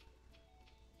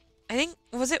 I think,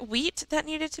 was it wheat that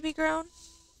needed to be grown?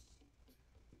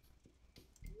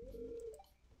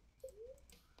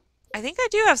 I think I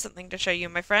do have something to show you,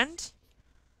 my friend.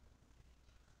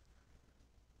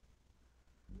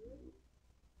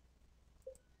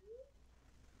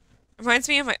 Reminds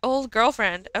me of my old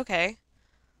girlfriend. Okay.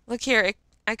 Look here,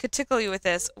 I could tickle you with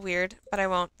this. Weird, but I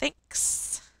won't.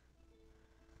 Thanks.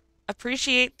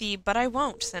 Appreciate the but I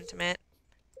won't sentiment.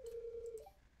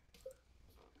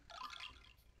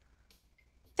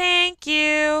 Thank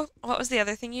you. What was the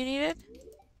other thing you needed?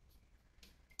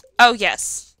 Oh,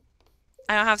 yes.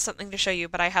 I don't have something to show you,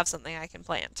 but I have something I can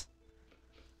plant.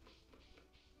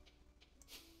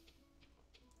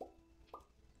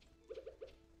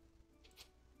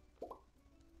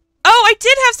 Oh, I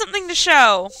did have something to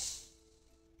show!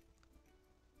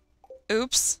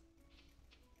 Oops.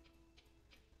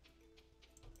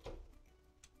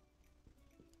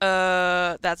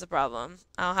 That's a problem.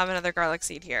 I'll have another garlic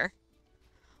seed here.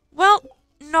 Well,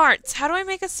 Narts, how do I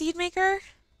make a seed maker?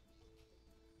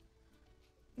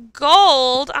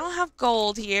 Gold? I don't have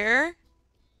gold here.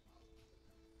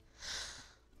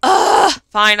 Ugh!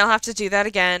 Fine, I'll have to do that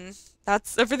again.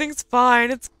 Everything's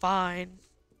fine, it's fine.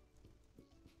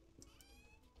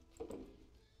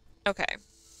 Okay.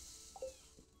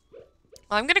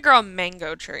 Well, I'm gonna grow a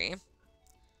mango tree.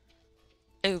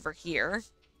 Over here.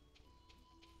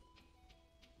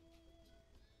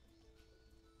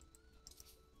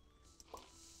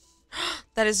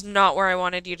 That is not where I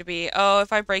wanted you to be. Oh,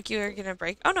 if I break you, you're gonna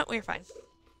break. Oh, no, we're fine.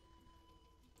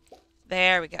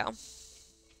 There we go.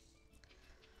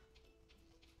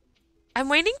 I'm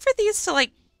waiting for these to,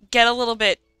 like, get a little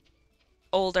bit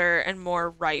older and more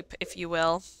ripe, if you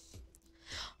will.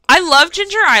 I love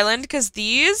Ginger Island because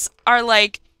these are,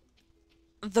 like,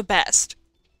 the best.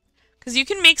 Because you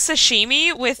can make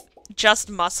sashimi with just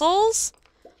mussels.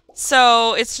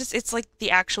 So, it's like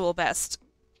the actual best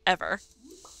ever.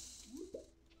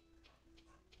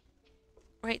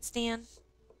 Right, Stan?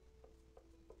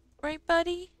 Right,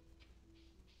 buddy?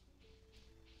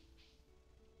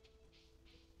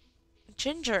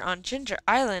 Ginger on Ginger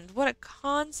Island. What a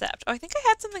concept. Oh, I think I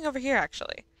had something over here,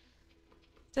 actually.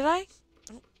 Did I?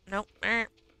 Oh, nope. Yeah,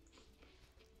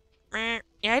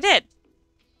 I did.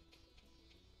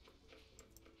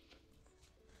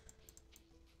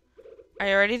 Are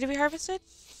you ready to be harvested?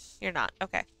 You're not.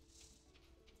 Okay.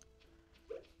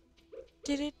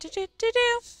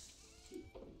 Do-do-do-do-do-do.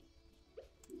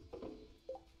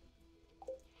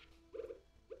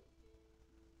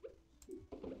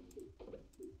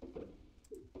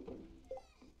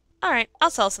 Alright, I'll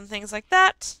sell some things like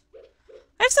that.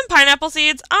 I have some pineapple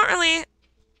seeds. I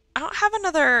don't have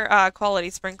another quality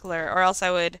sprinkler, or else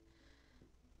I would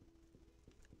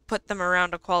put them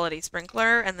around a quality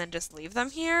sprinkler and then just leave them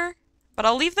here. But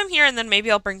I'll leave them here and then maybe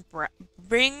I'll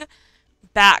bring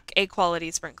back a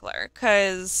quality sprinkler,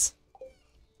 because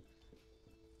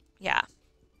yeah.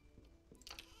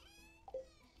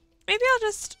 Maybe I'll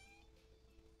just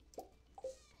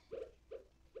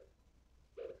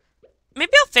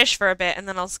maybe I'll fish for a bit and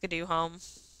then I'll skidoo home.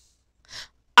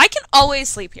 I can always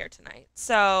sleep here tonight,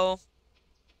 so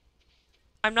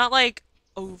I'm not, like,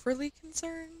 overly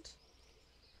concerned.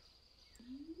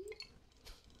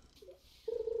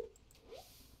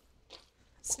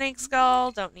 Snake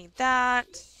skull, don't need that.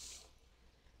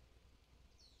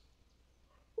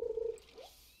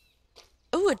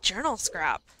 Ooh, a journal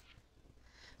scrap.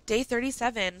 Day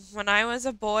 37. When I was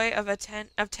a boy of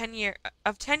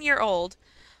 10-year old,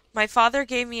 my father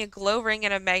gave me a glow ring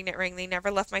and a magnet ring. They never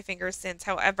left my fingers since.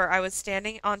 However, I was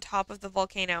standing on top of the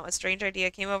volcano. A strange idea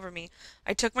came over me.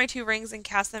 I took my 2 rings and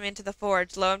cast them into the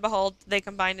forge. Lo and behold, they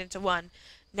combined into one.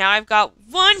 Now I've got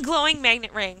 1 glowing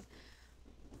magnet ring.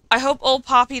 I hope old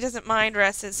Poppy doesn't mind,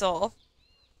 rest his soul.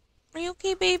 Are you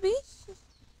okay, baby?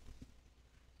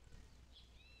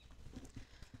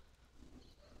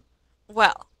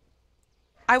 Well,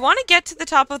 I want to get to the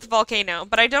top of the volcano,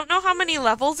 but I don't know how many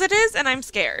levels it is, and I'm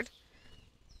scared.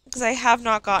 Because I have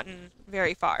not gotten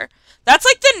very far. That's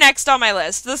like the next on my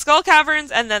list. The Skull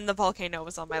Caverns and then the volcano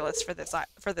was on my list for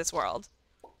this world.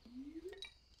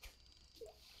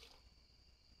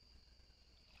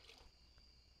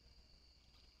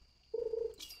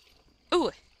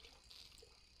 Ooh.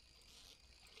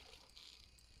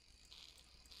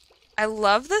 I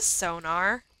love the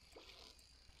sonar.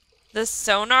 The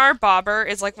sonar bobber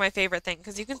is like my favorite thing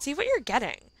because you can see what you're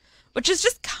getting, which is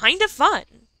just kind of fun.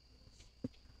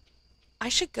 I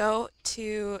should go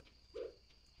to...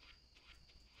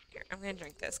 Here, I'm going to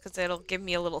drink this because it'll give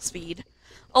me a little speed.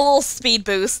 A little speed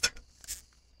boost.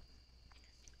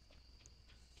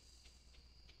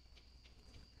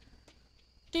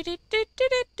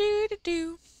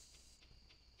 Do-do-do-do-do-do-do.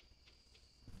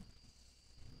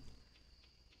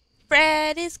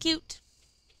 Fred is cute.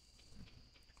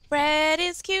 Fred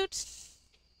is cute.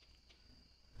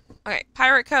 Okay,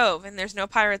 Pirate Cove, and there's no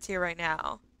pirates here right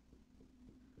now.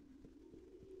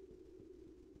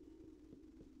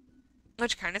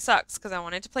 Which kind of sucks, because I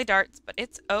wanted to play darts, but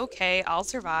it's okay, I'll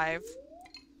survive.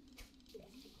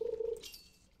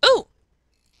 Ooh!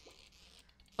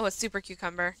 Oh, a super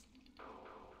cucumber.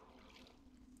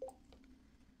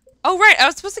 Oh, right, I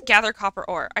was supposed to gather copper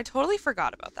ore. I totally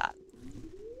forgot about that.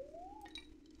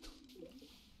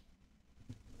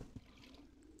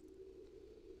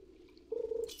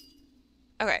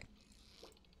 Okay.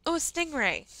 Oh, a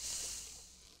stingray.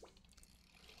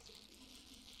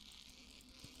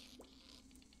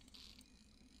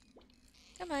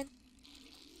 Come on.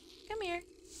 Come here.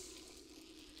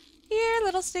 Here,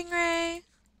 little stingray.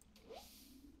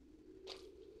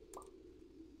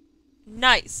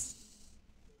 Nice.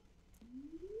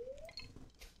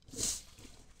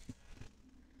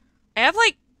 I have,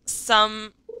 like,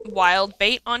 some wild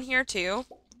bait on here, too.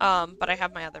 But I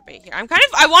have my other bait here. I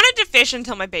wanted to fish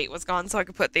until my bait was gone so I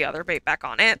could put the other bait back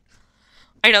on it.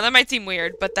 I know that might seem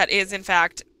weird, but that is, in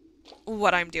fact,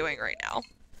 what I'm doing right now.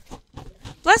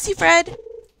 Bless you, Fred.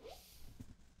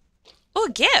 Oh,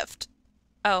 a gift.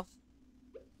 Oh.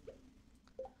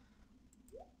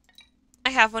 I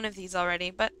have one of these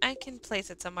already, but I can place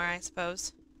it somewhere, I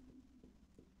suppose.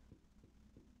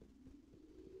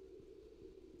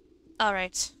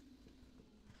 Alright.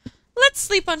 Let's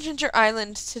sleep on Ginger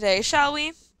Island today, shall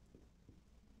we?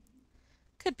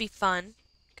 Could be fun.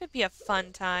 Could be a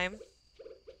fun time.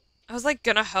 I was like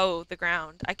gonna hoe the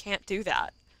ground. I can't do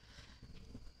that.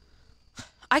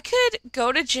 I could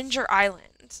go to Ginger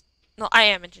Island. No, I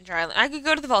am in Ginger Island. I could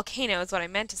go to the volcano is what I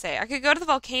meant to say. I could go to the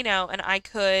volcano and I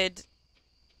could,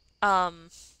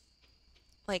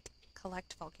 like,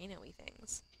 collect volcano-y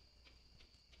things.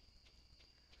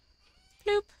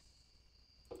 Bloop.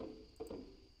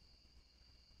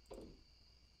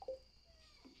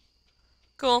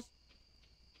 Cool.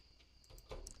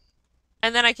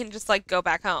 And then I can just, like, go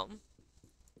back home.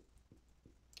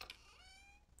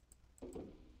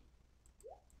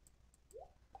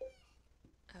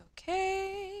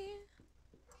 Okay.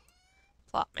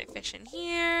 Plop my fish in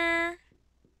here.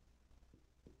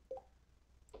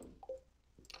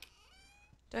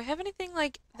 Do I have anything,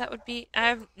 like, that would be... I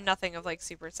have nothing of, like,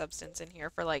 super substance in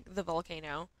here for, like, the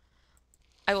volcano.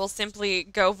 I will simply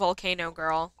go volcano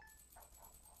girl.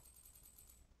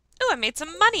 Oh, I made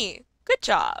some money! Good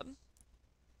job!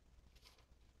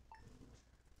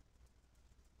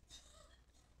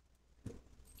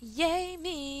 Yay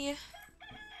me!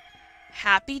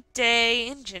 Happy day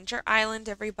in Ginger Island,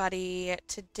 everybody.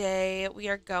 Today we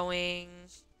are going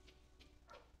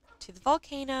to the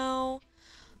volcano.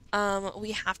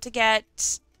 We have to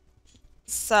get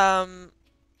some...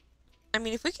 I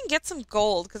mean, if we can get some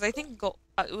gold, because I think gold,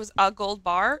 it was a gold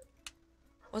bar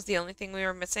was the only thing we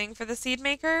were missing for the seed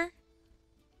maker.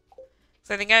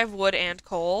 So I think I have wood and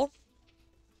coal.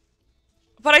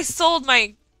 But I sold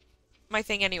my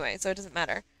thing anyway, so it doesn't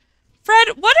matter. Fred,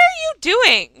 what are you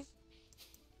doing?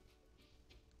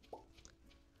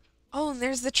 Oh, and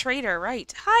there's the trader,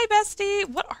 right. Hi, bestie.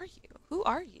 What are you? Who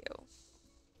are you?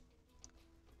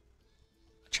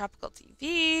 Tropical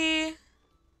TV.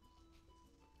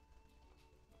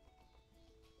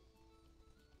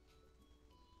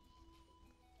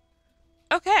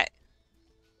 Okay.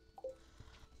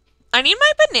 I need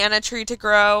my banana tree to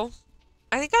grow.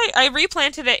 I think I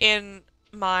replanted it in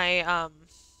my,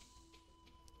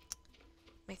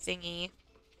 my thingy.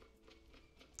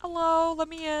 Hello, let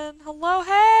me in. Hello,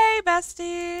 hey,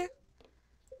 bestie.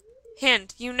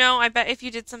 Hint, you know, I bet if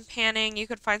you did some panning, you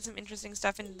could find some interesting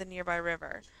stuff in the nearby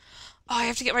river. Oh, I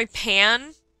have to get my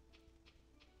pan?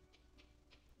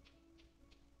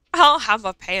 I'll have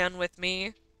a pan with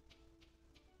me.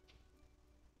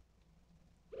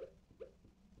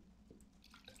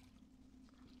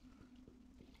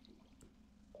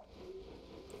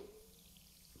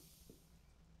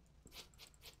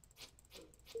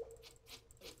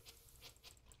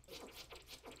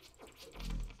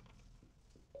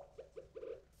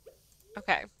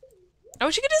 Okay. I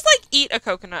wish you could just, like, eat a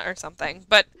coconut or something,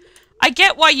 but I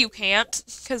get why you can't,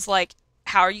 because, like,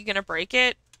 how are you gonna break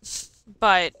it?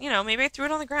 But, you know, maybe I threw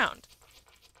it on the ground.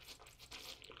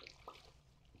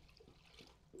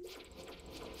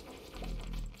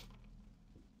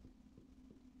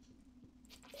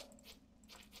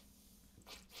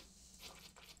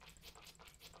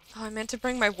 Oh, I meant to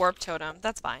bring my warp totem.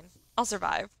 That's fine. I'll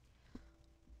survive.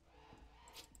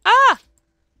 Ah!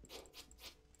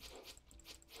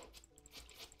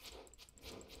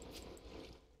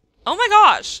 Oh my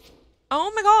gosh!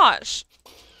 Oh my gosh!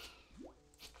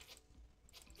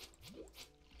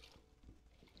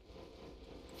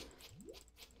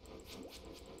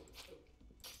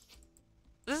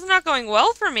 This is not going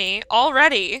well for me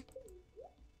already.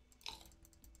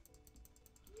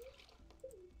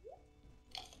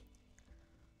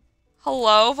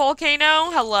 Hello,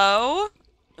 volcano? Hello?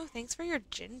 Oh, thanks for your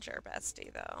ginger,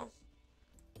 bestie, though.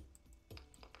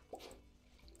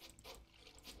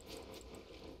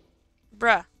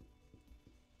 Bruh.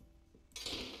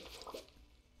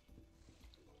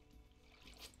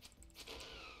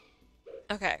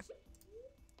 Okay.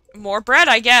 More bread,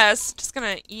 I guess. Just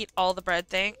gonna eat all the bread,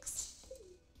 thanks.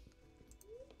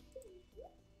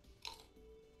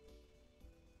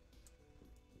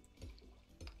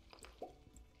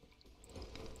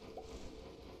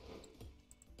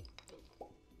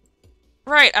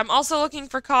 Right, I'm also looking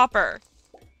for copper.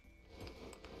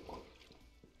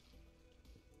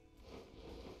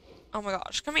 Oh my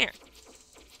gosh, come here.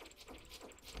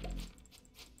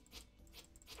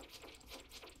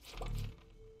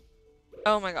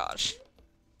 Oh my gosh.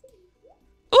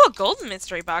 Ooh, a golden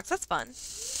mystery box. That's fun.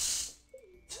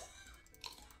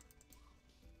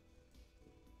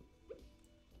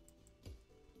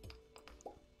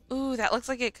 Ooh, that looks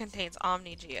like it contains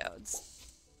Omni Geodes.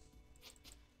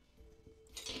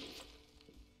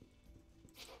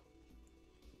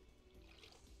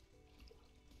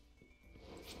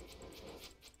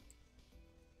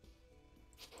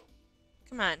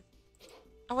 Come on.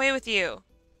 Away with you.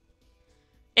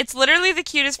 It's literally the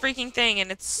cutest freaking thing, and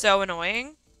it's so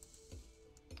annoying.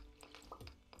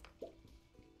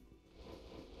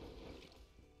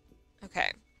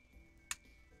 Okay.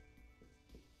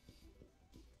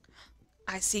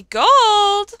 I see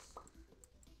gold!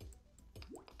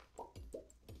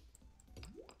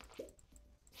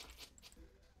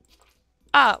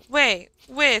 Wait.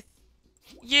 With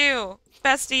you,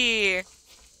 bestie.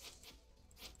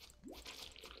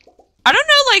 I don't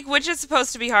know, like, which is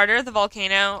supposed to be harder, the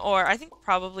volcano, or I think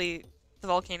probably the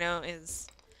volcano is...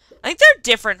 I think they're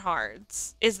different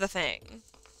hards, is the thing.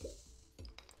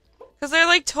 Because they're,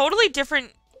 like, totally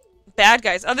different bad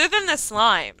guys, other than the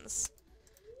slimes.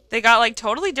 They got, like,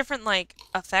 totally different, like,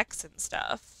 effects and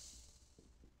stuff.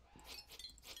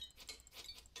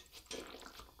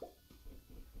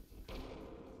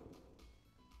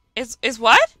 Is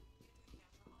what?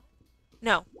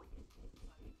 No.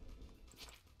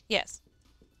 Yes.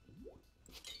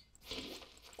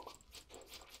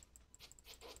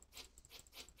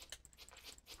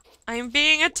 I am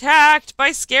being attacked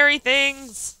by scary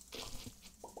things.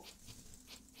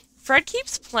 Fred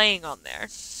keeps playing on there.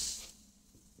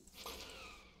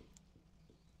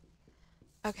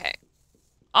 Okay.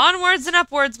 Onwards and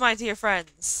upwards, my dear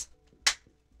friends.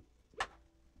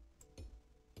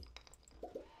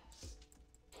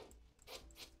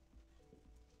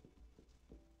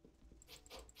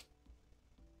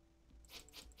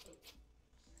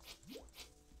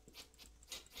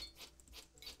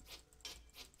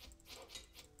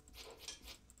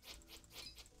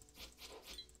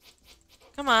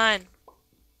 Come on.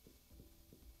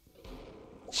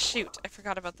 Shoot, I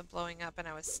forgot about the blowing up and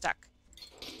I was stuck.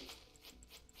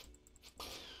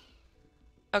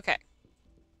 Okay.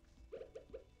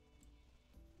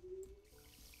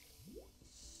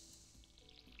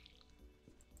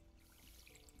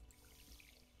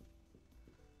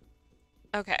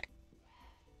 Okay.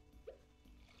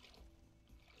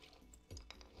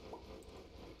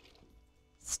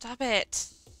 Stop it.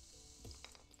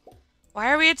 Why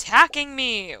are we attacking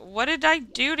me? What did I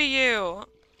do to you?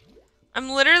 I'm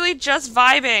literally just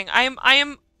vibing. I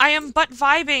am but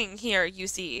vibing here, you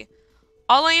see.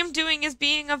 All I am doing is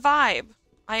being a vibe.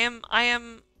 I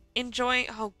am enjoying.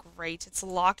 Oh great, it's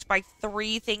locked by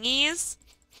 3 thingies.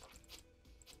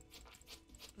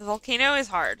 The volcano is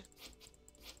hard.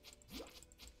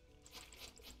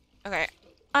 Okay.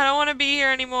 I don't want to be here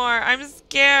anymore. I'm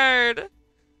scared.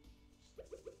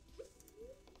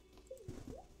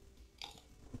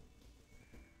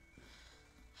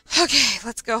 Okay,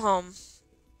 let's go home.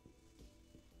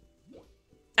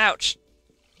 Ouch.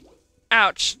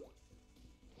 Ouch.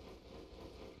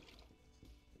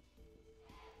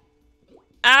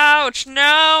 Ouch!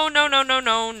 No, no, no, no,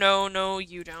 no, no, no,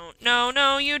 you don't. No,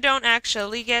 no, you don't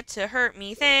actually get to hurt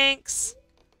me, thanks.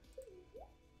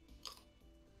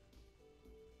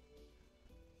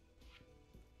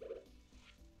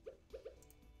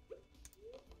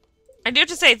 I do have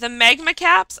to say, the magma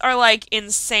caps are, like,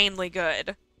 insanely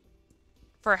good.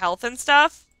 For health and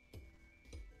stuff.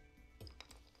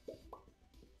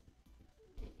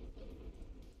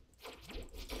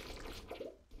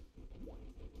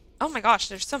 Oh my gosh,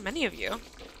 there's so many of you.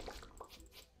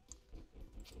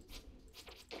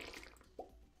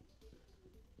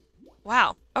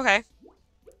 Wow, okay.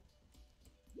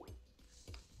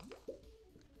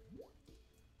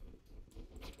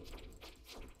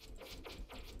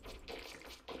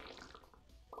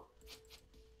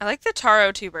 I like the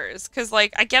taro tubers, because,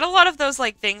 like, I get a lot of those,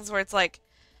 like, things where it's like,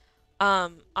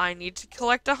 I need to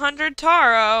collect 100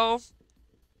 taro.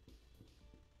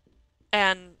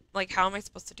 And, like, how am I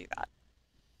supposed to do that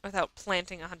without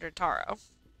planting 100 taro?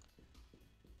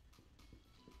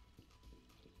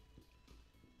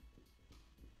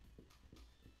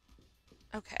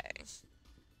 Okay.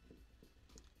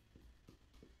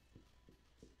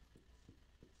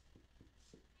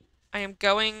 I am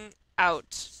going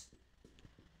out.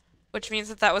 Which means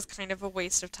that that was kind of a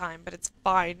waste of time, but it's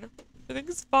fine. I think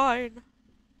it's fine.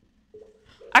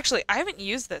 Actually, I haven't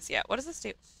used this yet. What does this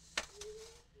do?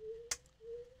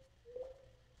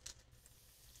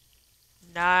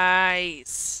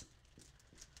 Nice.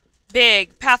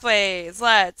 Big pathways.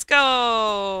 Let's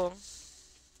go.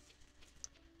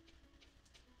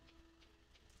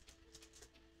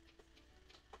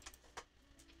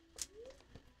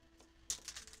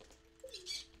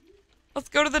 Let's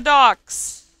go to the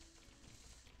docks.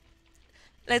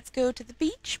 Let's go to the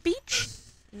beach.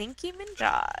 Ninky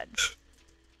Minaj.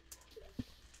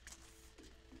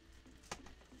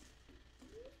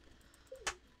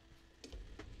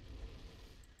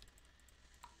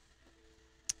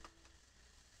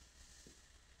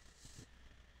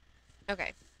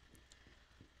 Okay.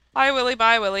 Bye, Willy.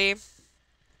 Bye, Willy.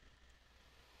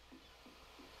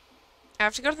 I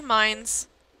have to go to the mines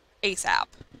ASAP.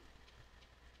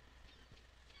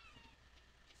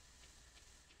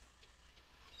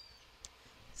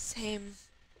 Same.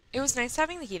 It was nice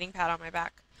having the heating pad on my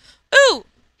back. Ooh!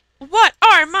 What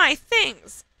are my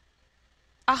things?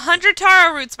 100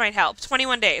 taro roots might help.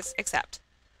 21 days, accept.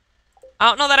 I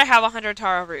don't know that I have 100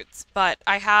 taro roots, but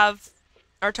I have...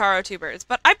 or taro tubers,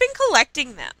 but I've been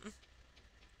collecting them.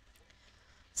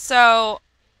 So,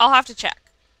 I'll have to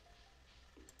check.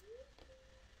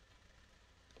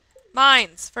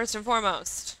 Mines, first and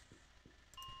foremost.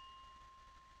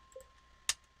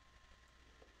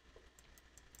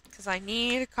 Because I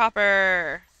need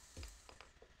copper.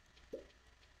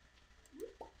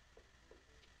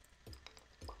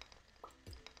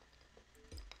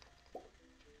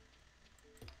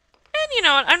 And you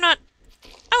know what, I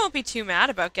won't be too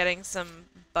mad about getting some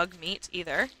bug meat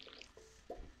either.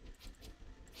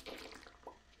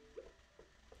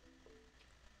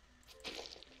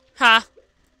 Ha. Huh.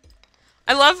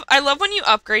 I love when you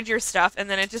upgrade your stuff and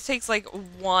then it just takes like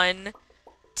one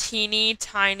teeny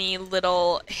tiny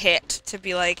little hit to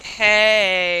be like,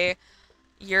 hey,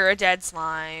 you're a dead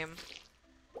slime.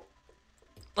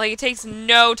 Like, it takes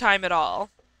no time at all.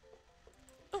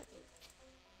 Oh.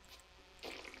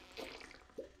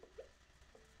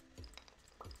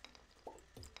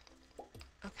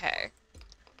 Okay.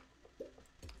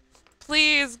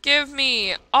 Please give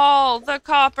me all the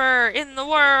copper in the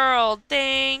world.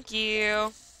 Thank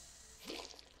you.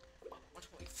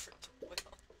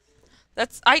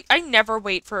 That's I never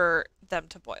wait for them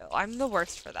to boil. I'm the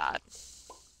worst for that.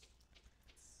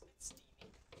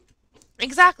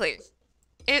 Exactly.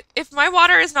 If my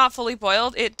water is not fully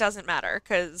boiled, it doesn't matter,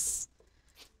 because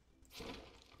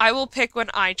I will pick when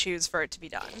I choose for it to be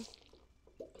done.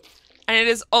 And it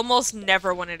is almost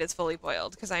never when it is fully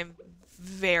boiled, because I'm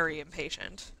very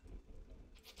impatient.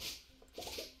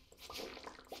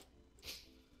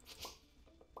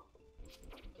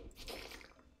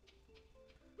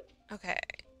 Okay.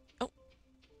 Oh.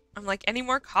 I'm like, any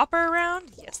more copper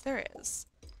around? Yes, there is.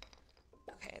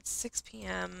 Okay, it's 6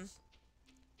 p.m.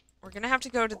 We're gonna have to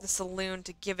go to the saloon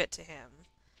to give it to him.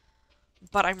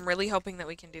 But I'm really hoping that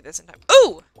we can do this in time.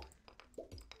 Ooh!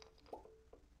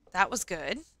 That was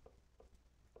good.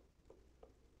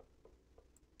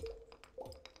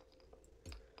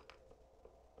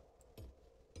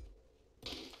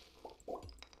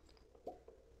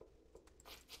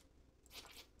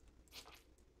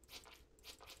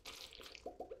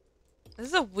 This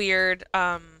is a weird,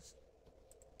 a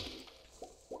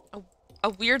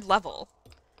weird level.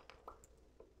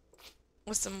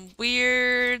 With some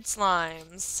weird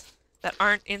slimes that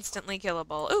aren't instantly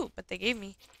killable. Ooh, but they gave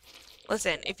me...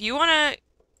 Listen, if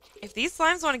these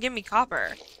slimes want to give me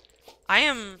copper, I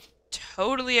am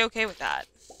totally okay with that.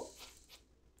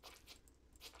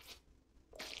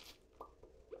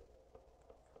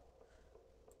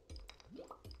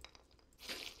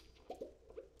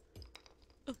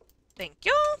 Ooh, thank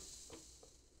you.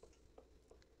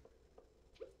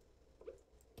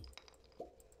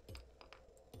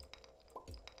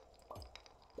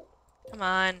 Come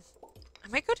on. I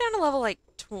might go down to level, like,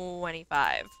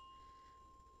 25.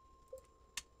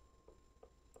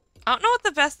 I don't know what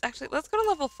the best... Actually, let's go to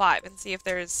level 5 and see if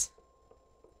there's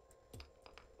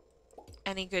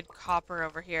any good copper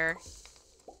over here.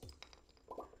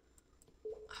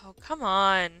 Oh, come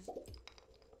on.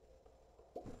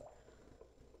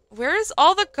 Where's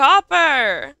all the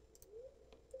copper?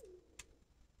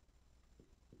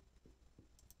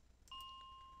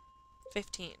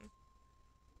 $15.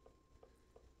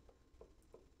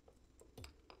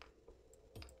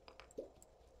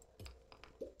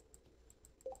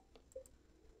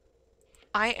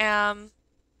 I am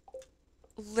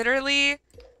literally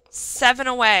 7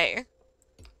 away.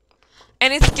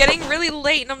 And it's getting really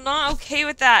late, and I'm not okay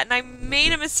with that. And I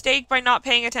made a mistake by not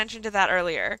paying attention to that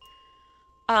earlier.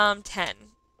 10.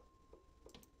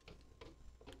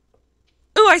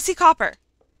 Ooh, I see copper.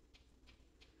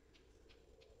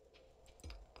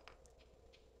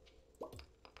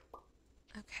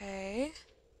 Okay.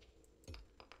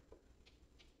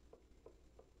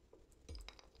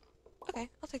 Okay,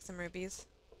 I'll take some rubies.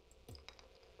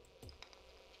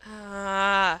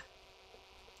 Ah.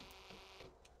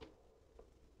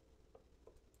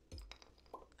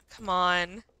 Come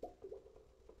on.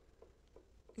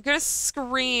 I'm gonna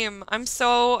scream. I'm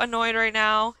so annoyed right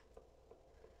now.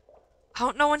 I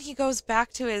don't know when he goes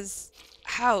back to his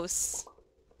house.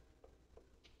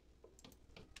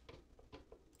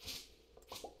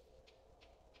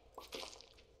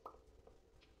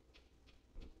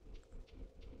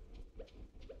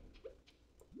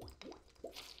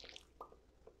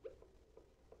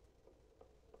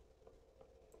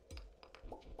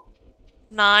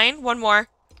 Nine. One more.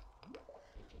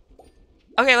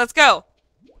 Okay, let's go.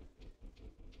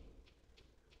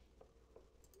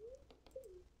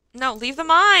 No, leave the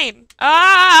mine.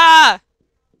 Ah!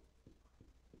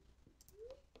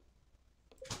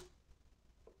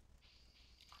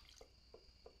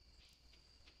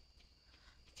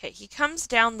 Okay, he comes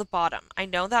down the bottom. I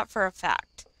know that for a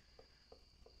fact.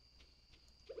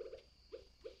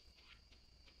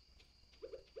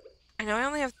 I know I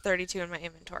only have 32 in my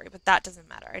inventory, but that doesn't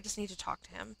matter. I just need to talk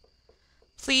to him.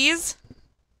 Please?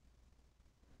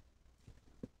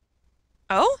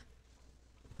 Oh?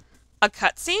 A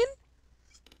cutscene?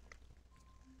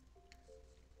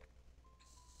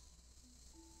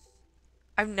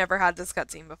 I've never had this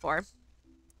cutscene before.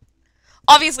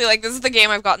 Obviously, like, this is the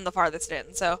game I've gotten the farthest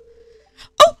in, so...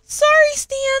 Oh! Sorry,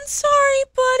 Stan! Sorry,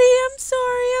 buddy! I'm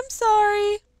sorry, I'm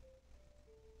sorry.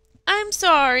 I'm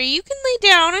sorry. You can lay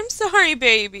down. I'm sorry,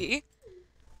 baby.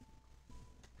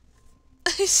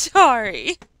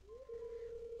 Sorry.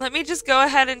 Let me just go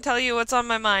ahead and tell you what's on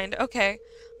my mind. Okay.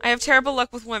 I have terrible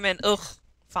luck with women. Ugh.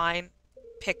 Fine.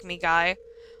 Pick me, guy.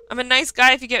 I'm a nice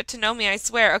guy if you get to know me, I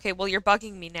swear. Okay, well, you're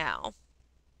bugging me now.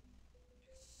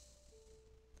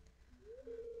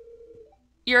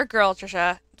 You're a girl,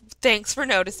 Trisha. Thanks for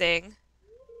noticing.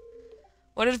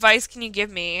 What advice can you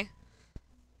give me?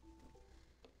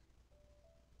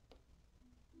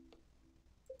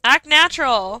 Act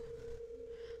natural.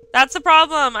 That's the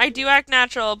problem. I do act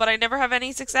natural, but I never have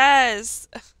any success.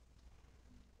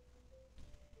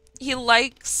 He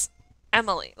likes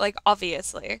Emily, like,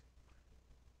 obviously.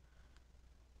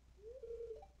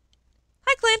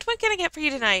 Hi, Clint. What can I get for you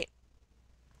tonight?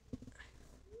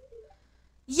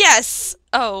 Yes!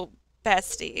 Oh,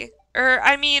 bestie.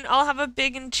 I mean, I'll have a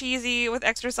big and cheesy with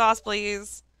extra sauce,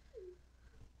 please.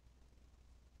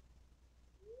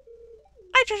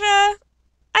 Hi, Trisha.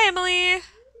 Hi, Emily.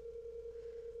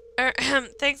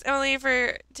 Thanks, Emily,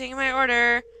 for taking my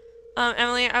order.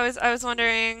 Emily, I was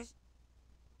wondering.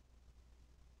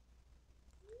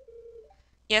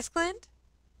 Yes, Clint?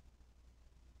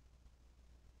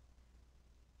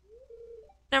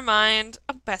 Never mind.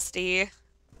 Oh, bestie.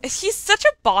 He's such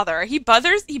a bother. He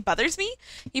bothers me.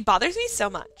 He bothers me so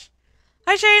much.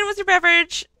 Hi, Shane. What's your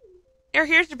beverage?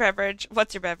 Here's your beverage.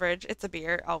 What's your beverage? It's a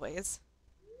beer, always.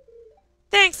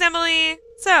 Thanks, Emily.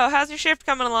 So, how's your shift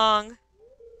coming along?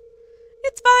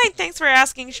 It's fine. Thanks for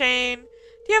asking, Shane.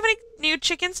 Do you have any new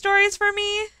chicken stories for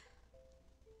me?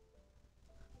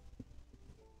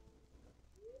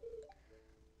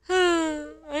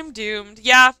 I'm doomed.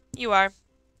 Yeah, you are.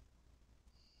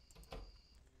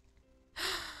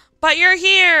 But you're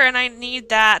here, and I need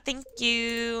that. Thank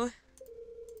you.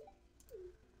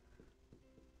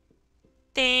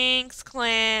 Thanks,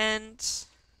 Clint.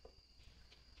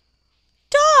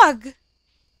 Dog!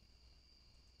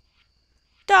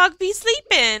 Dog be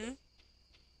sleeping.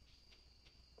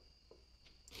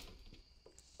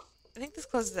 I think this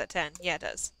closes at 10. Yeah, it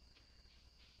does.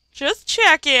 Just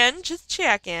checking. Just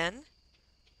checking.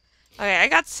 Okay, I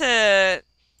got to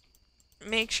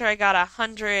make sure I got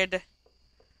 100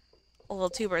 little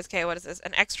tubers. Okay, what is this?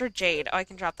 An extra jade. Oh, I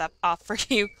can drop that off for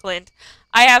you, Clint.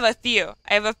 I have a few.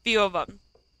 I have a few of them,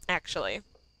 actually.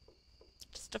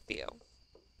 Just a few.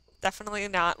 Definitely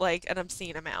not, like, an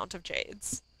obscene amount of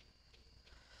jades.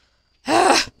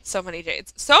 So many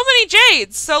jades. So many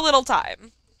jades! So little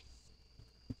time.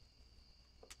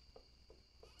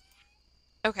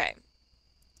 Okay.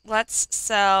 Let's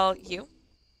sell you.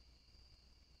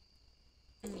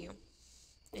 And you.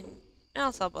 And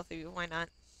I'll sell both of you. Why not?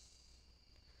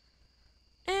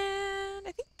 And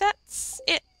I think that's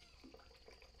it.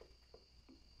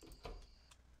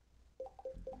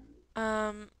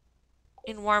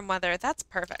 In warm weather, that's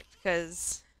perfect,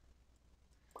 because...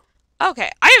 Okay,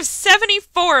 I have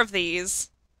 74 of these.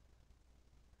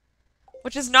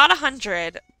 Which is not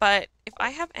 100, but if I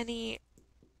have any...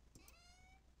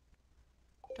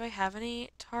 Do I have any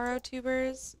taro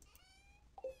tubers?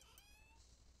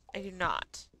 I do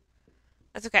not.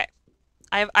 That's okay.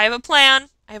 I have a plan.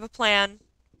 I have a plan.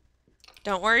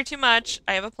 Don't worry too much.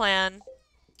 I have a plan.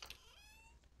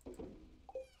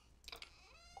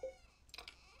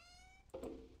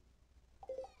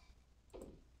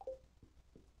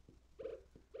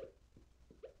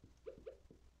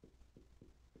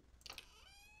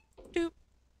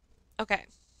 Okay.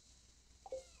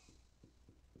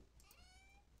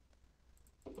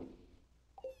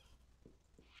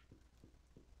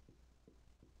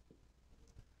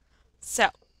 So,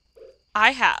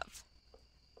 I have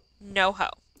no hoe.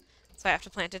 So I have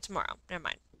to plant it tomorrow. Never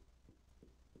mind.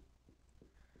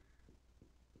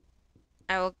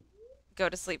 I will go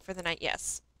to sleep for the night,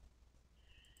 yes.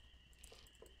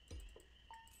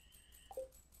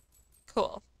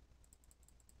 Cool.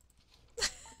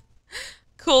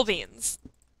 Cool beans.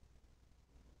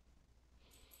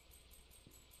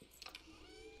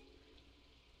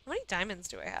 How many diamonds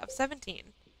do I have?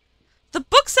 17. The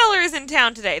bookseller is in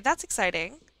town today. That's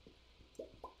exciting.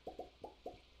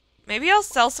 Maybe I'll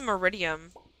sell some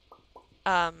iridium,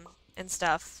 and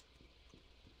stuff.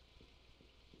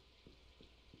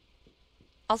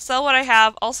 I'll sell what I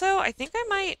have. Also, I think I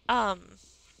might,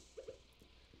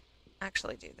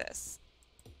 actually do this.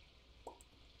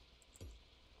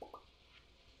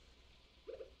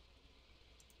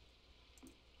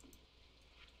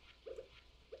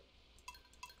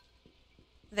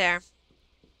 There.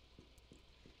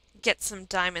 Get some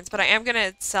diamonds, but I am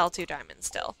gonna sell 2 diamonds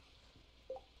still.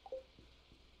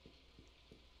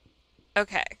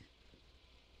 Okay.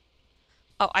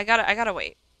 Oh, I gotta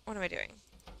wait. What am I doing?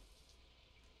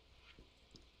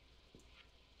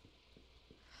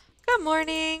 Good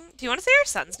morning. Do you want to say our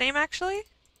son's name, actually?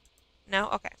 No?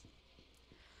 Okay.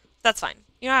 That's fine.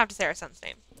 You don't have to say our son's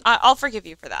name. I'll forgive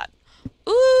you for that.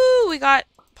 Ooh, we got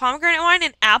pomegranate wine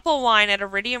and apple wine at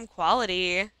iridium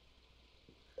quality.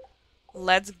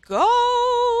 Let's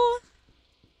go!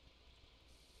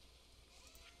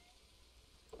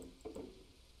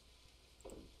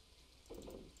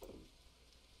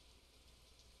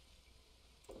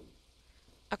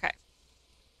 Okay.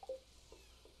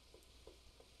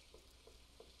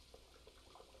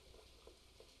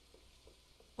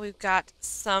 We've got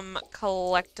some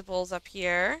collectibles up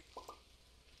here.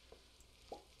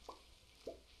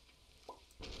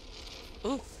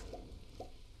 Oof.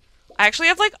 I actually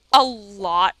have like a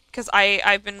lot because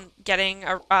I've been getting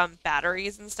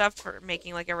batteries and stuff for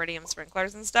making like iridium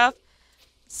sprinklers and stuff.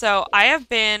 So I have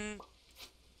been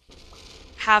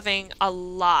having a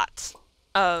lot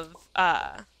of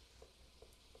I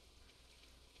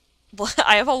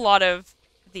have a lot of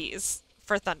these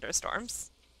for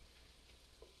thunderstorms.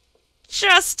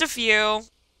 Just a few.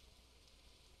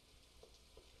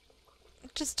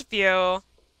 Just a few.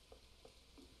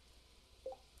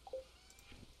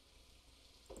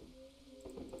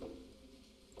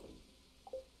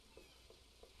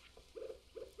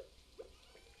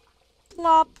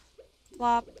 Plop.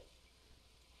 Plop.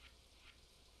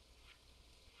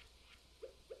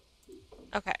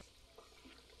 Okay.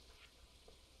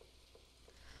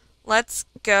 Let's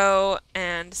go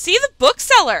and see the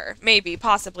bookseller, maybe,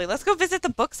 possibly. Let's go visit the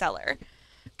bookseller.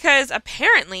 Because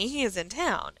apparently he is in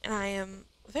town, and I am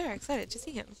very excited to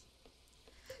see him.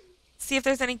 See if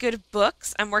there's any good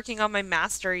books. I'm working on my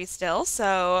mastery still,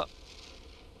 so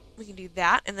we can do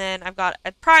that. And then I've got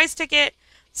a prize ticket,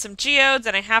 some geodes,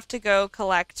 and I have to go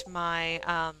collect my,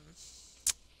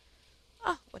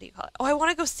 oh, what do you call it? Oh, I want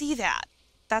to go see that.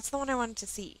 That's the one I wanted to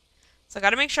see. So I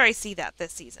got to make sure I see that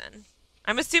this season.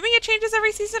 I'm assuming it changes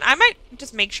every season. I might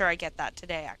just make sure I get that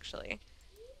today, actually.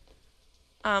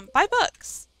 Buy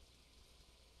books.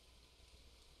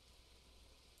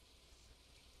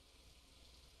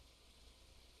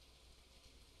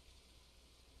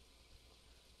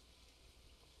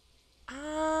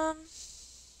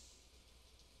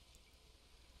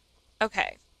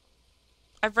 Okay.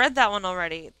 I've read that one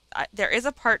already. There is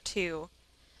a part 2,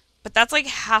 but that's like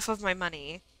half of my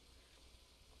money.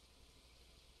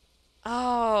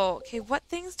 Oh, okay. What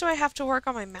things do I have to work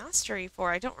on my mastery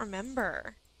for? I don't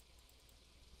remember.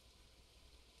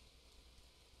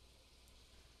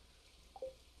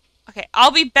 Okay,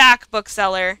 I'll be back,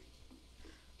 bookseller.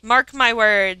 Mark my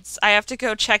words. I have to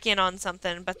go check in on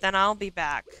something, but then I'll be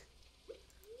back.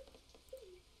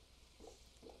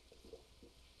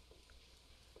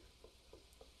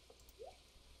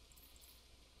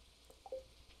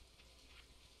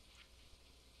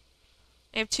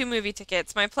 I have 2 movie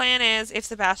tickets. My plan is, if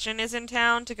Sebastian is in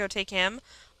town, to go take him.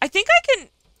 I think I can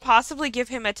possibly give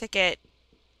him a ticket.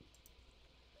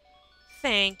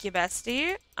 Thank you,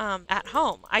 bestie. At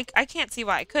home. I can't see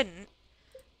why I couldn't.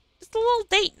 Just a little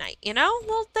date night, you know? A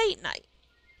little date night.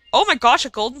 Oh my gosh, a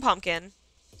golden pumpkin.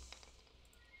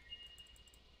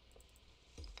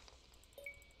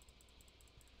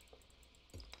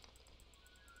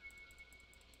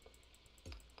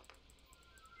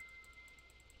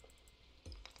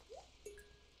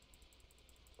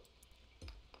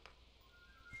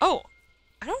 Oh,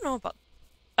 I don't know about...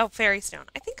 Oh, fairy stone.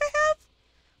 I think I have?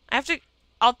 I have to.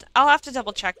 I'll have to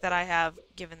double check that I have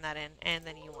given that in, and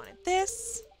then you wanted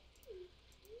this.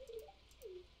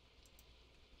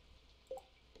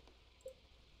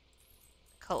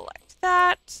 Collect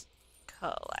that.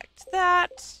 Collect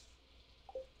that.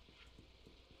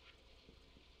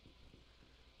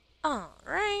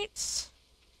 Alright.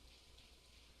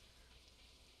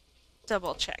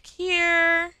 Double check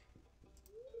here.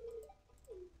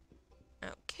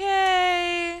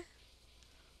 Okay.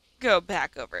 Go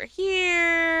back over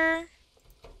here.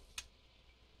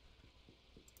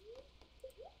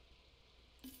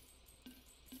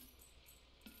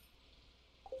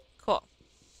 Cool.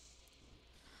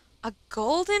 A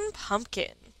golden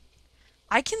pumpkin.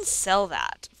 I can sell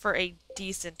that for a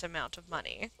decent amount of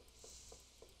money.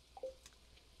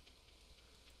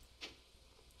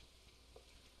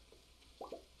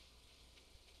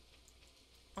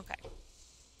 Okay.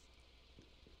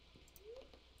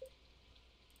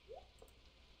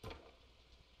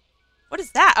 What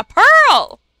is that? A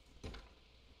pearl!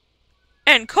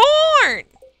 And corn!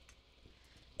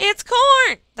 It's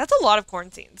corn! That's a lot of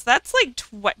corn seeds. That's like,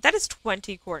 that is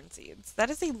 20 corn seeds. That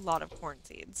is a lot of corn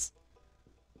seeds.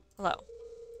 Hello.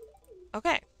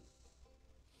 Okay.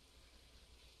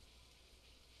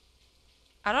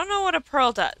 I don't know what a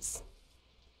pearl does.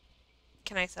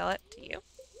 Can I sell it to you?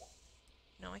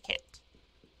 No, I can't.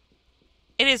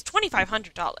 It is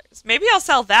 $2,500. Maybe I'll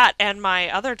sell that and my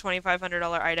other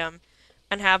 $2,500 item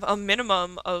and have a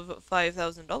minimum of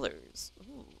 $5,000.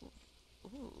 Ooh.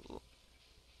 Ooh.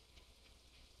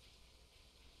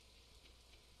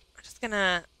 I'm just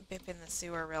gonna bip in the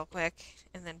sewer real quick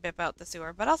and then bip out the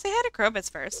sewer. But I'll say hi to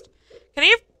Krobus first. Can I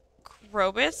give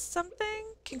Krobus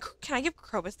something? Can I give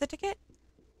Krobus the ticket?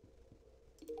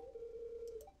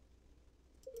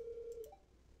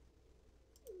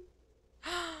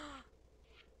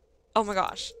 Oh my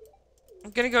gosh.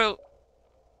 I'm gonna go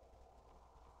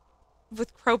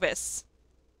with Krobus.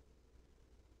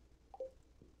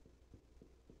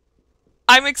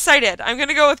 I'm excited. I'm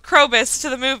gonna go with Krobus to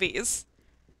the movies.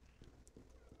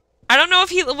 I don't know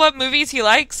if what movies he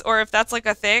likes or if that's like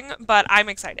a thing, but I'm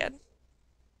excited.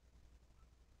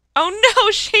 Oh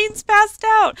no, Shane's passed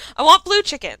out. I want blue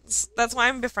chickens. That's why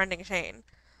I'm befriending Shane.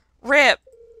 Rip.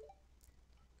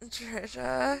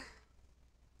 Trisha.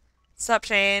 Sup,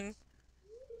 Shane?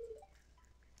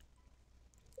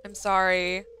 I'm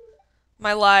sorry.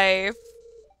 My life.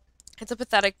 It's a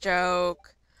pathetic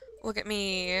joke. Look at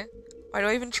me. Why do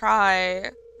I even try?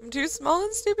 I'm too small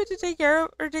and stupid to take care of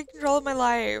or take control of my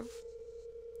life.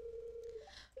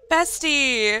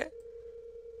 Bestie!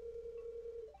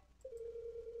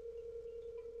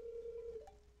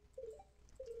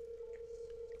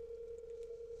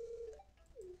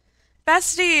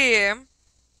 Bestie!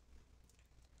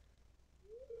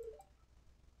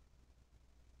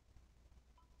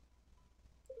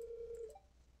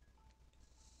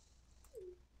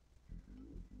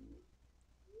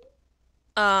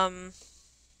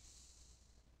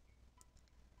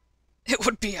 It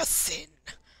would be a sin.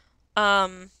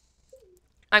 I'm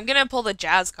gonna pull the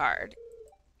jazz card.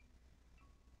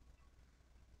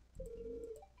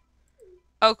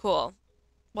 Oh, cool.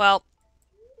 Well,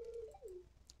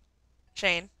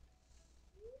 Shane.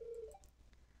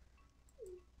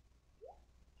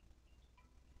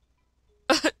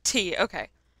 T, okay.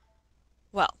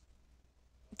 Well,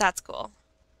 that's cool.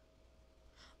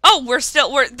 Oh,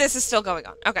 this is still going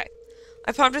on. Okay.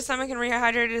 I pumped his stomach and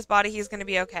rehydrated his body. He's gonna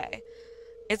be okay.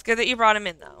 It's good that you brought him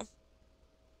in, though.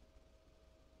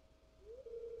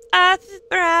 I'd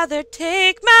rather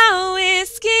take my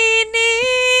whiskey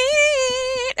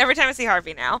neat. Every time I see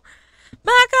Harvey now.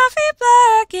 My coffee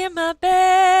black in my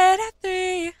bed at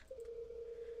 3.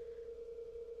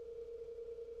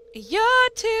 You're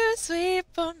too sweet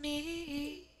for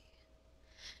me.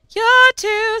 You're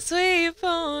too sweet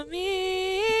for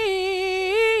me.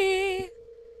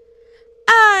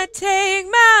 I take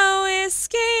my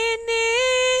whiskey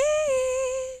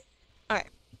neat. Okay.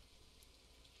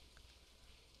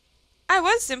 I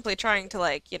was simply trying to,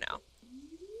 like, you know.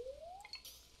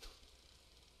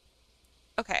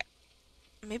 Okay.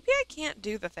 Maybe I can't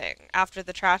do the thing after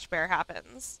the trash bear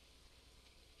happens.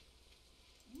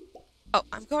 Oh,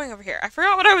 I'm going over here. I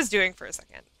forgot what I was doing for a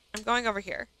second. I'm going over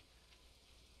here.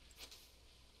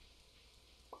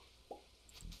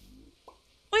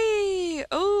 Whee!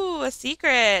 Oh, a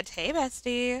secret. Hey,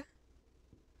 bestie.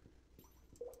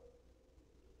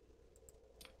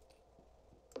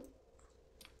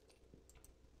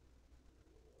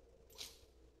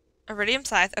 Iridium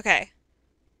scythe. Okay.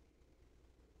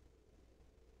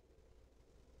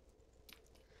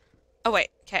 Oh, wait.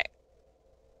 Okay.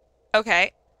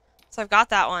 Okay. So I've got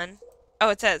that one. Oh,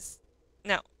 it says...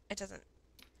 No. It doesn't.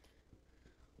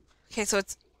 Okay, so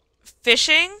it's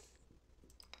fishing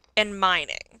and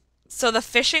mining. So the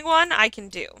fishing one I can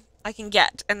do. I can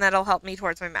get, and that'll help me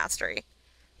towards my mastery.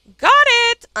 Got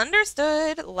it!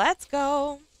 Understood. Let's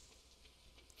go.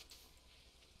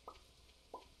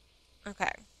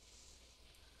 Okay.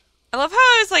 I love how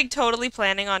I was like totally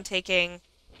planning on taking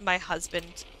my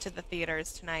husband to the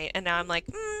theaters tonight, and now I'm like,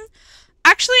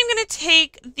 actually I'm gonna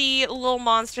take the little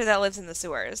monster that lives in the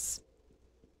sewers.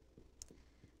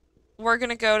 We're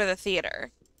gonna go to the theater.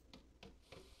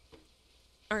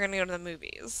 We're gonna go to the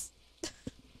movies.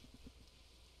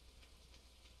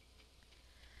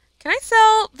 Can I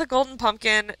sell the golden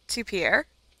pumpkin to Pierre?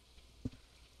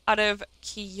 Out of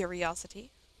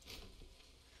curiosity.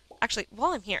 Actually,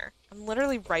 while I'm here, I'm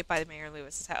literally right by Mayor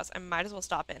Lewis's house. I might as well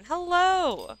stop in.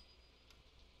 Hello!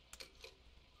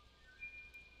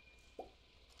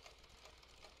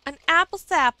 An apple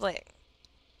sapling.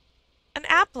 An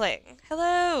appling.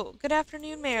 Hello. Good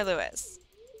afternoon, Mayor Lewis.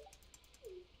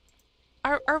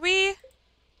 Are we...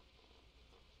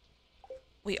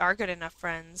 We are good enough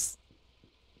friends.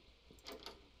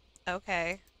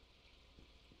 Okay.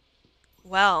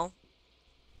 Well,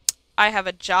 I have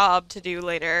a job to do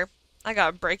later. I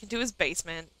gotta break into his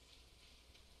basement.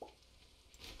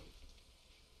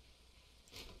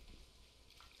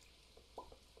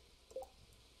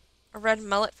 A red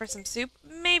mullet for some soup?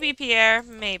 Maybe, Pierre.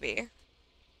 Maybe.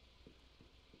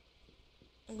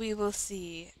 We will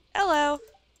see. Hello.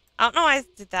 I don't know why I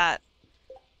did that.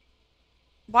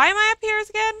 Why am I up here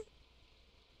again?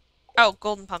 Oh,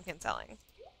 golden pumpkin selling.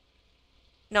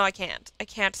 No, I can't. I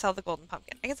can't sell the golden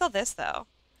pumpkin. I can sell this, though.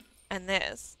 And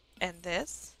this. And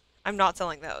this. I'm not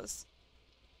selling those.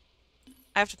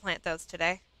 I have to plant those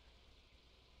today.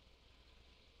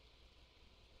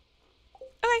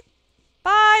 Okay.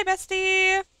 Bye,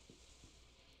 bestie!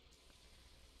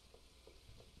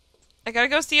 I gotta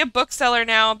go see a bookseller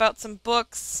now about some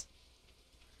books.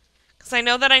 Because I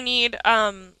know that I need,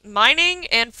 mining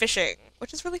and fishing.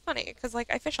 Which is really funny, because,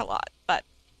 like, I fish a lot, but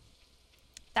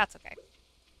that's okay.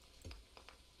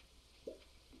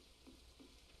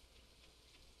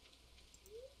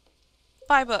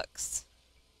 Buy books.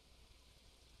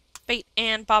 Bait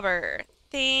and bobber.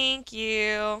 Thank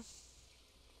you.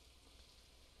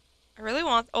 I really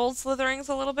want old slitherings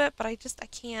a little bit, but I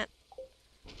can't.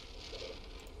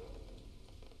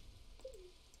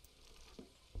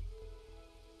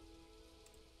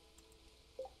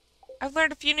 I've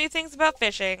learned a few new things about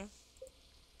fishing.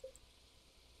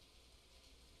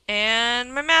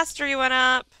 And my mastery went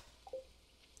up.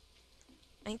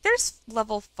 I think there's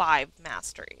level 5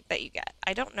 mastery that you get.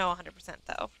 I don't know 100%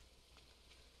 though.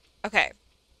 Okay.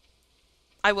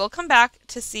 I will come back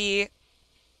to see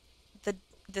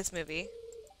this movie.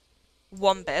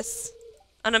 Wumbus.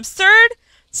 An absurd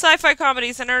sci-fi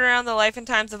comedy centered around the life and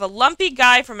times of a lumpy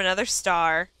guy from another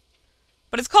star.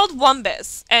 But it's called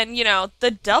Wumbus, and, you know,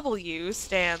 the W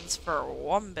stands for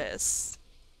Wumbus.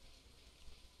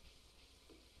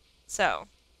 So,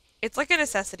 it's like a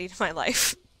necessity to my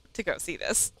life to go see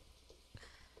this.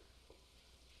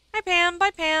 Hi, Pam.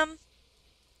 Bye, Pam.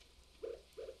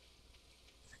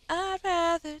 I'd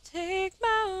rather take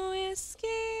my whiskey.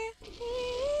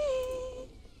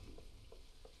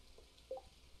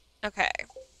 Okay.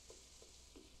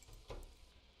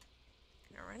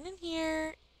 Gonna run in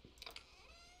here.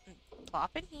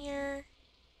 Plop in here.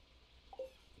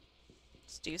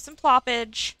 Let's do some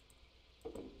ploppage.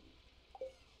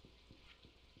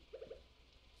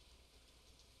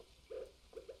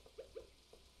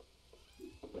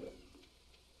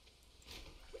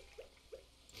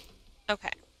 Okay.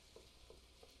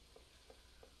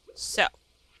 So,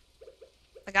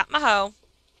 I got my hoe.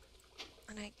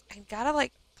 And I gotta,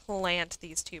 like, plant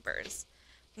these tubers.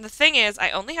 And the thing is,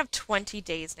 I only have 20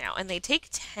 days now, and they take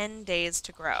 10 days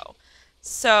to grow.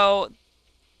 So,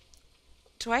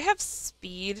 do I have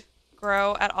speed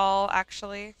grow at all,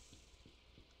 actually?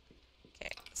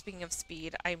 Okay, speaking of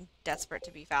speed, I'm desperate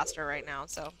to be faster right now,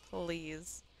 so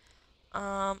please.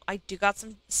 I do got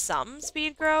some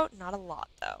speed grow, not a lot,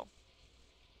 though.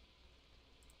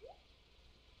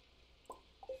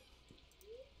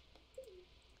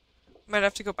 Might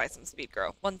have to go buy some speed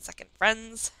grow. 1 second,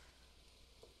 friends.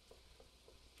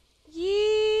 Yeehaw!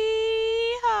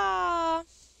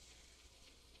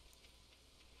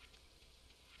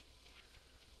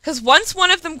 Because once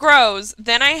one of them grows,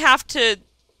 then I have to,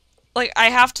 like,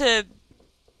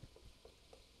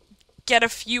 get a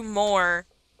few more.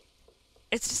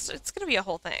 It's gonna be a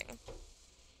whole thing.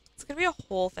 It's gonna be a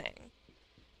whole thing.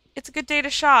 It's a good day to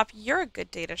shop. You're a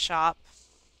good day to shop.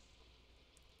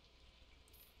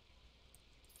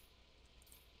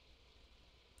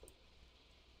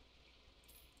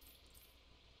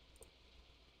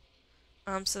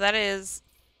 So that is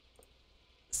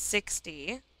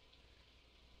 60.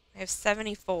 I have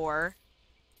 74.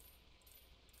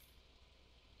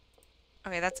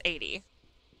 Okay, that's 80.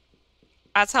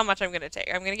 That's how much I'm gonna take.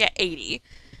 I'm gonna get 80.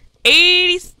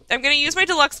 80. I'm gonna use my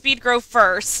deluxe speed grow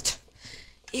first.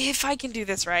 If I can do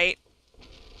this right.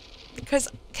 Because,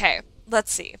 okay,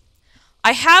 let's see.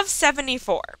 I have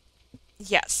 74.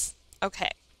 Yes. Okay.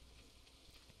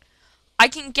 I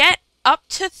can get up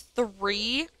to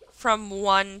 3 from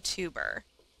 1 tuber.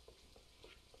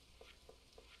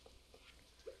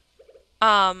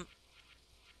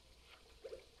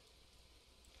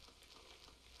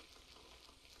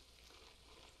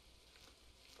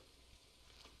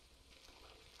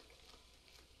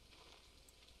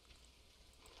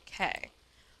 Okay.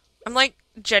 I'm like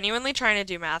genuinely trying to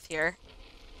do math here.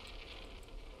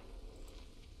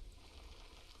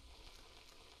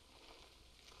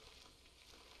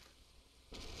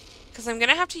 Because I'm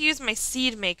gonna have to use my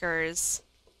seed makers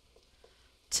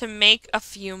to make a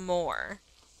few more.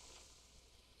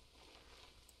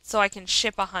 So I can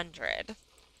ship 100.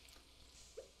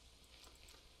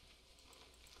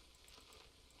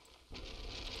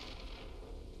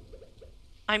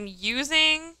 I'm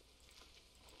using...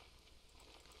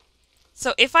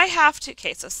 So if I have to...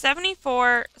 Okay, so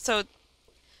 74... So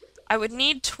I would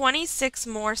need 26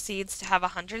 more seeds to have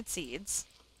 100 seeds.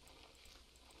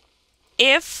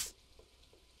 If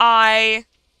I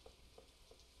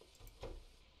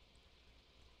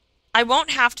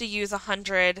won't have to use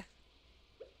 100...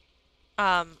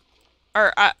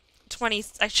 or 20...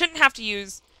 I shouldn't have to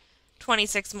use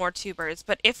 26 more tubers,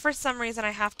 but if for some reason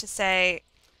I have to say...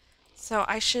 So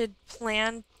I should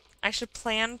plan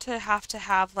to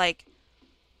have like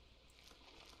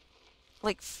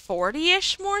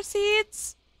 40-ish more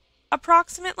seeds,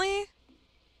 approximately.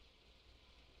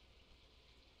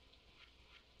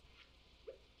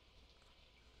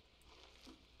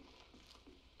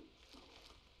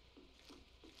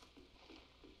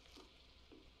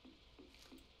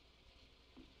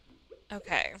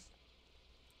 Okay.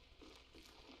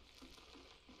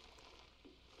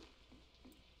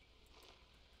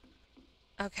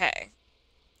 Okay.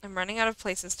 I'm running out of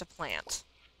places to plant.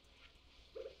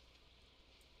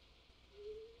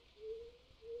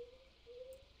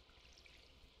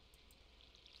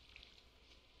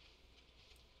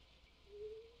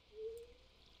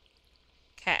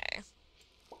 Okay.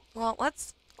 Well,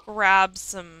 let's grab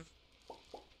some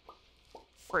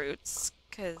fruits,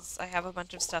 because I have a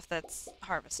bunch of stuff that's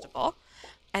harvestable.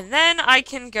 And then I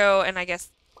can go and, I guess,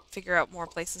 figure out more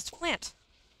places to plant.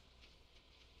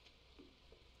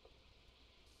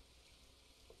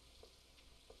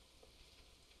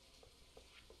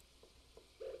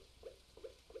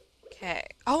 Okay.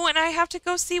 Oh, and I have to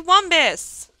go see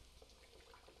Wumbus!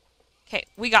 Okay,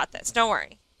 we got this. Don't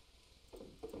worry.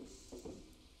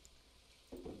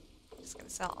 I'm just gonna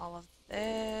sell all of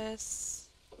this.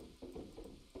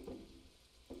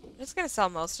 I'm just gonna sell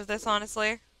most of this,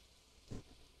 honestly.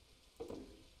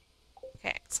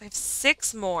 Okay, so I have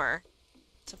 6 more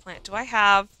to plant. Do I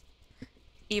have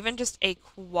even just a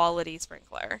quality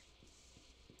sprinkler?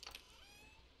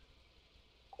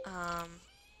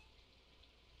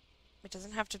 It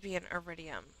doesn't have to be an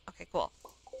iridium. Okay, cool.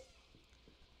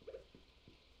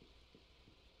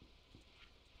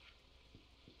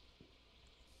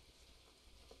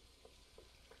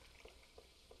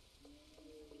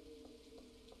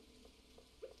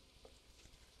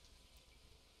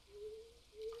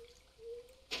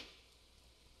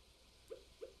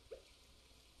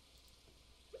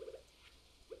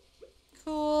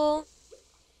 Cool.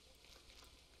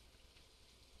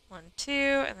 1, 2,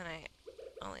 and then I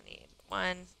only need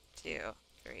 1, 2,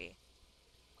 3,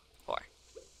 4.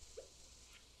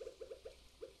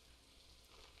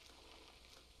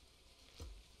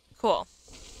 Cool.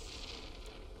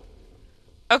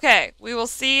 Okay, we will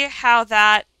see how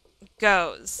that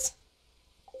goes.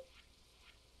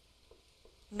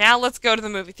 Now let's go to the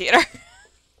movie theater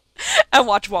and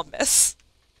watch Wumbus.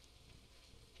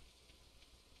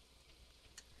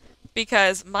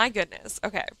 Because, my goodness,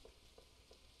 okay.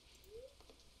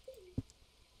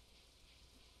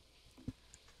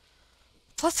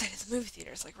 Plus side is the movie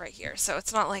theater is like right here, so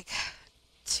it's not like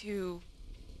too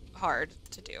hard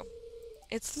to do.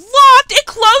 It's locked! It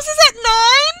closes at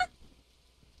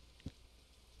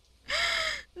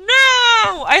 9?!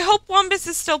 No! I hope Wumbus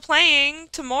is still playing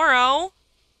tomorrow.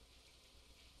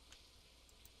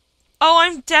 Oh,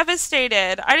 I'm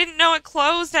devastated. I didn't know it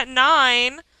closed at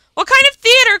 9. What kind of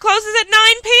theater closes at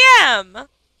 9 p.m.?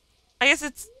 I guess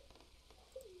it's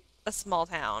a small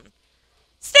town.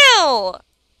 Still!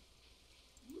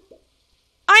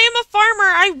 I am a farmer.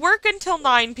 I work until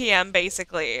 9 p.m.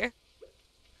 basically.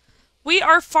 We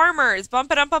are farmers.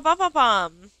 Bump it up, bum, bum, bum,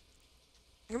 bum.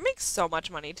 You're gonna make so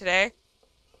much money today.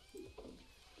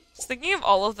 Just thinking of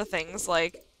all of the things,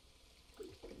 like,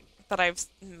 that I've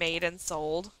made and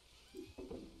sold.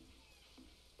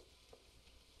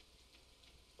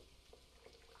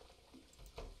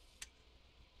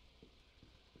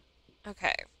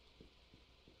 Okay.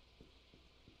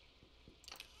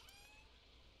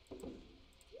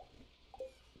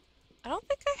 I don't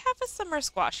think I have a summer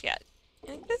squash yet. I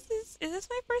think this is this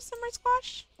my first summer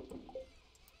squash?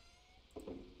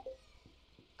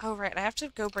 Oh, right. I have to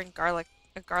go bring a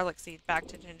garlic seed back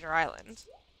to Ginger Island.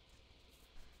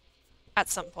 At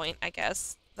some point, I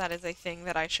guess. That is a thing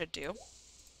that I should do.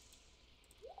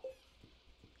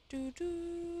 Do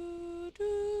do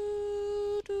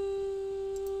do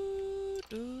do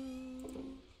do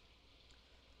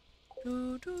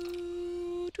do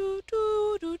do do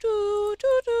do do do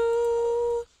do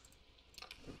do.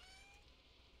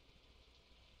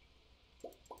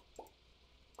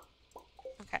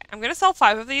 Okay, I'm gonna sell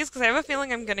 5 of these because I have a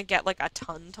feeling I'm gonna get like a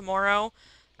ton tomorrow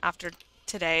after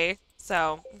today,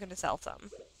 so I'm gonna sell some.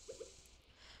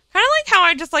 Kind of like how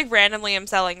I just like randomly am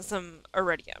selling some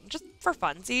iridium just for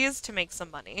funsies to make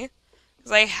some money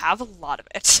because I have a lot of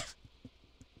it.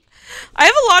 I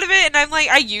have a lot of it and I'm like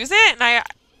I use it and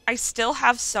I still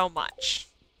have so much.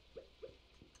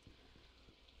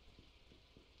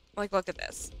 Like look at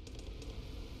this.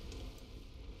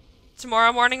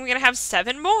 Tomorrow morning, we're going to have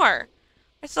 7 more.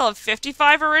 I still have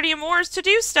 55 iridium ores to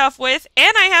do stuff with,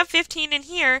 and I have 15 in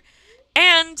here,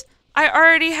 and I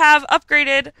already have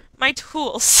upgraded my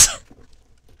tools.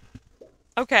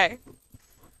 Okay.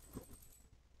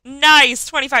 Nice!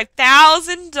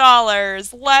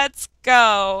 $25,000. Let's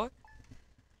go.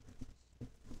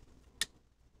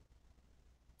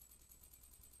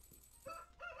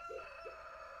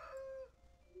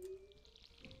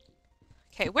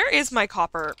 Okay, where is my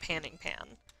copper panning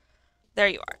pan? There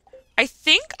you are. I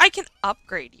think I can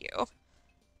upgrade you.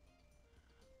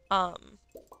 Because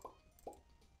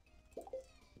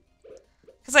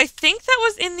I think that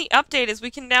was in the update is we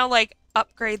can now, like,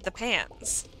 upgrade the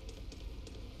pans.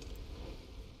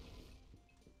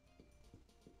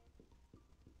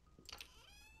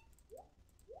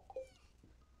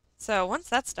 So, once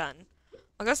that's done,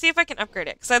 I'll go see if I can upgrade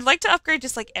it. Because I'd like to upgrade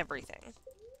just, like, everything.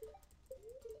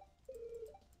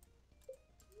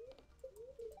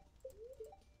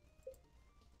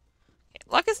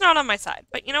 Luck is not on my side,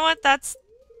 but you know what? That's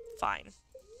fine.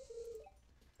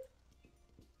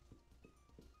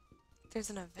 There's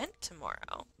an event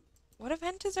tomorrow. What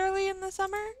event is early in the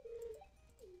summer?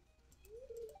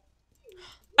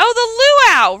 Oh,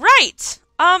 the luau! Right!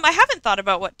 I haven't thought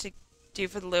about what to do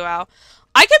for the luau.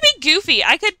 I could be goofy.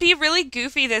 I could be really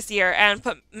goofy this year and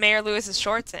put Mayor Lewis's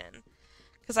shorts in.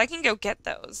 Because I can go get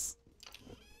those.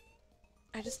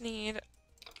 I just need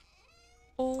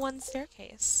 1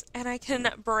 staircase, and I can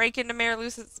break into Mayor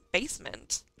Luce's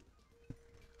basement.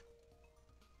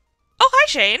 Oh, hi,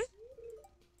 Shane.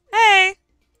 Hey.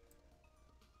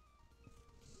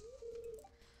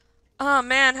 Oh,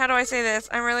 man, how do I say this?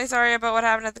 I'm really sorry about what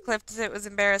happened at the cliff. It was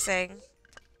embarrassing.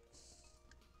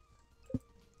 I'm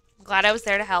glad I was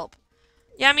there to help.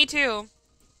 Yeah, me too.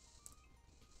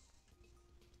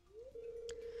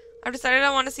 I've decided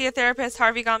I want to see a therapist.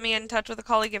 Harvey got me in touch with a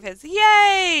colleague of his.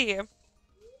 Yay!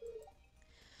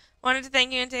 Wanted to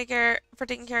thank you and for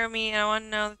taking care of me, and I want to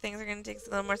know that things are going to take a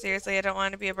little more seriously. I don't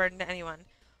want to be a burden to anyone.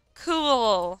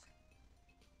 Cool!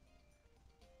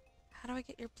 How do I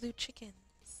get your blue chickens?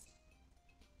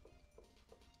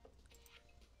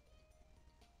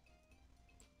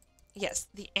 Yes,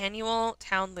 the annual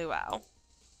town luau.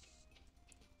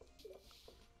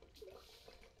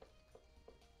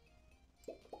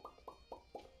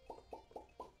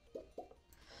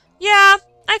 Yeah,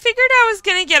 I figured I was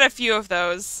going to get a few of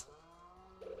those.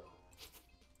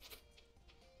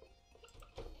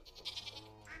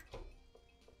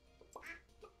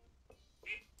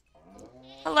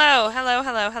 Hello, hello,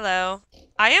 hello, hello.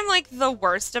 I am, like, the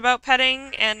worst about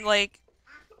petting and, like,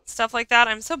 stuff like that.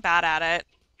 I'm so bad at it.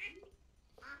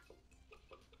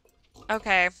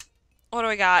 Okay. What do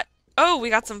we got? Oh,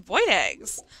 we got some void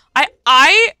eggs.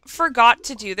 I forgot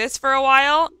to do this for a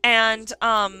while, and,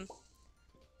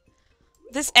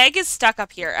 this egg is stuck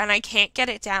up here, and I can't get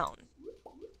it down.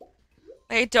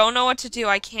 I don't know what to do.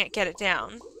 I can't get it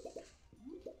down.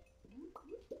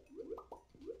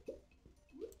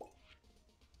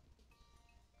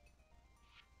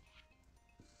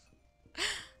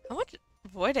 How much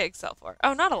void eggs sell for?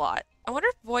 Oh, not a lot. I wonder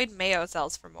if void mayo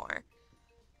sells for more.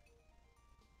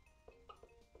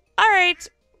 Alright.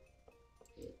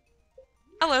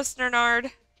 Hello, Snurnard.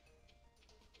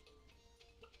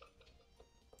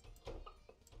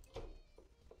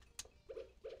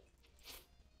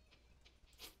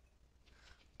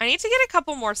 I need to get a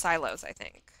couple more silos, I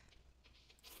think.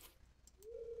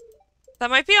 That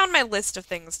might be on my list of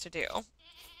things to do,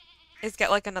 is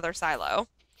get like another silo.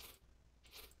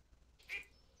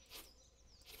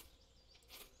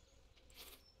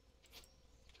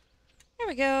 There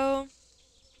we go.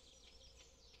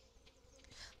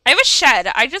 I have a shed.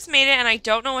 I just made it and I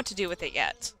don't know what to do with it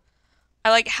yet.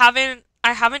 I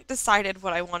haven't decided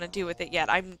what I want to do with it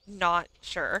yet. I'm not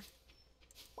sure.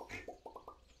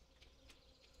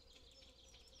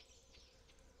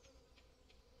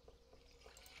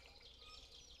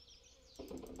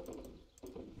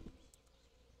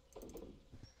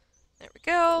 There we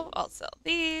go. I'll sell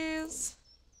these.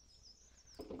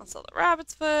 I'll sell the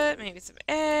rabbit's foot, maybe some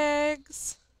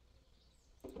eggs.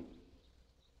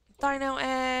 Dino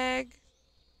egg.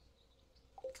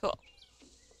 Cool.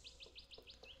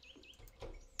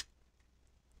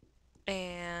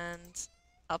 And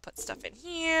I'll put stuff in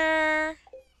here.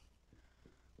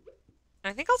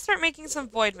 I think I'll start making some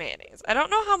void mayonnaise. I don't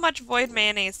know how much void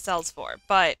mayonnaise sells for,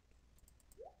 but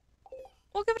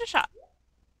we'll give it a shot.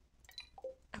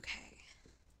 Okay.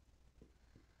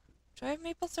 Do I have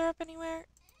maple syrup anywhere?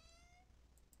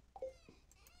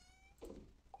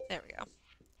 There we go.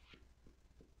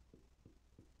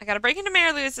 I gotta break into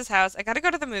Mayor Lewis's house. I gotta go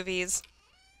to the movies.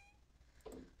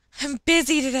 I'm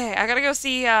busy today. I gotta go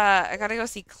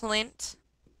see Clint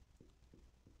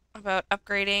about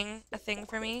upgrading a thing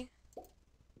for me.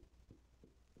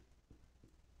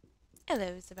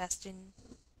 Hello, Sebastian.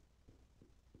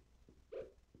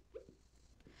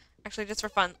 Actually, just for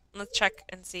fun, let's check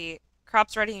and see.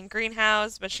 Crops ready in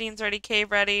greenhouse, machines ready, cave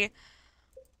ready.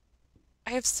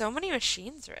 I have so many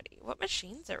machines ready. What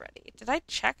machines are ready? Did I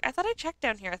check? I thought I checked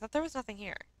down here. I thought there was nothing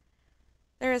here.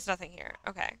 There is nothing here.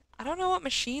 Okay. I don't know what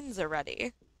machines are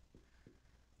ready.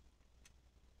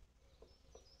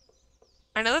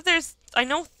 I know that I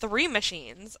know 3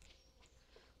 machines.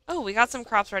 Oh, we got some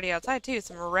crops ready outside too.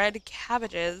 Some red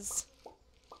cabbages.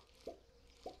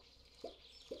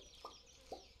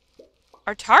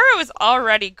 Our taro is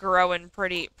already growing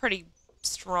pretty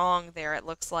strong there, it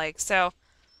looks like. So,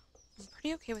 I'm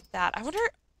pretty okay with that. I wonder,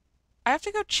 I have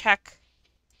to go check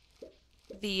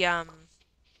the, I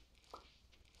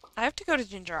have to go to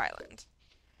Ginger Island.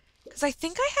 Because I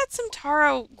think I had some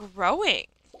taro growing,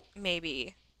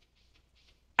 maybe.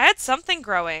 I had something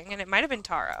growing, and it might have been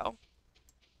taro.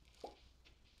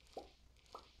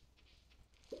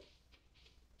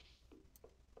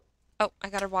 Oh, I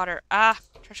gotta water. Ah,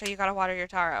 Trisha, you gotta water your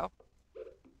taro.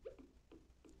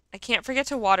 I can't forget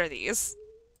to water these.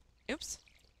 Oops.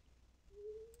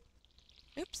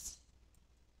 Oops.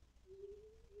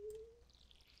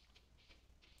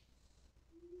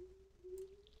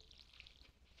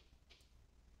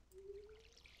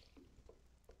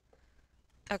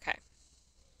 Okay.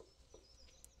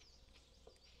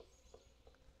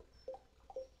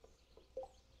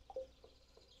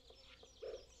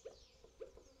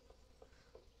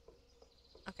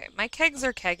 Okay, my kegs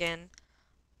are kegging.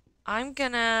 I'm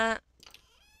gonna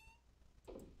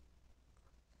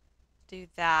do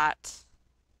that.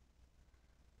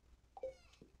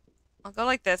 I'll go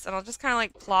like this, and I'll just kind of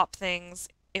like plop things.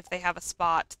 If they have a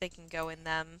spot, they can go in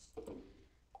them.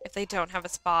 If they don't have a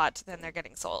spot, then they're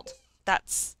getting sold.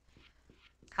 That's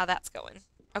how that's going.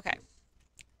 Okay.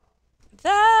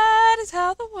 That is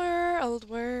how the world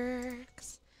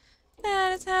works.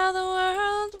 That is how the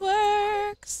world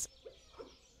works.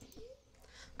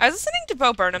 I was listening to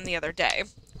Bo Burnham the other day,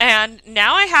 and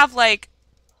now I have, like,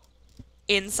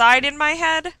 inside in my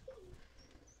head.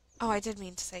 Oh, I did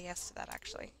mean to say yes to that,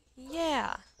 actually.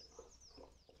 Yeah.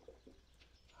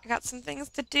 I got some things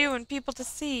to do and people to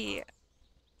see.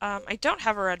 I don't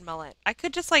have a red mullet. I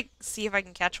could just, like, see if I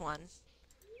can catch one.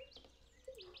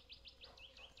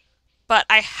 But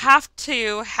I have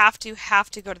to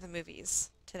go to the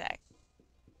movies today.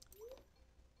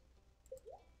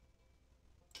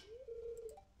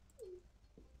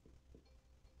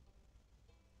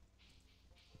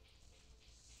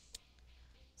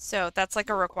 So that's like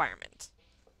a requirement.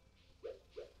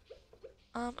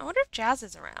 I wonder if Jazz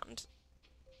is around.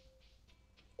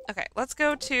 Okay, let's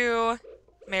go to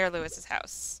Mayor Lewis's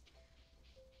house.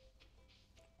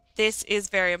 This is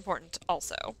very important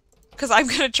also, because I'm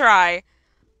gonna try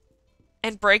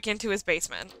and break into his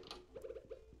basement.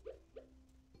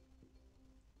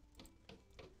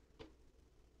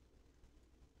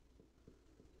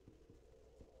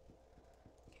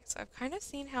 Okay, so I've kind of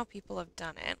seen how people have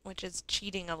done it, which is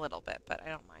cheating a little bit, but I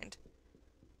don't mind.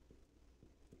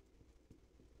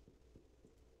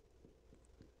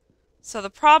 So the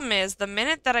problem is, the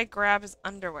minute that I grab his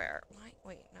underwear...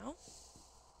 Wait, no?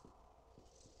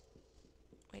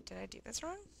 Wait, did I do this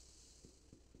wrong?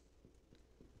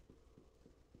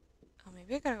 Oh,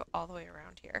 maybe I gotta go all the way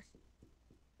around here.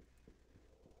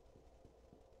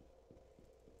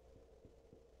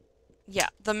 Yeah,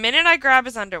 the minute I grab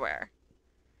his underwear,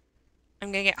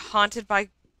 I'm gonna get haunted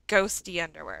by ghosty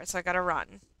underwear, so I gotta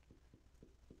run.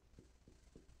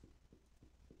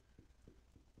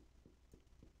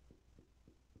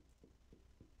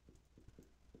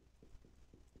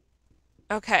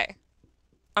 Okay.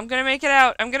 I'm gonna make it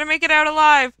out. I'm gonna make it out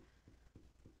alive.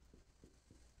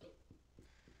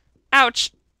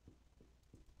 Ouch.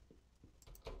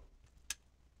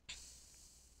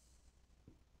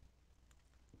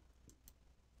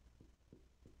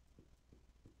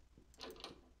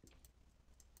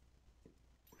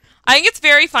 I think it's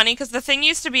very funny because the thing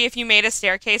used to be if you made a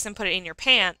staircase and put it in your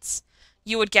pants,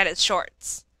 you would get his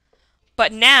shorts.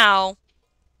 But now,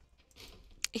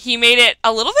 he made it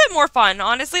a little bit more fun,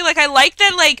 honestly. Like, I like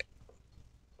that, like,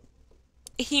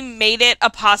 he made it a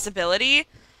possibility.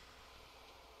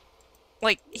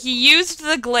 Like, he used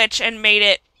the glitch and made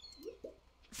it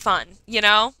fun, you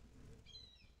know?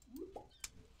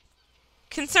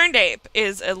 Concerned Ape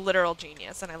is a literal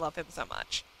genius, and I love him so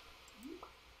much.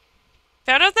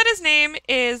 Found out that his name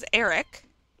is Eric,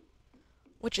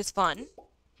 which is fun.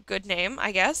 Good name,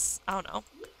 I guess. I don't know.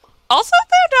 Also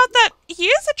found out that he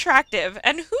is attractive,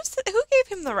 and who gave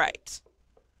him the right?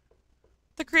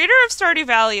 The creator of Stardew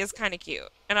Valley is kind of cute,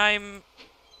 and I'm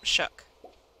shook.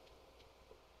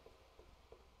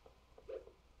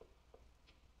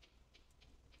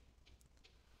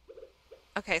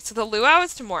 Okay, so the luau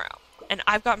is tomorrow, and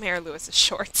I've got Mayor Lewis's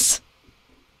shorts.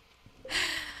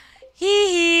 Hee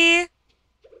hee.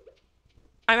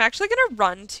 I'm actually gonna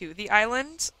run to the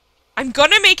island. I'm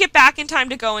gonna make it back in time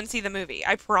to go and see the movie.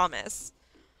 I promise.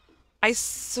 I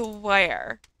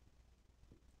swear.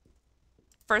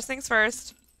 First things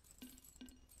first.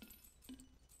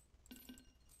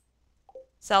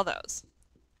 Sell those.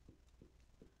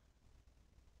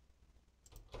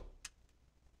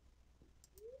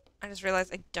 I just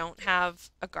realized I don't have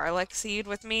a garlic seed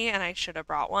with me, and I should have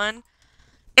brought one.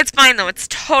 It's fine, though. It's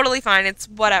totally fine. It's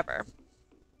whatever.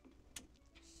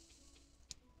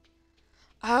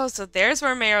 Oh, so there's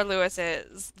where Mayor Lewis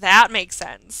is. That makes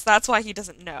sense. That's why he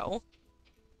doesn't know.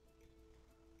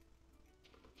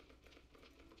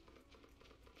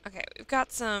 Okay, we've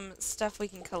got some stuff we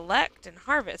can collect and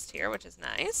harvest here, which is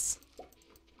nice.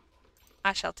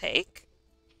 I shall take.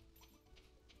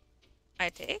 I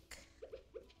take.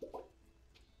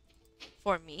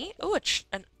 For me. Oh,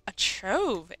 a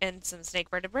trove and some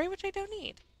snake vertebrae, which I don't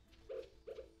need.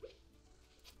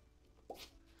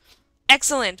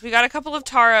 Excellent. We got a couple of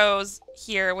taros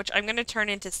here, which I'm going to turn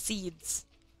into seeds.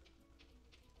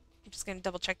 I'm just going to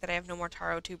double check that I have no more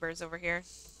taro tubers over here.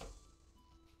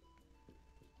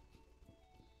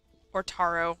 Or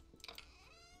taro.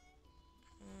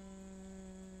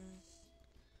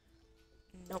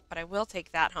 Nope, but I will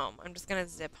take that home. I'm just going to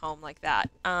zip home like that.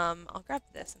 I'll grab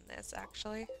this and this,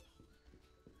 actually.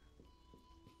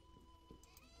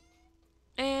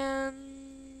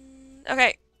 And...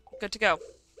 okay, good to go.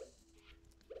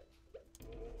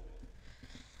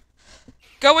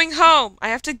 Going home! I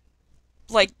have to,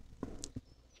 like,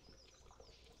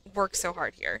 work so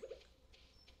hard here.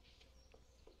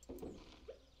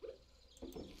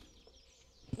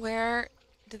 Where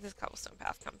did this cobblestone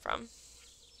path come from?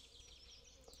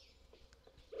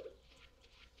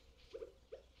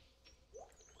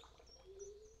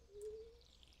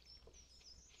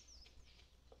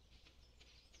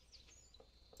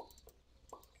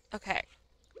 Okay.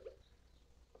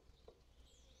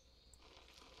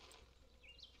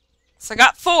 So I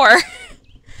got 4.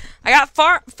 I got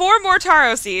 4 more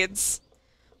taro seeds,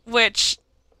 which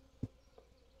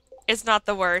is not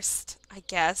the worst, I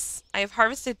guess. I have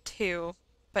harvested 2,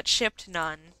 but shipped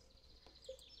none.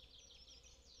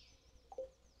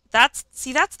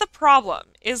 See, that's the problem.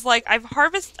 Is like I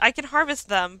can harvest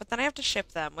them, but then I have to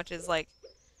ship them, which is like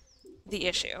the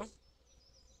issue.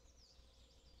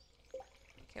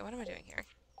 Okay, what am I doing here?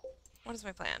 What is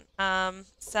my plan?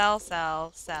 Sell,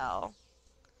 sell, sell.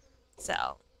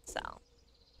 Sell. Sell.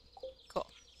 Cool.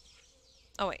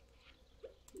 Oh, wait.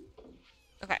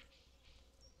 Okay.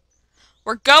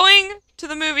 We're going to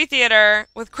the movie theater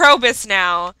with Krobus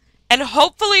now, and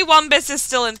hopefully Wumbus is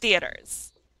still in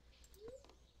theaters.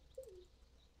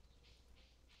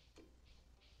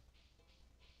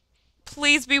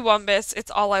 Please be Wumbus.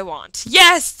 It's all I want.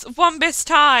 Yes! Wumbus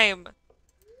time!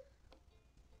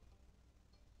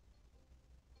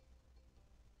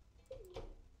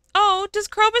 Oh, does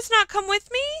Krobus not come with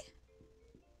me?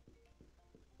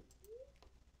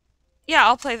 Yeah,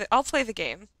 I'll play the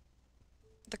game.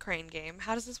 The crane game.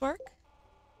 How does this work?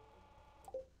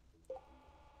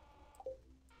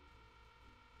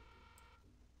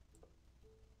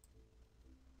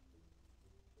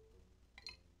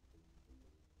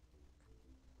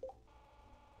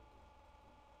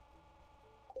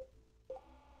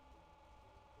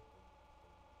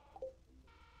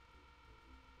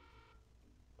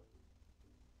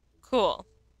 Cool.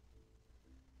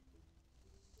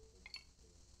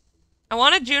 I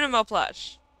want a Junimo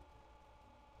plush.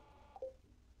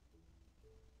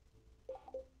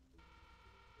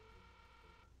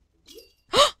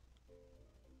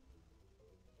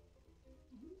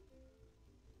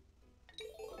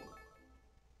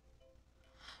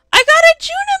 I got a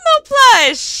Junimo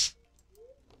plush!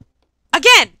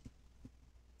 Again!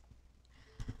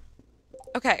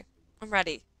 Okay, I'm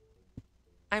ready.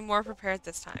 I'm more prepared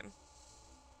this time.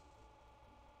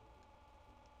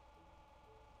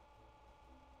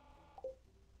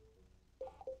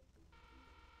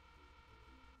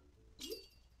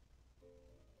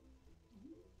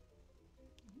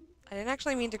 I didn't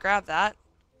actually mean to grab that.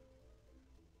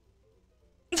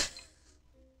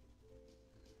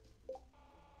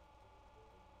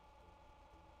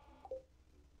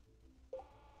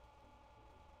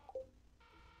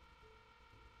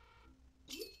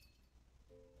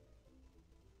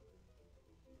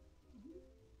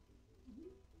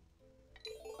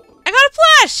 I got a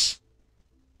plush!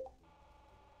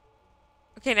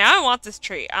 Okay, now I want this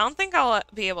tree. I don't think I'll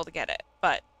be able to get it,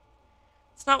 but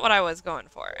it's not what I was going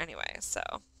for anyway, so.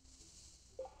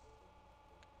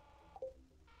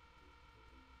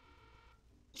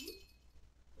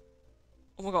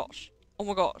 Oh my gosh. Oh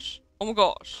my gosh. Oh my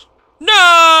gosh.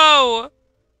 No!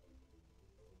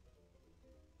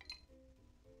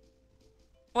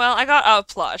 Well, I got a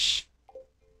plush.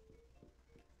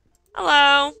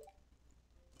 Hello.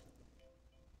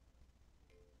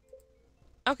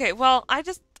 Okay, well,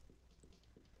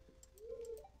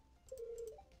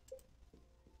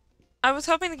 I was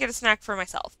hoping to get a snack for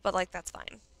myself, but, like, that's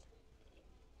fine.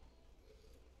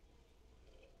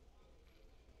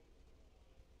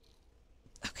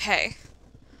 Okay.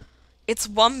 It's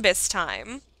Wumbus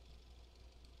time.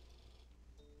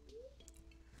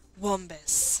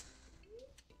 Wumbus.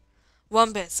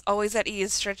 Wumbus, always at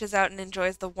ease, stretches out and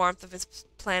enjoys the warmth of his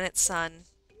planet's sun.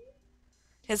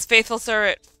 His faithful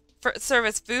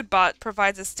service food bot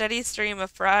provides a steady stream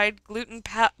of fried gluten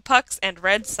pucks and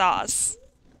red sauce.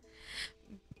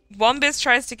 Wumbus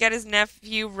tries to get his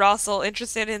nephew Russell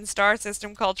interested in star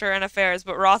system culture and affairs,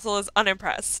 but Russell is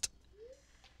unimpressed.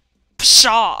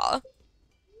 Pshaw!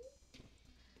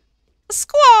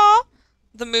 Squaw!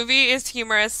 The movie is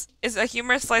a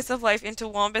humorous slice of life into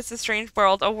Wumbus' strange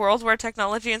world, a world where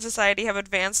technology and society have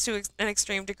advanced to an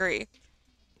extreme degree.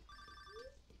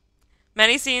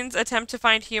 Many scenes attempt to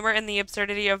find humor in the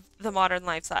absurdity of the modern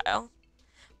lifestyle.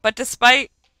 But despite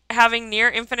having near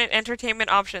infinite entertainment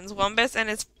options, Wumbus and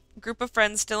his group of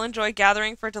friends still enjoy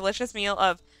gathering for a delicious meal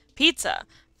of pizza,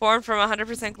 formed from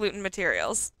 100% gluten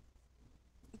materials.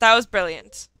 That was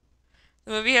brilliant.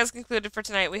 The movie has concluded for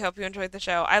tonight. We hope you enjoyed the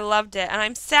show. I loved it, and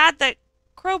I'm sad that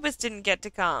Krobus didn't get to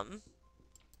come.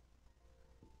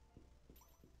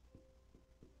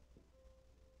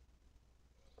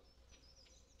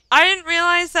 I didn't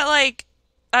realize that, like,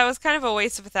 that was kind of a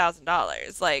waste of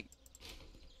 $1,000. Like,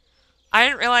 I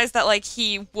didn't realize that, like,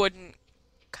 he wouldn't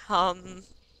come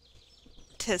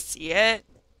to see it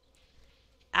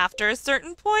after a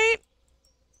certain point.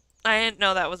 I didn't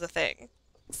know that was a thing.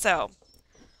 So,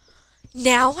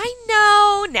 now I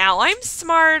know. Now I'm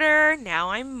smarter. Now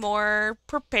I'm more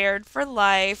prepared for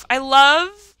life. I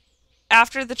love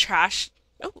after the trash.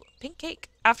 Oh, pink cake.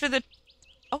 After the.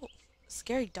 Oh,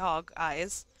 scary dog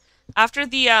eyes. After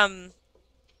the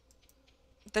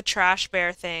trash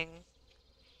bear thing.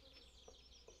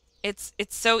 It's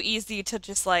so easy to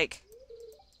just like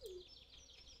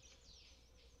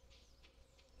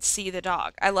see the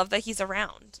dog. I love that he's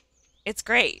around. It's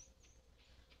great.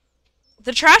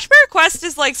 The trash bear quest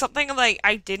is like something like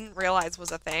I didn't realize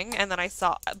was a thing, and then I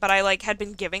saw, but I like had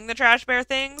been giving the trash bear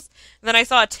things, and then I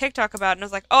saw a TikTok about it, and I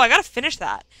was like, oh, I gotta finish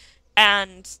that,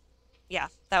 and yeah,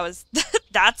 that was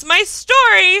that's my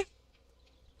story.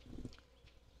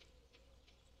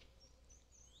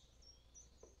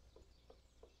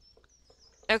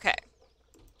 Okay.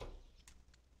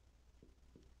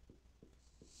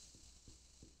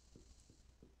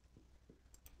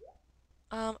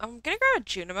 I'm gonna grab a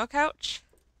Junimo couch,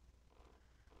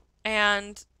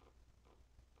 and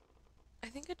I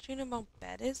think a Junimo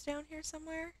bed is down here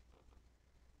somewhere.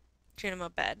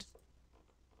 Junimo bed.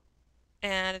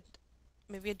 And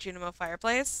maybe a Junimo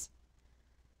fireplace.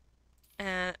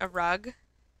 And a rug.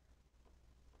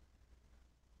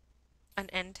 An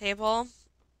end table.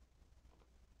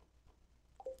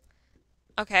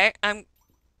 Okay, Oh,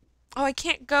 I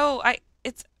can't go.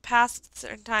 It's past a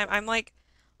certain time. I'm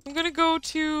gonna go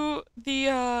to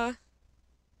the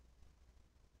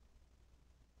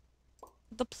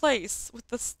place with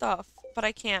the stuff, but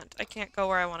I can't. I can't go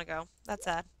where I want to go. That's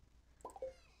sad.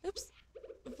 Oops.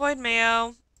 Void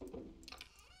mayo.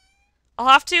 I'll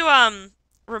have to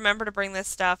remember to bring this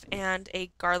stuff and a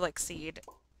garlic seed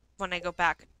when I go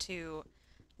back to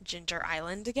Ginger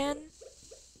Island again.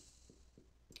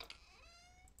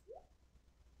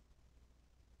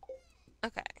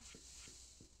 Okay.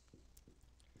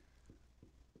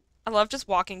 I love just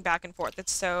walking back and forth.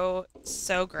 It's so,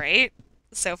 so great.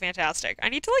 So fantastic. I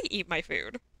need to, like, eat my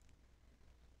food.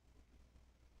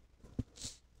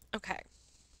 Okay.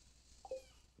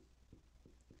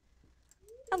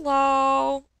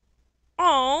 Hello.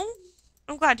 Oh,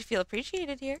 I'm glad you feel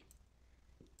appreciated here.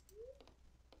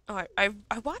 Oh, I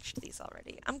watched these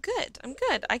already. I'm good. I'm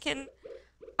good. I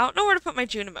don't know where to put my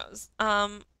Junimos.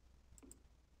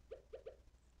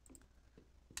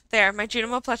 There. My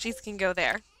Junimo plushies can go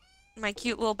there. My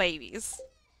cute little babies.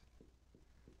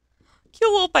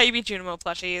 Cute little baby Junimo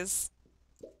plushies.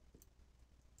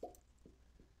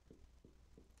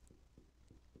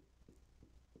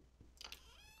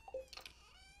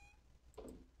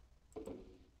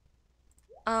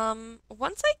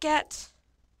 Once I get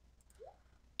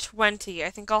 20,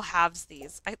 I think I'll halves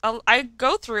these. I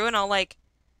go through and I'll, like,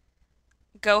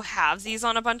 go halvesies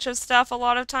on a bunch of stuff a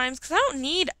lot of times because I don't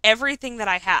need everything that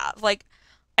I have. Like,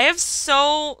 I have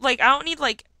I don't need,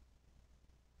 like,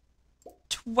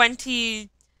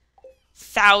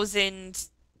 20,000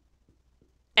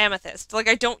 amethyst. Like,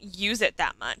 I don't use it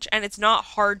that much, and it's not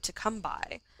hard to come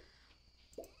by.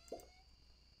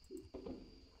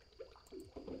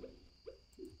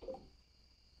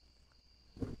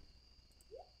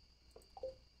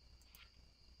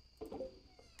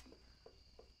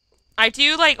 I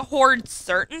do, like, hoard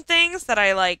certain things that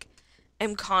I, like,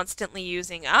 am constantly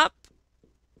using up,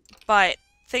 but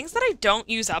things that I don't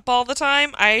use up all the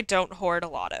time, I don't hoard a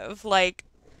lot of. Like,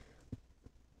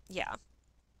 yeah.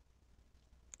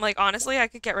 Like, honestly, I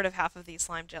could get rid of half of these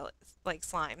slime jellies, like,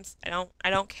 slimes. I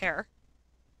don't care.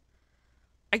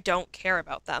 I don't care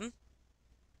about them.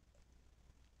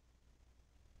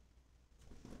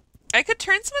 I could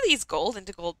turn some of these gold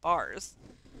into gold bars,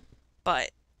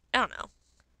 but I don't know.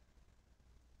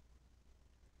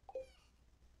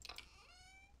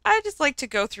 I just like to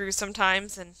go through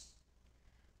sometimes and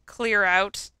clear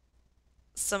out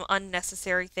some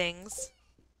unnecessary things.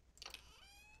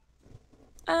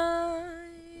 Do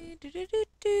do do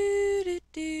do do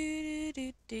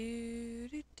do do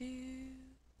do do.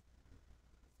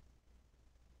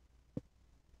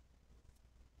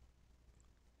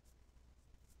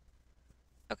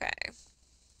 Okay.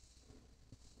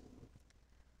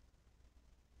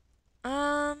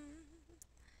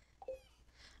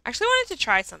 Actually wanted to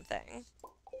try something.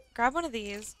 Grab one of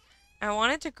these. I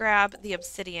wanted to grab the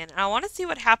obsidian. I want to see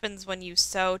what happens when you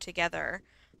sew together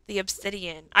the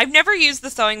obsidian. I've never used the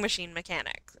sewing machine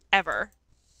mechanic, ever.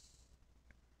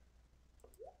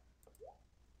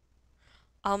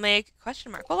 I'll make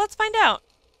question mark. Well, let's find out.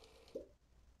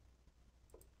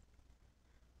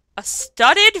 A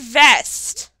studded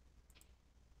vest.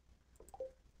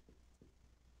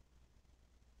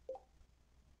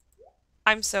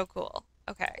 I'm so cool.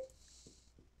 Okay.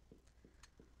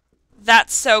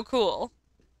 That's so cool.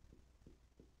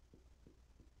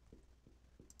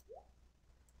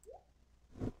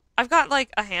 I've got, like,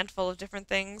 a handful of different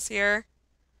things here.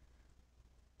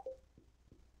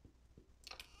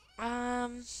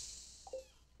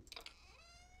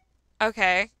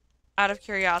 Okay. Out of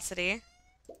curiosity.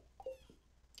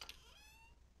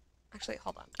 Actually,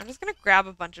 hold on. I'm just gonna grab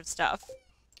a bunch of stuff.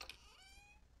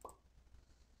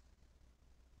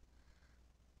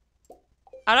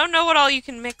 I don't know what all you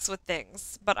can mix with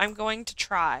things, but I'm going to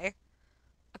try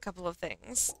a couple of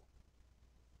things.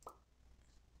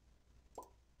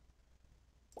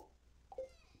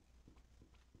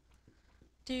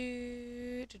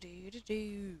 Do do do do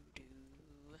do do.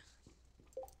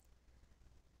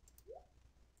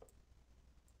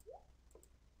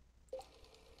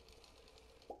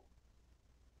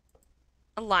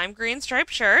 A lime green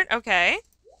striped shirt. Okay.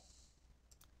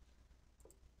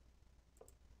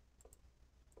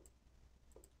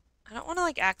 I don't want to,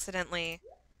 like, accidentally...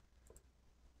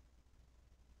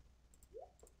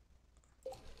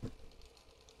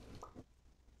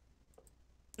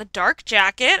 The dark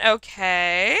jacket.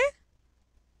 Okay.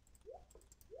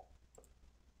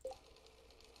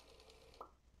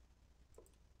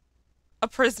 A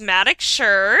prismatic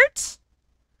shirt.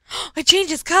 It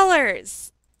changes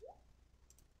colors.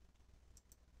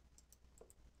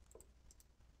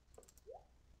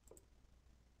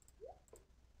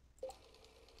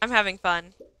 I'm having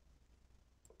fun.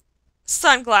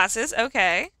 Sunglasses,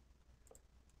 okay.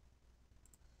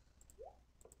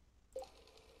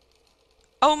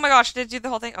 Oh my gosh, did it do the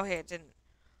whole thing? Okay, it didn't.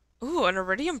 Ooh, an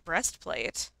iridium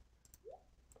breastplate.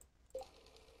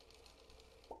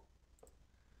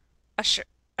 A shirt.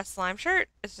 A slime shirt?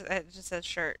 It just says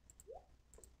shirt.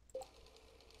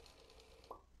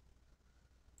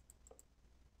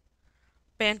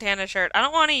 Bandana shirt. I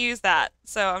don't want to use that,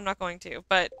 so I'm not going to,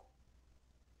 but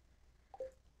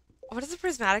what does a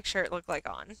prismatic shirt look like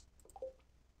on?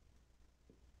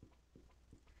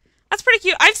 That's pretty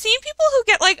cute. I've seen people who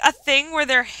get like a thing where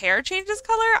their hair changes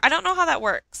color. I don't know how that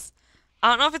works. I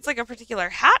don't know if it's like a particular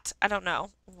hat. I don't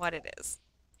know what it is.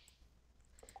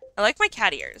 I like my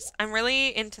cat ears. I'm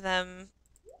really into them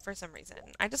for some reason.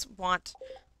 I just want...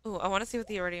 Ooh, I want to see what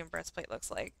the iridium breastplate looks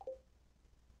like.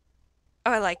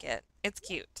 Oh, I like it. It's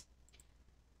cute.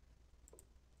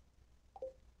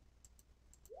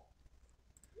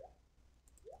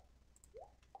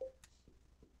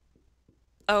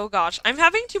 Oh gosh, I'm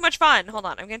having too much fun. Hold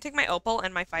on, I'm gonna take my opal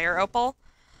and my fire opal.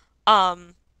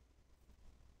 Um,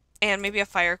 and maybe a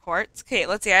fire quartz. Okay,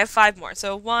 let's see, I have 5 more.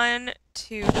 So 1,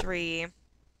 2, 3,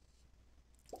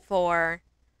 4.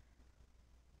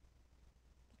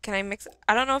 Can I mix it?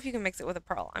 I don't know if you can mix it with a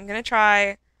pearl. I'm gonna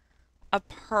try a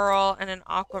pearl and an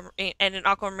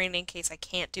aquamarine in case I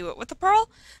can't do it with the pearl.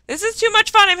 This is too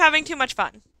much fun. I'm having too much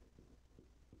fun.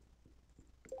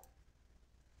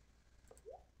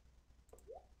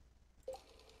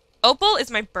 Opal is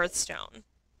my birthstone.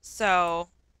 So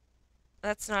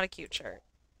that's not a cute shirt.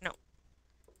 No.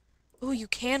 Ooh, you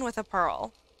can with a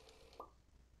pearl.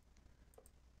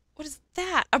 What is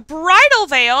that? A bridal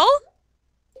veil?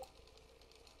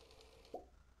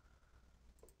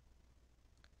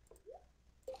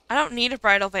 I don't need a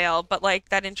bridal veil, but like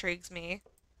that intrigues me.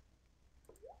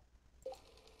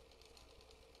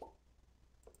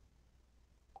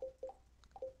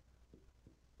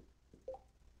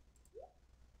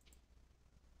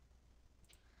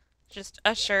 Just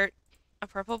a shirt, a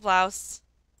purple blouse,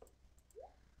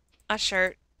 a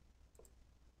shirt,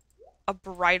 a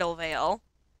bridal veil,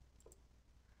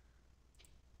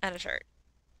 and a shirt.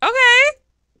 Okay!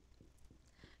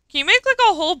 Can you make like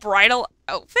a whole bridal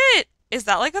outfit? Is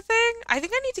that like a thing? I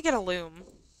think I need to get a loom.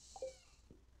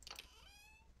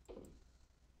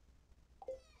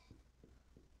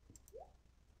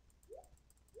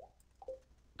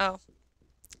 Oh,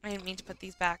 I didn't mean to put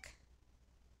these back.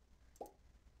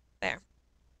 There.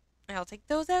 I'll take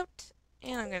those out,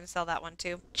 and I'm going to sell that one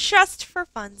too. Just for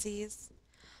funsies.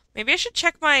 Maybe I should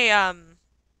check my,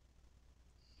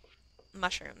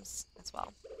 mushrooms as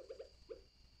well.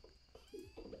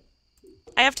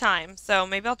 I have time, so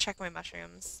maybe I'll check my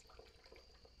mushrooms.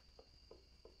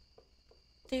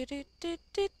 Do do do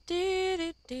do do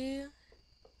do do.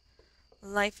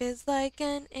 Life is like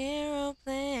an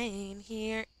aeroplane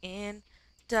here in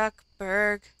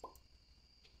Duckburg.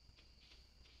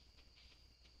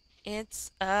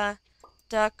 It's a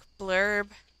duck blurb.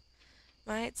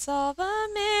 Might solve a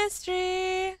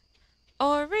mystery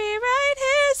or rewrite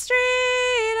history.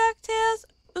 DuckTales,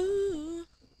 ooh.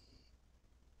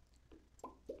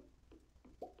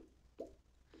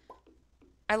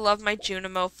 I love my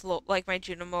Junimo like my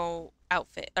Junimo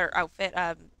outfit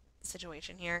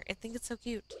situation here. I think it's so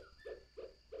cute.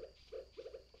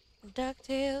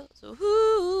 DuckTales,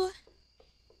 ooh.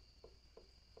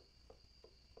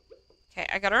 Okay,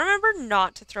 I gotta remember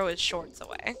not to throw his shorts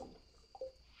away.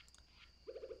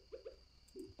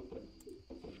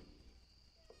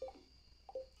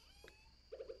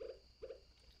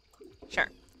 Sure.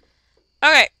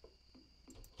 Okay.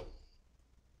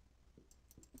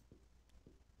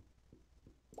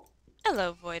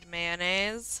 Hello, Void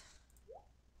Mayonnaise.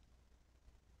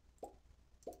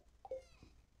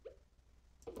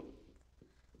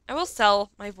 I will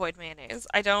sell my Void Mayonnaise.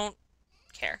 I don't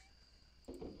care.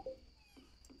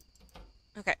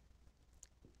 Okay.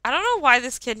 I don't know why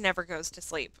this kid never goes to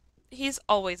sleep. He's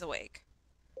always awake.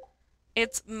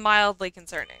 It's mildly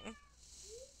concerning.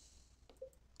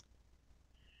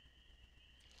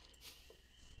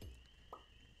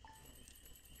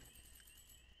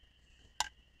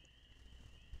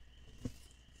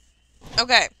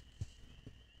 Okay.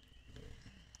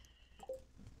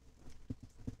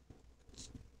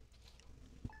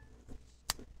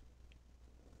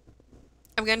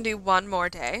 I'm gonna do one more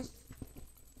day.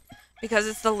 Because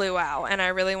it's the luau, and I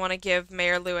really want to give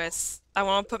Mayor Lewis... I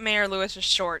want to put Mayor Lewis's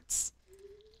shorts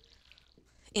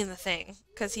in the thing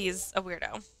because he's a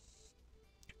weirdo.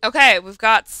 Okay, we've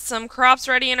got some crops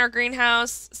ready in our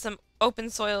greenhouse, some open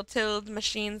soil tilled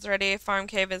machines ready, farm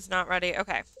cave is not ready.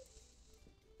 Okay.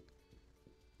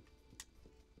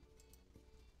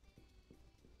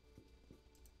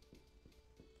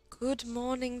 Good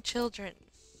morning, children.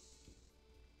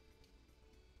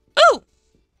 Ooh!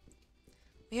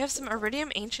 We have some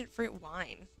iridium ancient fruit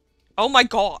wine. Oh my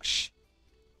gosh!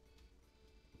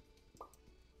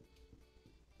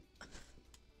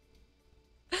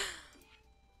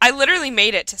 I literally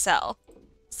made it to sell.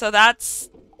 So that's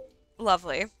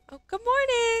lovely. Oh, good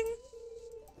morning!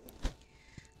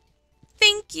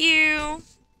 Thank you!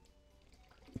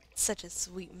 Such a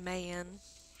sweet man.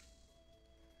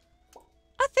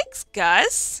 Oh, thanks,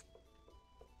 Gus.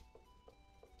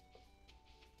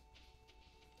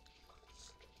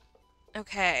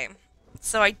 Okay.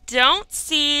 So I don't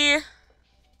see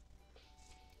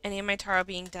any of my taro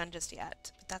being done just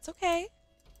yet. But that's okay.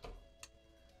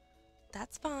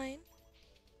 That's fine.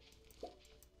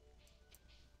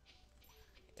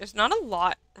 There's not a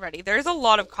lot ready. There's a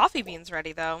lot of coffee beans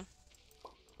ready, though.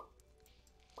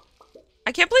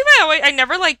 I can't believe I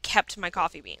never, like, kept my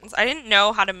coffee beans. I didn't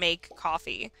know how to make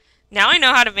coffee. Now I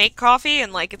know how to make coffee,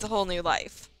 and, like, it's a whole new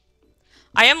life.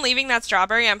 I am leaving that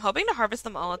strawberry. I'm hoping to harvest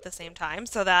them all at the same time,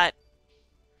 so that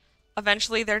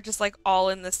eventually they're just, like, all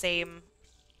in the same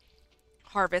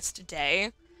harvest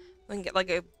day. We can get, like,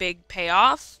 a big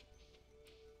payoff.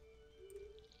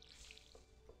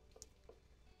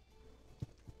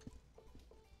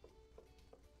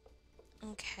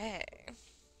 Okay.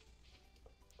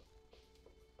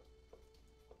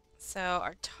 So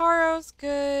our taro's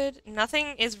good.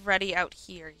 Nothing is ready out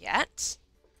here yet.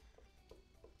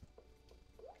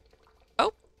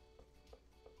 Oh.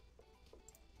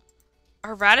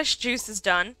 Our radish juice is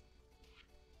done.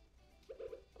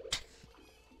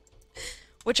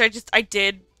 Which I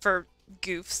did for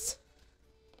goofs.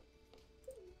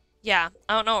 Yeah,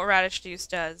 I don't know what radish juice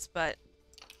does, but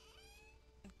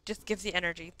just gives you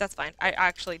energy. That's fine. I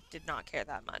actually did not care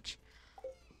that much.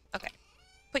 Okay.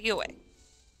 Put you away.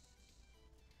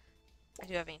 I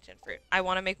do have ancient fruit. I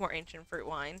want to make more ancient fruit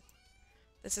wine.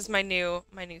 This is my new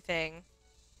thing.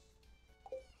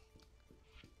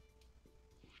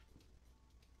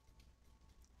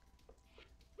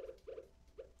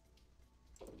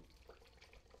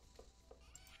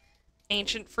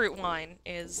 Ancient fruit wine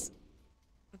is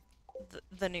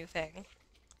the new thing.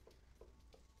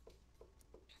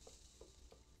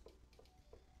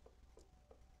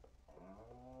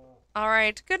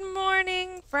 Alright, good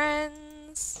morning,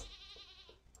 friends.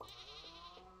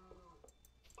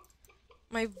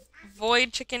 My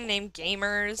void chicken named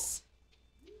Gamers.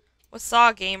 What's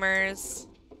up, Gamers?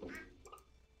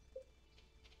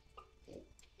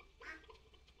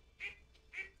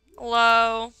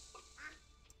 Hello.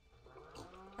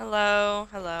 Hello,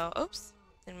 hello. Oops.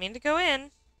 Didn't mean to go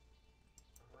in.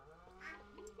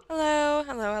 Hello,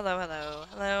 hello, hello, hello.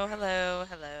 Hello, hello,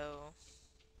 hello.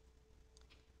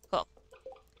 Cool.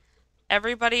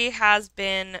 Everybody has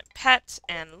been pet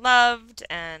and loved,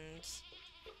 and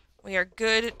we are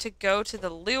good to go to the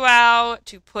luau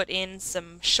to put in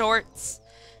some shorts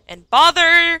and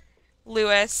bother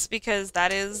Lewis, because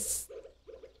that is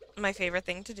my favorite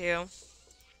thing to do.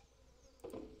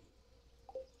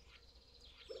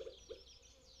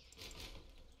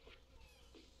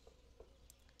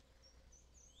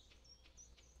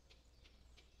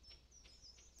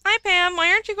 Hi, Pam.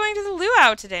 Why aren't you going to the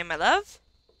luau today, my love?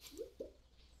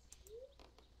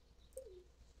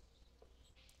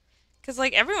 Because,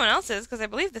 like, everyone else is, because I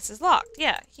believe this is locked.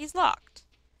 Yeah, he's locked.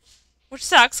 Which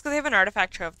sucks, because I have an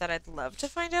artifact trove that I'd love to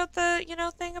find out the,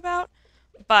 thing about.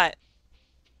 But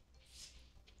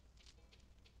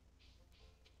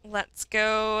let's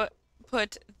go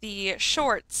put the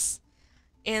shorts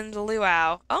in the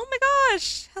luau. Oh my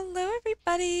gosh! Hello,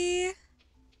 everybody!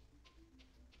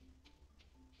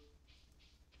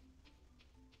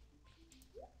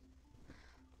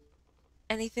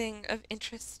 Anything of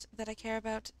interest that I care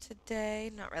about today?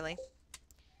 Not really.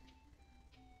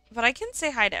 But I can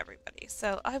say hi to everybody,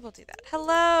 so I will do that.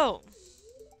 Hello!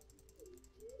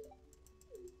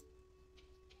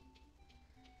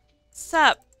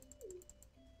 Sup?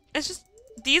 It's just,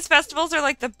 these festivals are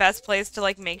like the best place to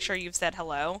like make sure you've said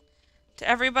hello to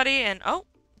everybody, and oh,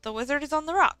 the wizard is on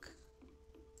the rock.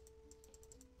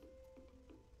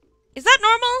 Is that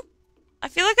normal? I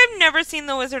feel like I've never seen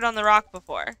the wizard on the rock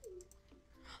before.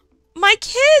 My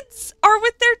kids are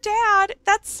with their dad.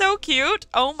 That's so cute.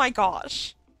 Oh my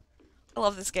gosh. I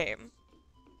love this game.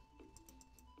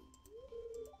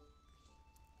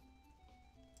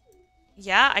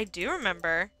 Yeah, I do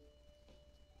remember.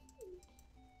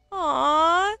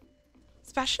 Aww.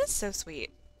 Sebastian is so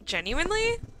sweet.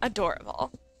 Genuinely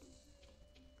adorable.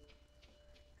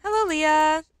 Hello,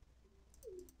 Leah.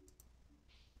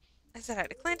 I said hi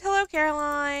to Clint. Hello,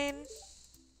 Caroline.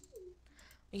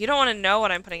 You don't want to know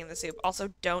what I'm putting in the soup.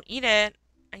 Also, don't eat it.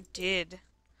 I did.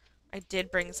 I did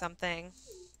bring something.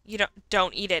 You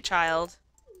don't eat it, child.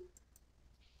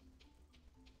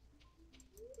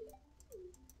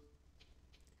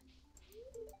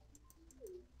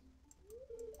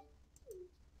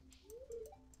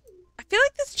 I feel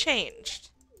like this changed.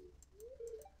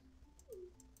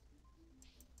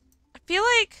 I feel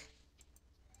like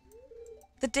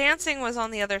the dancing was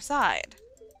on the other side.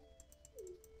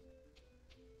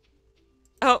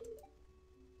 Oh.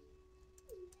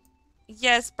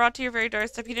 Yes, brought to your very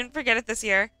doorstep. You didn't forget it this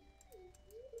year.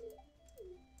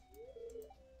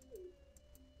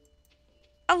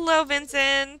 Hello,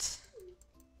 Vincent.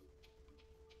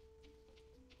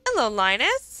 Hello,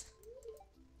 Linus.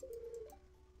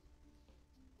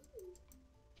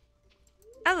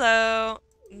 Hello.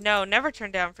 No, never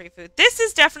turn down free food. This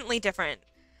is definitely different.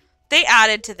 They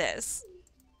added to this.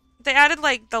 They added,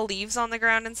 like, the leaves on the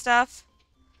ground and stuff.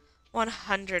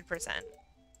 100%.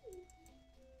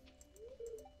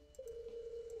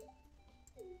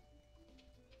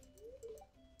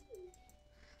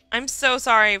 I'm so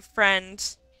sorry,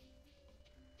 friend.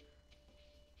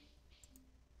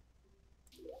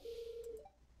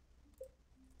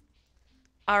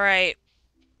 Alright.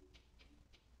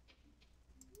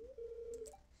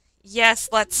 Yes,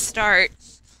 let's start.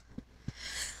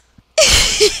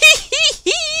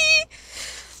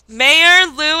 Mayor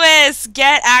Lewis,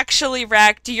 get actually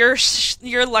wrecked. Your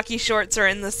lucky shorts are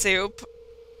in the soup.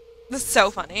 This is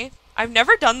so funny. I've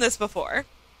never done this before.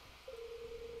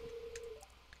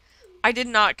 I did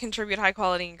not contribute high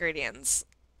quality ingredients.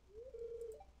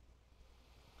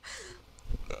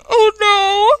 Oh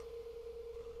no!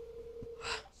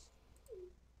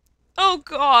 Oh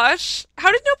gosh.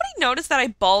 How did nobody notice that I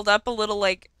balled up a little,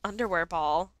 like, underwear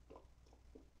ball?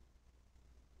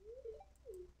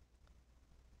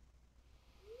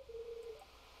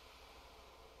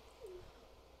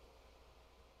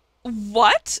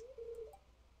 What?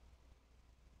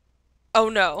 Oh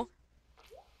no.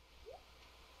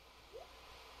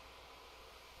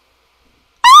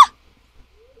 Ah!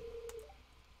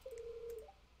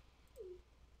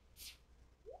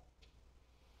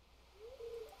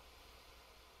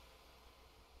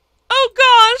 Oh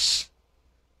gosh!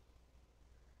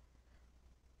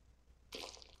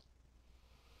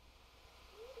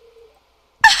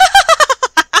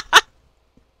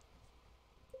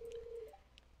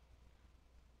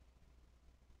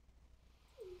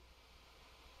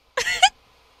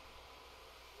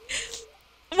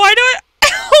 Why do I...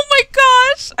 Oh my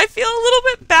gosh! I feel a little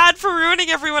bit bad for ruining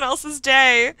everyone else's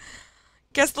day.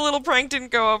 Guess the little prank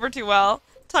didn't go over too well.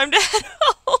 Time to head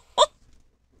home.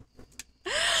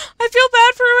 I feel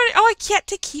bad for ruining... Oh, I get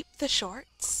to keep the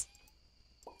shorts.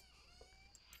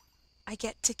 I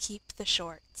get to keep the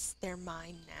shorts. They're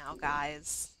mine now,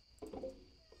 guys.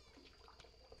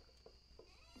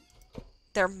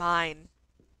 They're mine.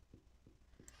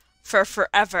 For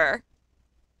forever.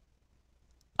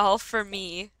 All for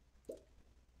me.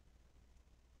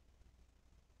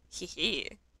 Hee hee.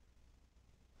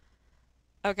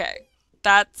 Okay.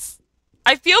 That's...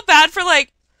 I feel bad for,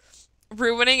 like,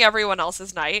 ruining everyone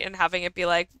else's night and having it be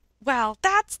like, well,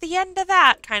 that's the end of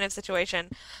that kind of situation.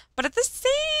 But at the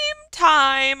same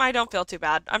time, I don't feel too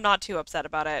bad. I'm not too upset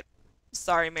about it.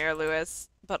 Sorry, Mayor Lewis,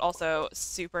 but also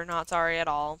super not sorry at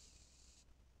all.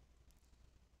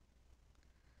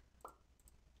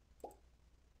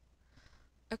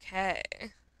 Okay.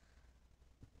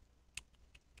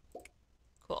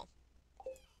 Cool.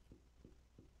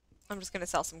 I'm just gonna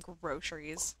sell some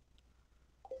groceries.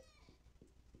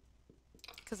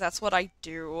 Because that's what I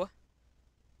do.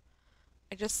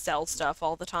 I just sell stuff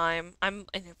all the time. I'm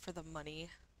in it for the money.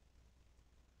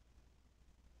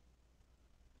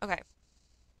 Okay.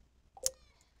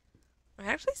 I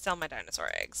actually sell my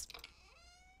dinosaur eggs.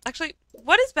 Actually,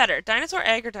 what is better? Dinosaur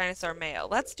egg or dinosaur mayo?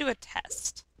 Let's do a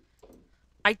test.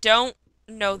 I don't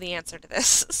know the answer to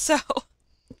this, so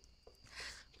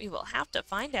we will have to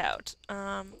find out.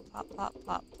 Plop, plop,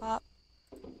 plop, plop.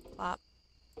 Plop,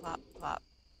 plop, plop,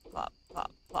 plop,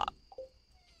 plop, plop.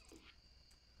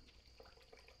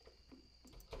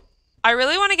 I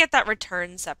really want to get that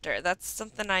return scepter. That's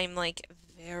something I'm, like,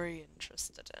 very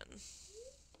interested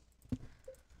in.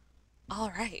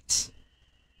 Alright.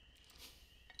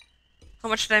 How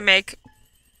much did I make?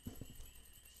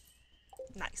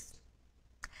 Nice.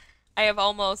 I have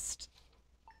almost...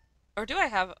 Or do I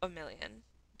have $1 million?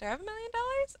 Do I have $1 million?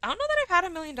 I don't know that I've had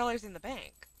 $1 million in the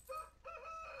bank.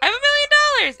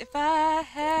 dollars. If I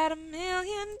had $1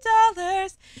 million.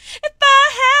 If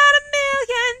I had $1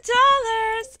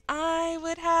 million, I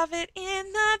would have it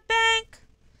in the bank.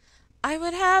 I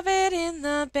would have it in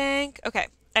the bank. Okay,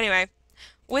 anyway,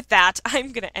 with that,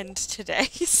 I'm gonna end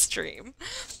today's stream.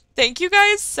 Thank you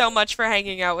guys so much for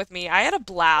hanging out with me. I had a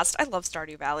blast. I love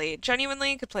Stardew Valley.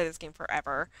 Genuinely could play this game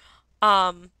forever.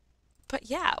 Um, but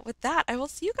yeah, with that, I will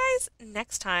see you guys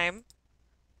next time,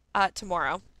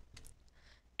 tomorrow.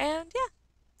 And yeah,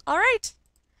 all right.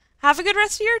 Have a good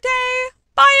rest of your day.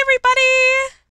 Bye, everybody.